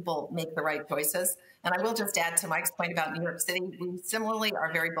that people make the right choices. And I will just add to Mike's point about New York City. We similarly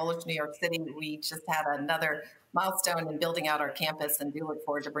are very bullish New York City. We just had another milestone in building out our campus and do look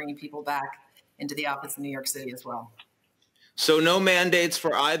forward to bringing people back into the office in New York City as well. So no mandates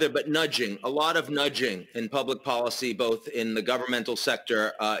for either, but nudging, a lot of nudging in public policy, both in the governmental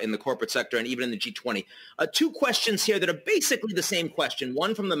sector, in the corporate sector, and even in the G20. Two questions here that are basically the same question,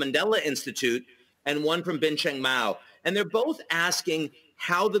 one from the Mandela Institute and one from Bin-Cheng Mao. And they're both asking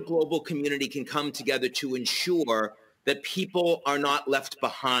how the global community can come together to ensure that people are not left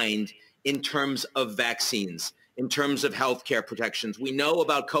behind in terms of vaccines, in terms of healthcare protections. We know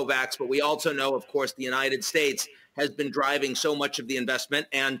about COVAX, but we also know, of course, the United States has been driving so much of the investment,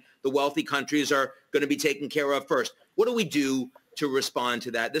 and the wealthy countries are going to be taken care of first. What do we do to respond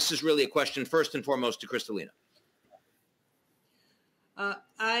to that? This is really a question first and foremost to Kristalina.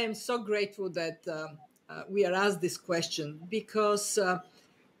 I am so grateful that we are asked this question, because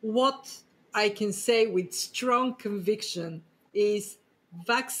what I can say with strong conviction is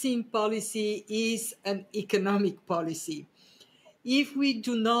vaccine policy is an economic policy. If we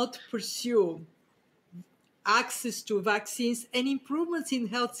do not pursue access to vaccines and improvements in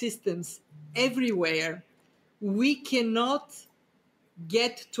health systems everywhere, we cannot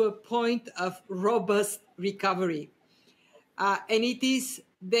get to a point of robust recovery. And it is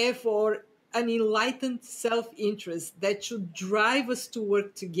therefore an enlightened self-interest that should drive us to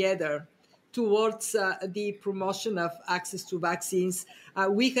work together towards the promotion of access to vaccines.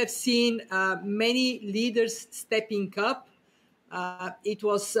 We have seen many leaders stepping up. It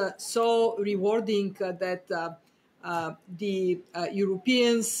was so rewarding that the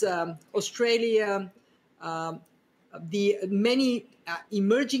Europeans, Australia, the many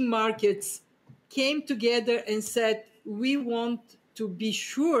emerging markets came together and said, we want to be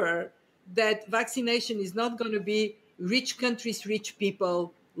sure that vaccination is not going to be rich countries, rich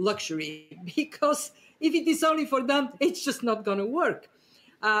people luxury, because if it is only for them, it's just not going to work.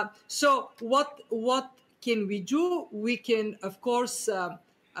 So what can we do? We can, of course,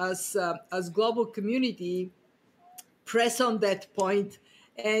 as global community, press on that point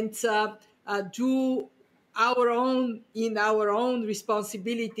and do our own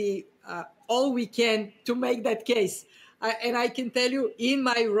responsibility, all we can to make that case. And I can tell you, in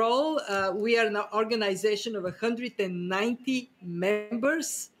my role, we are an organization of 190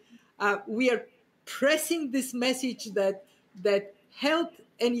 members. We are pressing this message that health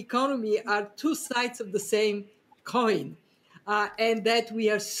and economy are two sides of the same coin, and that we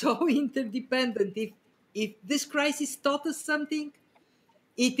are so interdependent. If this crisis taught us something,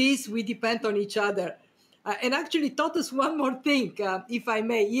 it is we depend on each other. And actually taught us one more thing, if I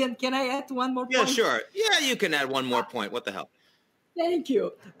may. Ian, can I add one more point? Yeah, sure. Yeah, you can add one more point. What the hell? Thank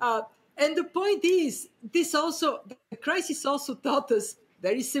you. And the point is, the crisis also taught us,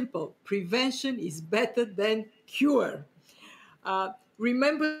 very simple, prevention is better than cure.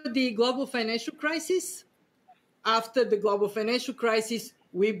 Remember the global financial crisis? After the global financial crisis,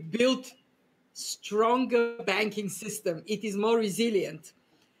 we built stronger banking system. It is more resilient.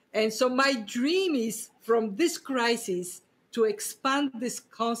 And so my dream is from this crisis to expand this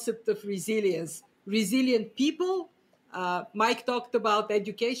concept of resilience. Resilient people, Mike talked about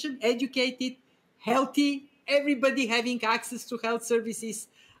education, educated, healthy, everybody having access to health services,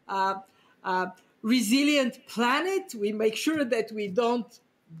 resilient planet. We make sure that we don't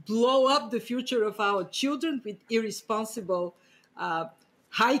blow up the future of our children with irresponsible,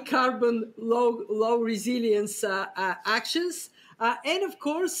 high carbon, low resilience actions. And of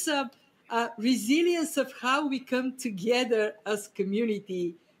course, resilience of how we come together as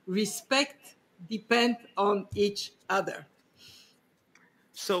community, respect, depend on each other.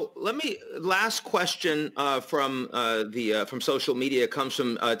 So last question from social media comes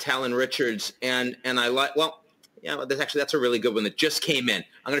from Talon Richards, and I like, well, yeah, that's a really good one that just came in.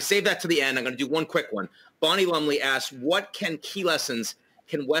 I'm going to save that to the end. I'm going to do one quick one. Bonnie Lumley asks, what key lessons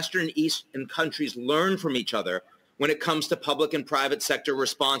can Western and Eastern countries learn from each other when it comes to public and private sector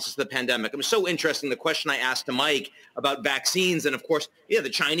responses to the pandemic? It was so interesting, the question I asked to Mike about vaccines. And of course, yeah, the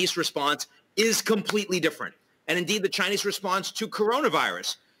Chinese response is completely different. And indeed, the Chinese response to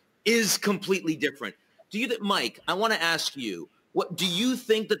coronavirus is completely different. Mike, I want to ask you, do you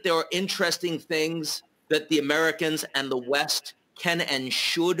think that there are interesting things that the Americans and the West can and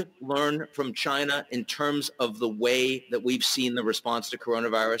should learn from China in terms of the way that we've seen the response to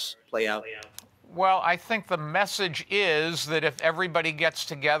coronavirus play out? Well, I think the message is that if everybody gets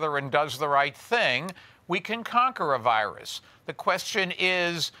together and does the right thing, we can conquer a virus. The question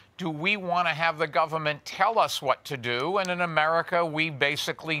is, do we want to have the government tell us what to do? And in America, we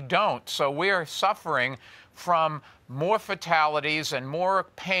basically don't. So we're suffering from more fatalities and more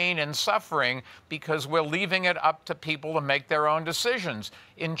pain and suffering because we're leaving it up to people to make their own decisions.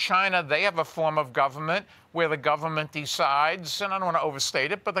 In China, they have a form of government where the government decides, and I don't want to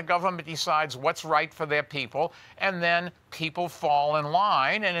overstate it, but the government decides what's right for their people, and then people fall in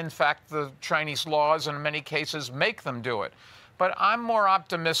line. And in fact, the Chinese laws in many cases make them do it. But I'm more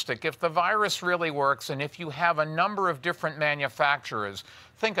optimistic. If the virus really works, and if you have a number of different manufacturers,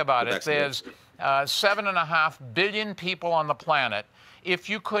 think about it. There's 7.5 billion people on the planet. If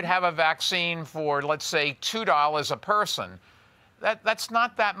you could have a vaccine for, let's say, $2 a person, that's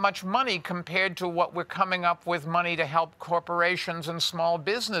not that much money compared to what we're coming up with money to help corporations and small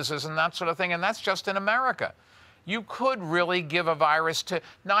businesses and that sort of thing. And that's just in America. You could really give a virus to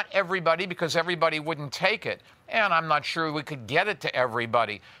not everybody because everybody wouldn't take it. And I'm not sure we could get it to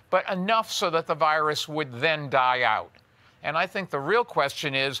everybody, but enough so that the virus would then die out. And I think the real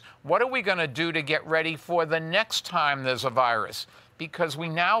question is, what are we going to do to get ready for the next time there's a virus? Because we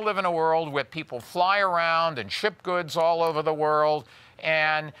now live in a world where people fly around and ship goods all over the world,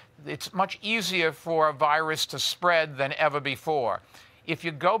 and it's much easier for a virus to spread than ever before. If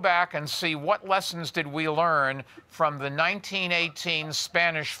you go back and see what lessons did we learn from the 1918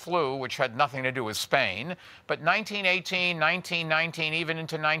 Spanish flu, which had nothing to do with Spain, but 1918, 1919, even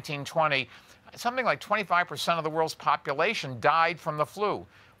into 1920, something like 25% of the world's population died from the flu.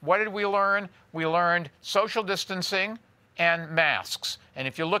 What did we learn? We learned social distancing and masks. And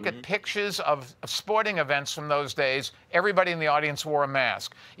if you look at pictures of sporting events from those days, everybody in the audience wore a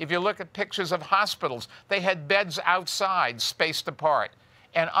mask. If you look at pictures of hospitals, they had beds outside, spaced apart.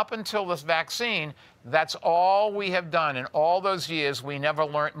 And up until this vaccine, that's all we have done. In all those years, we never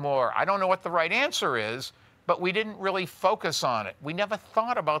learned more. I don't know what the right answer is, but we didn't really focus on it. We never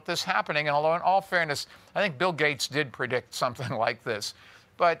thought about this happening. And although in all fairness, I think Bill Gates did predict something like this.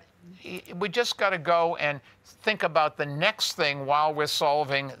 But we just got to go and think about the next thing while we're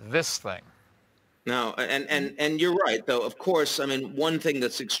solving this thing. No, and you're right, though. Of course, I mean, one thing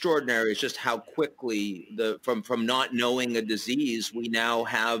that's extraordinary is just how quickly from not knowing a disease, we now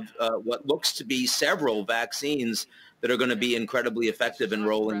have what looks to be several vaccines that are going to be incredibly effective in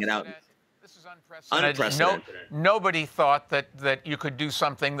rolling it out. This is unprecedented. Nobody thought that you could do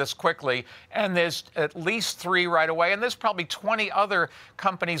something this quickly, and there's at least 3 right away, and there's probably 20 other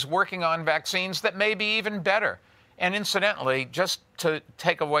companies working on vaccines that may be even better. And incidentally, just to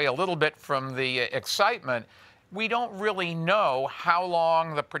take away a little bit from the excitement, we don't really know how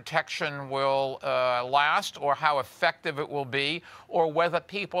long the protection will last or how effective it will be, or whether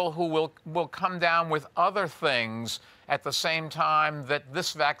people who will come down with other things at the same time that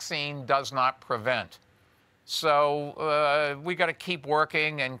this vaccine does not prevent. So we got to keep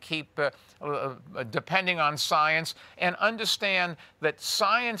working and keep depending on science, and understand that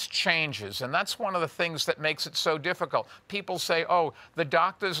science changes. And that's one of the things that makes it so difficult. People say, oh, the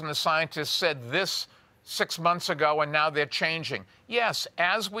doctors and the scientists said this 6 months ago and now they're changing. Yes,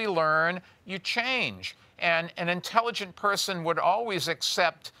 as we learn, you change. And an intelligent person would always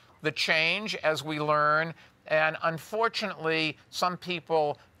accept the change as we learn. And unfortunately, some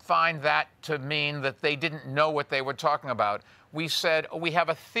people find that to mean that they didn't know what they were talking about. We said, oh, we have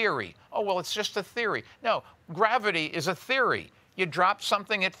a theory. Oh, well, it's just a theory. No, gravity is a theory. You drop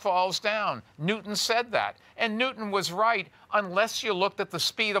something, it falls down. Newton said that. And Newton was right unless you looked at the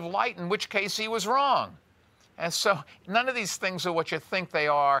speed of light, in which case he was wrong. And so none of these things are what you think they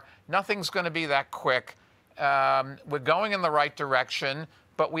are. Nothing's going to be that quick. We're going in the right direction,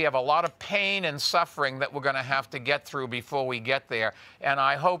 but we have a lot of pain and suffering that we're going to have to get through before we get there. And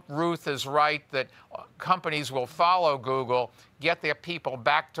I hope Ruth is right that companies will follow Google, get their people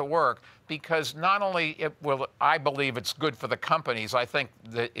back to work, because not only it will, I believe it's good for the companies. I think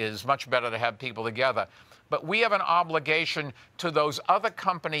that it is much better to have people together. But we have an obligation to those other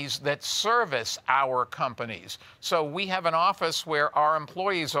companies that service our companies. So we have an office where our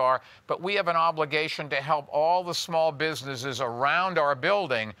employees are, but we have an obligation to help all the small businesses around our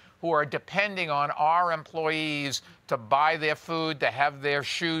building who are depending on our employees to buy their food, to have their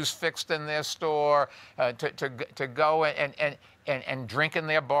shoes fixed in their store, to go and drink in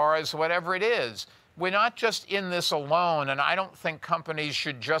their bars, whatever it is. We're not just in this alone, and I don't think companies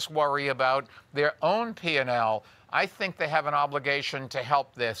should just worry about their own P&L. I think they have an obligation to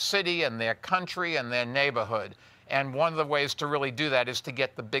help their city and their country and their neighborhood. And one of the ways to really do that is to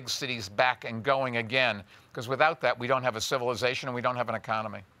get the big cities back and going again, because without that, we don't have a civilization and we don't have an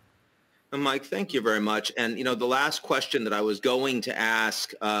economy. Mike, thank you very much. And, you know, the last question that I was going to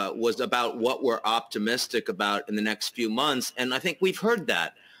ask was about what we're optimistic about in the next few months. And I think we've heard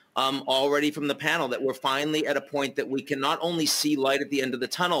that already from the panel, that we're finally at a point that we can not only see light at the end of the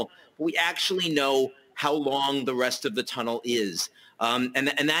tunnel, but we actually know how long the rest of the tunnel is. And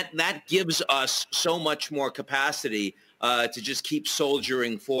that gives us so much more capacity to just keep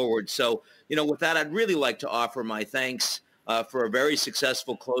soldiering forward. So, you know, with that, I'd really like to offer my thanks for a very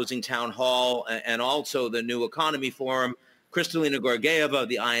successful closing town hall, and also the New Economy Forum, Kristalina Georgieva,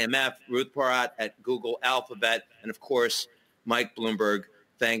 the IMF, Ruth Porat at Google Alphabet, and of course, Mike Bloomberg.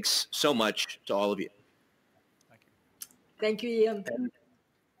 Thanks so much to all of you. Thank you, Ian.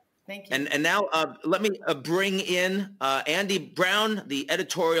 Thank you. And now let me bring in Andy Brown, the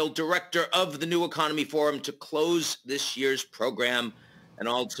editorial director of the New Economy Forum, to close this year's program and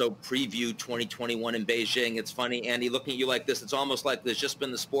also preview 2021 in Beijing. It's funny, Andy, looking at you like this, it's almost like there's just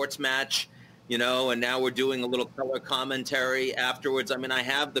been the sports match, you know, and now we're doing a little color commentary afterwards. I mean, I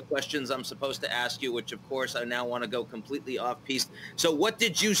have the questions I'm supposed to ask you, which of course I now want to go completely off piste. So what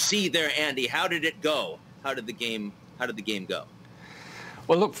did you see there, Andy? How did it go? How did the game go?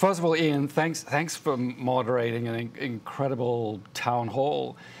 Well, look, first of all, Ian, thanks for moderating an incredible town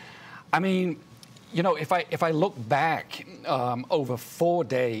hall. I mean, you know, if I look back over 4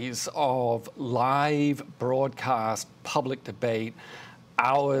 days of live broadcast public debate,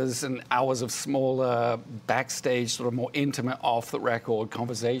 hours and hours of smaller backstage, sort of more intimate, off-the-record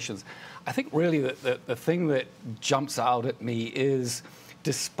conversations, I think really the thing that jumps out at me is,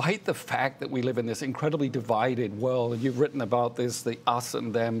 despite the fact that we live in this incredibly divided world, and you've written about this, the us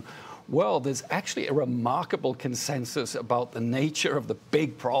and them world, there's actually a remarkable consensus about the nature of the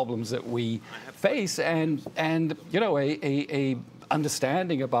big problems that we face, and you know,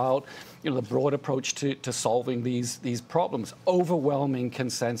 understanding about, the broad approach to solving these problems. Overwhelming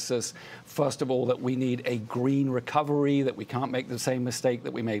consensus, first of all, that we need a green recovery, that we can't make the same mistake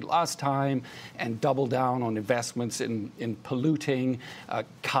that we made last time, and double down on investments in polluting,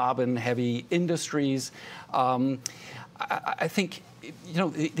 carbon-heavy industries. I think,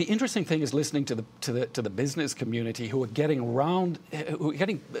 the interesting thing is listening to the business community who are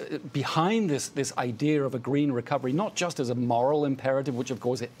getting behind this idea of a green recovery, not just as a moral imperative, which of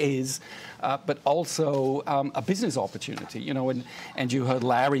course it is, but also a business opportunity. And you heard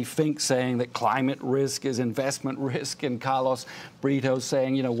Larry Fink saying that climate risk is investment risk, and Carlos Brito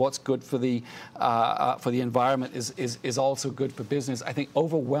saying, what's good for the environment is also good for business. I think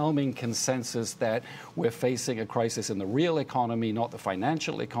overwhelming consensus that we're facing a crisis in the real economy, not the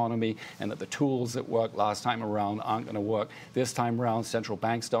financial economy, and that the tools that worked last time around aren't going to work this time around. Central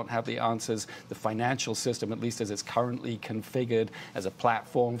banks don't have the answers. The financial system, at least as it's currently configured as a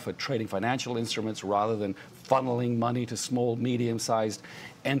platform for trading financial instruments rather than funneling money to small, medium-sized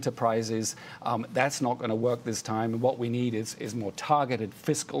enterprises, that's not going to work this time. And what we need is more targeted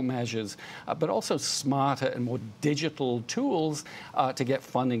fiscal measures, but also smarter and more digital tools to get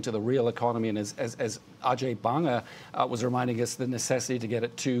funding to the real economy. And as Ajay Banga was reminding us, the necessity to get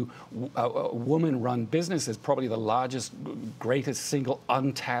it to woman-run businesses, probably the largest, greatest single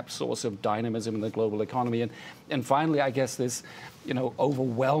untapped source of dynamism in the global economy. And finally, I guess this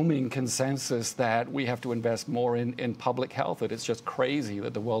overwhelming consensus that we have to invest more in public health, that it's just crazy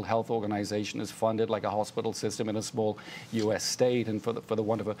that the World Health Organization is funded like a hospital system in a small U.S. state, and for the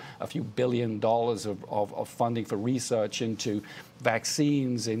want of a few $1 billion of funding for research into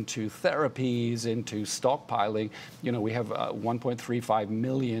vaccines, into therapies, into stockpiling, we have 1.35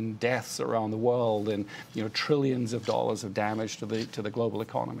 million deaths around the world, and trillions of dollars of damage to the global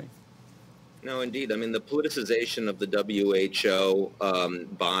economy. No, indeed. I mean, the politicization of the WHO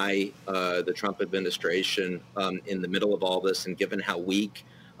by the Trump administration in the middle of all this, and given how weak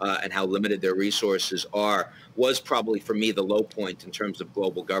and how limited their resources are, was probably, for me, the low point in terms of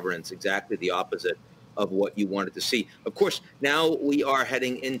global governance, exactly the opposite of what you wanted to see. Of course, now we are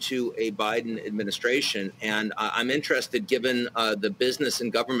heading into a Biden administration, and I'm interested, given the business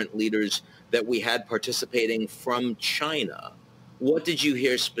and government leaders that we had participating from China, what did you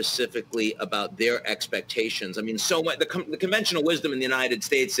hear specifically about their expectations? I mean, so much, the conventional wisdom in the United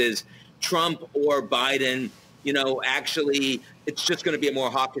States is Trump or Biden, actually, it's just going to be a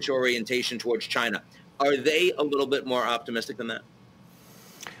more hawkish orientation towards China. Are they a little bit more optimistic than that?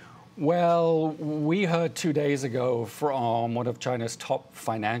 Well, we heard 2 days ago from one of China's top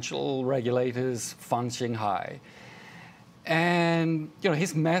financial regulators, Fang Xinghai. And,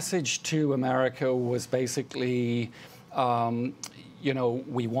 his message to America was basically,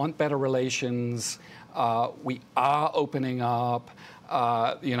 we want better relations. We are opening up.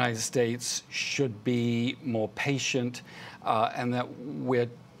 The United States should be more patient, and that we're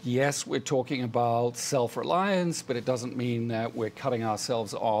talking about self-reliance, but it doesn't mean that we're cutting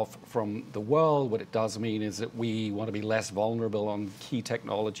ourselves off from the world. What it does mean is that we want to be less vulnerable on key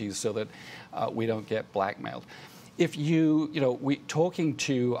technologies so that we don't get blackmailed. If we talking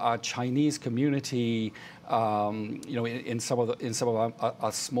to our Chinese community, in some of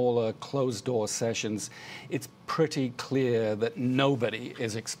our smaller closed-door sessions, it's pretty clear that nobody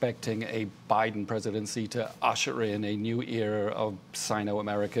is expecting a Biden presidency to usher in a new era of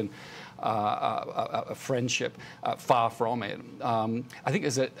Sino-American friendship. Far from it. I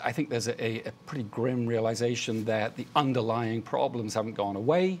think there's a pretty grim realization that the underlying problems haven't gone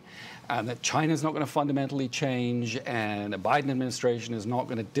away, and that China's not going to fundamentally change, and the Biden administration is not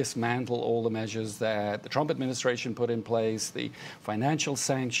going to dismantle all the measures that the Trump administration put in place, the financial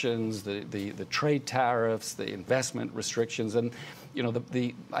sanctions, the trade tariffs, the investment restrictions, and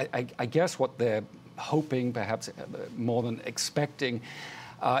I guess what they're hoping, perhaps more than expecting,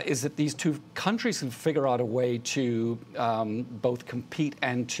 is that these two countries can figure out a way to both compete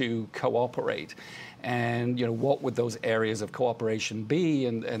and to cooperate. And what would those areas of cooperation be?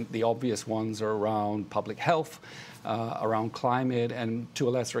 And the obvious ones are around public health, around climate, and to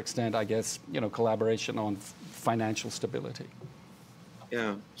a lesser extent, I guess, collaboration on financial stability.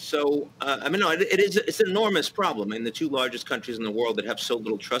 Yeah. So, it's an enormous problem. And the two largest countries in the world that have so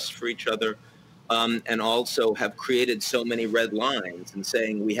little trust for each other, and also have created so many red lines and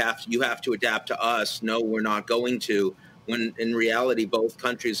saying, you have to adapt to us. No, we're not going to. When in reality, both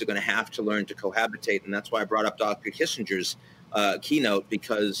countries are going to have to learn to cohabitate. And that's why I brought up Dr. Kissinger's keynote,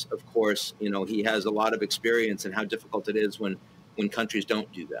 because, of course, he has a lot of experience in how difficult it is when countries don't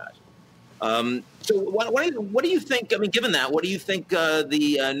do that. So what do you think? I mean, given that, what do you think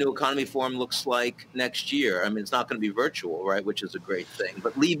the New Economy Forum looks like next year? I mean, it's not going to be virtual, right, which is a great thing.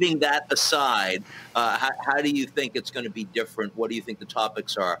 But leaving that aside, how do you think it's going to be different? What do you think the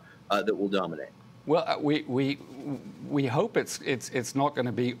topics are that will dominate? Well, we hope it's not going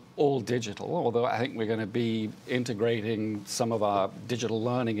to be all digital, although I think we're going to be integrating some of our digital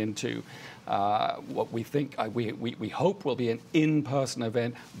learning into what we think we hope will be an in-person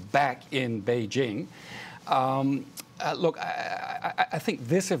event back in Beijing. Look, I think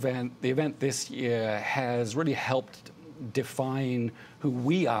this event, the event this year, has really helped define who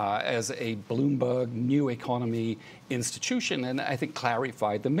we are as a Bloomberg New Economy institution, and I think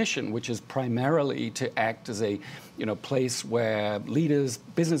clarified the mission, which is primarily to act as a place where leaders,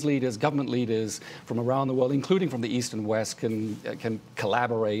 business leaders, government leaders from around the world, including from the East and West, can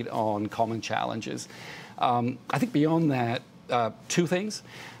collaborate on common challenges. I think beyond that, two things.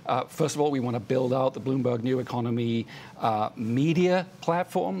 First of all, we want to build out the Bloomberg New Economy media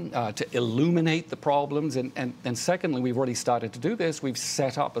platform to illuminate the problems. And secondly, we've already started to do this. We've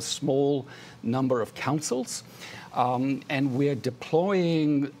set up a small number of councils. And we're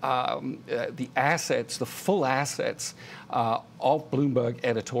deploying the assets, the full assets of Bloomberg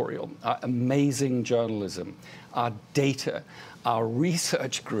editorial, amazing journalism, our data, our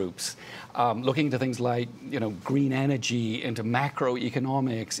research groups, looking into things like green energy, into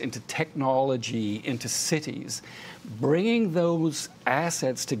macroeconomics, into technology, into cities, bringing those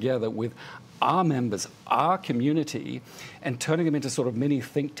assets together with our members, our community, and turning them into sort of mini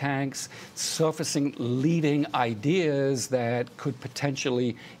think tanks, surfacing leading ideas that could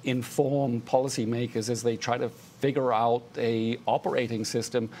potentially inform policymakers as they try to figure out a operating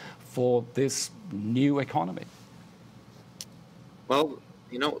system for this new economy. Well,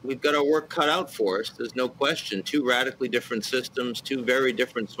 we've got our work cut out for us. There's no question. Two radically different systems, two very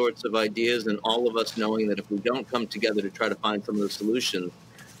different sorts of ideas, and all of us knowing that if we don't come together to try to find some of the solutions,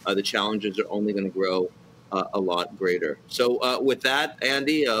 the challenges are only going to grow a lot greater. So with that,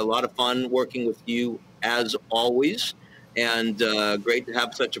 Andy, a lot of fun working with you as always, and great to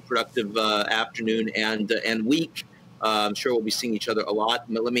have such a productive afternoon and week. I'm sure we'll be seeing each other a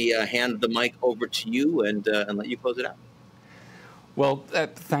lot. Let me hand the mic over to you and let you close it out. Well,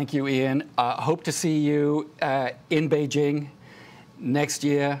 thank you, Ian. Hope to see you in Beijing next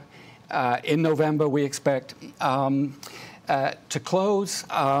year. In November, we expect. To close,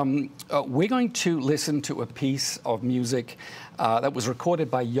 we're going to listen to a piece of music that was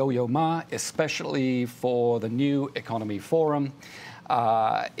recorded by Yo-Yo Ma, especially for the New Economy Forum.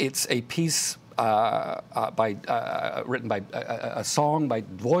 It's a piece written by a song by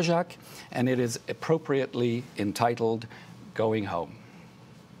Daszak, and it is appropriately entitled "Going Home."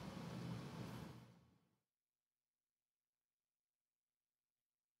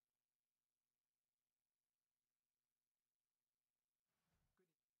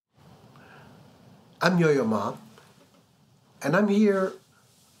 I'm Yo-Yo Ma, and I'm here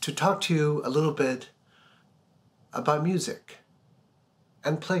to talk to you a little bit about music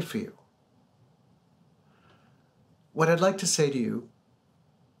and play for you. What I'd like to say to you,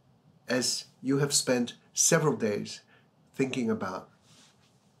 as you have spent several days thinking about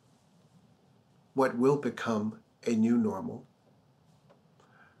what will become a new normal,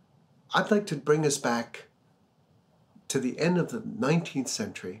 I'd like to bring us back to the end of the 19th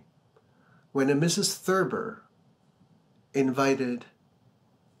century, when a Mrs. Thurber invited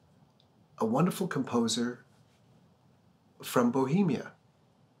a wonderful composer from Bohemia,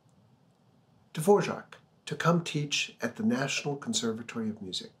 Dvorak, to come teach at the National Conservatory of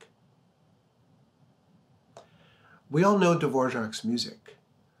Music. We all know Dvorak's music,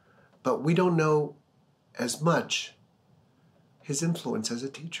 but we don't know as much his influence as a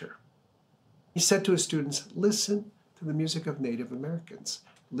teacher. He said to his students, listen to the music of Native Americans,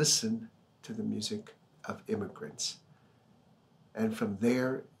 listen to the music of immigrants, and from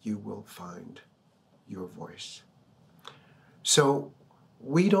there you will find your voice. So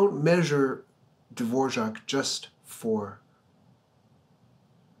we don't measure Dvorak just for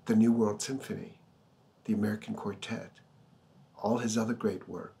the New World Symphony, the American Quartet, all his other great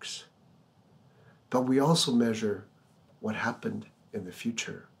works, but we also measure what happened in the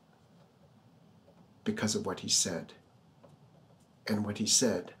future because of what he said. And what he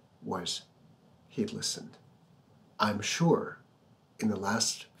said was, he listened. I'm sure in the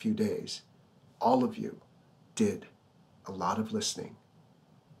last few days, all of you did a lot of listening.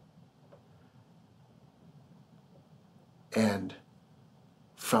 And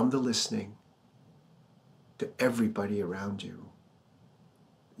from the listening to everybody around you,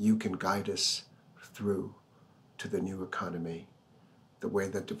 you can guide us through to the new economy the way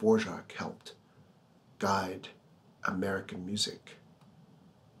that Dvorak helped guide American music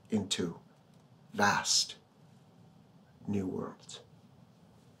into vast new worlds.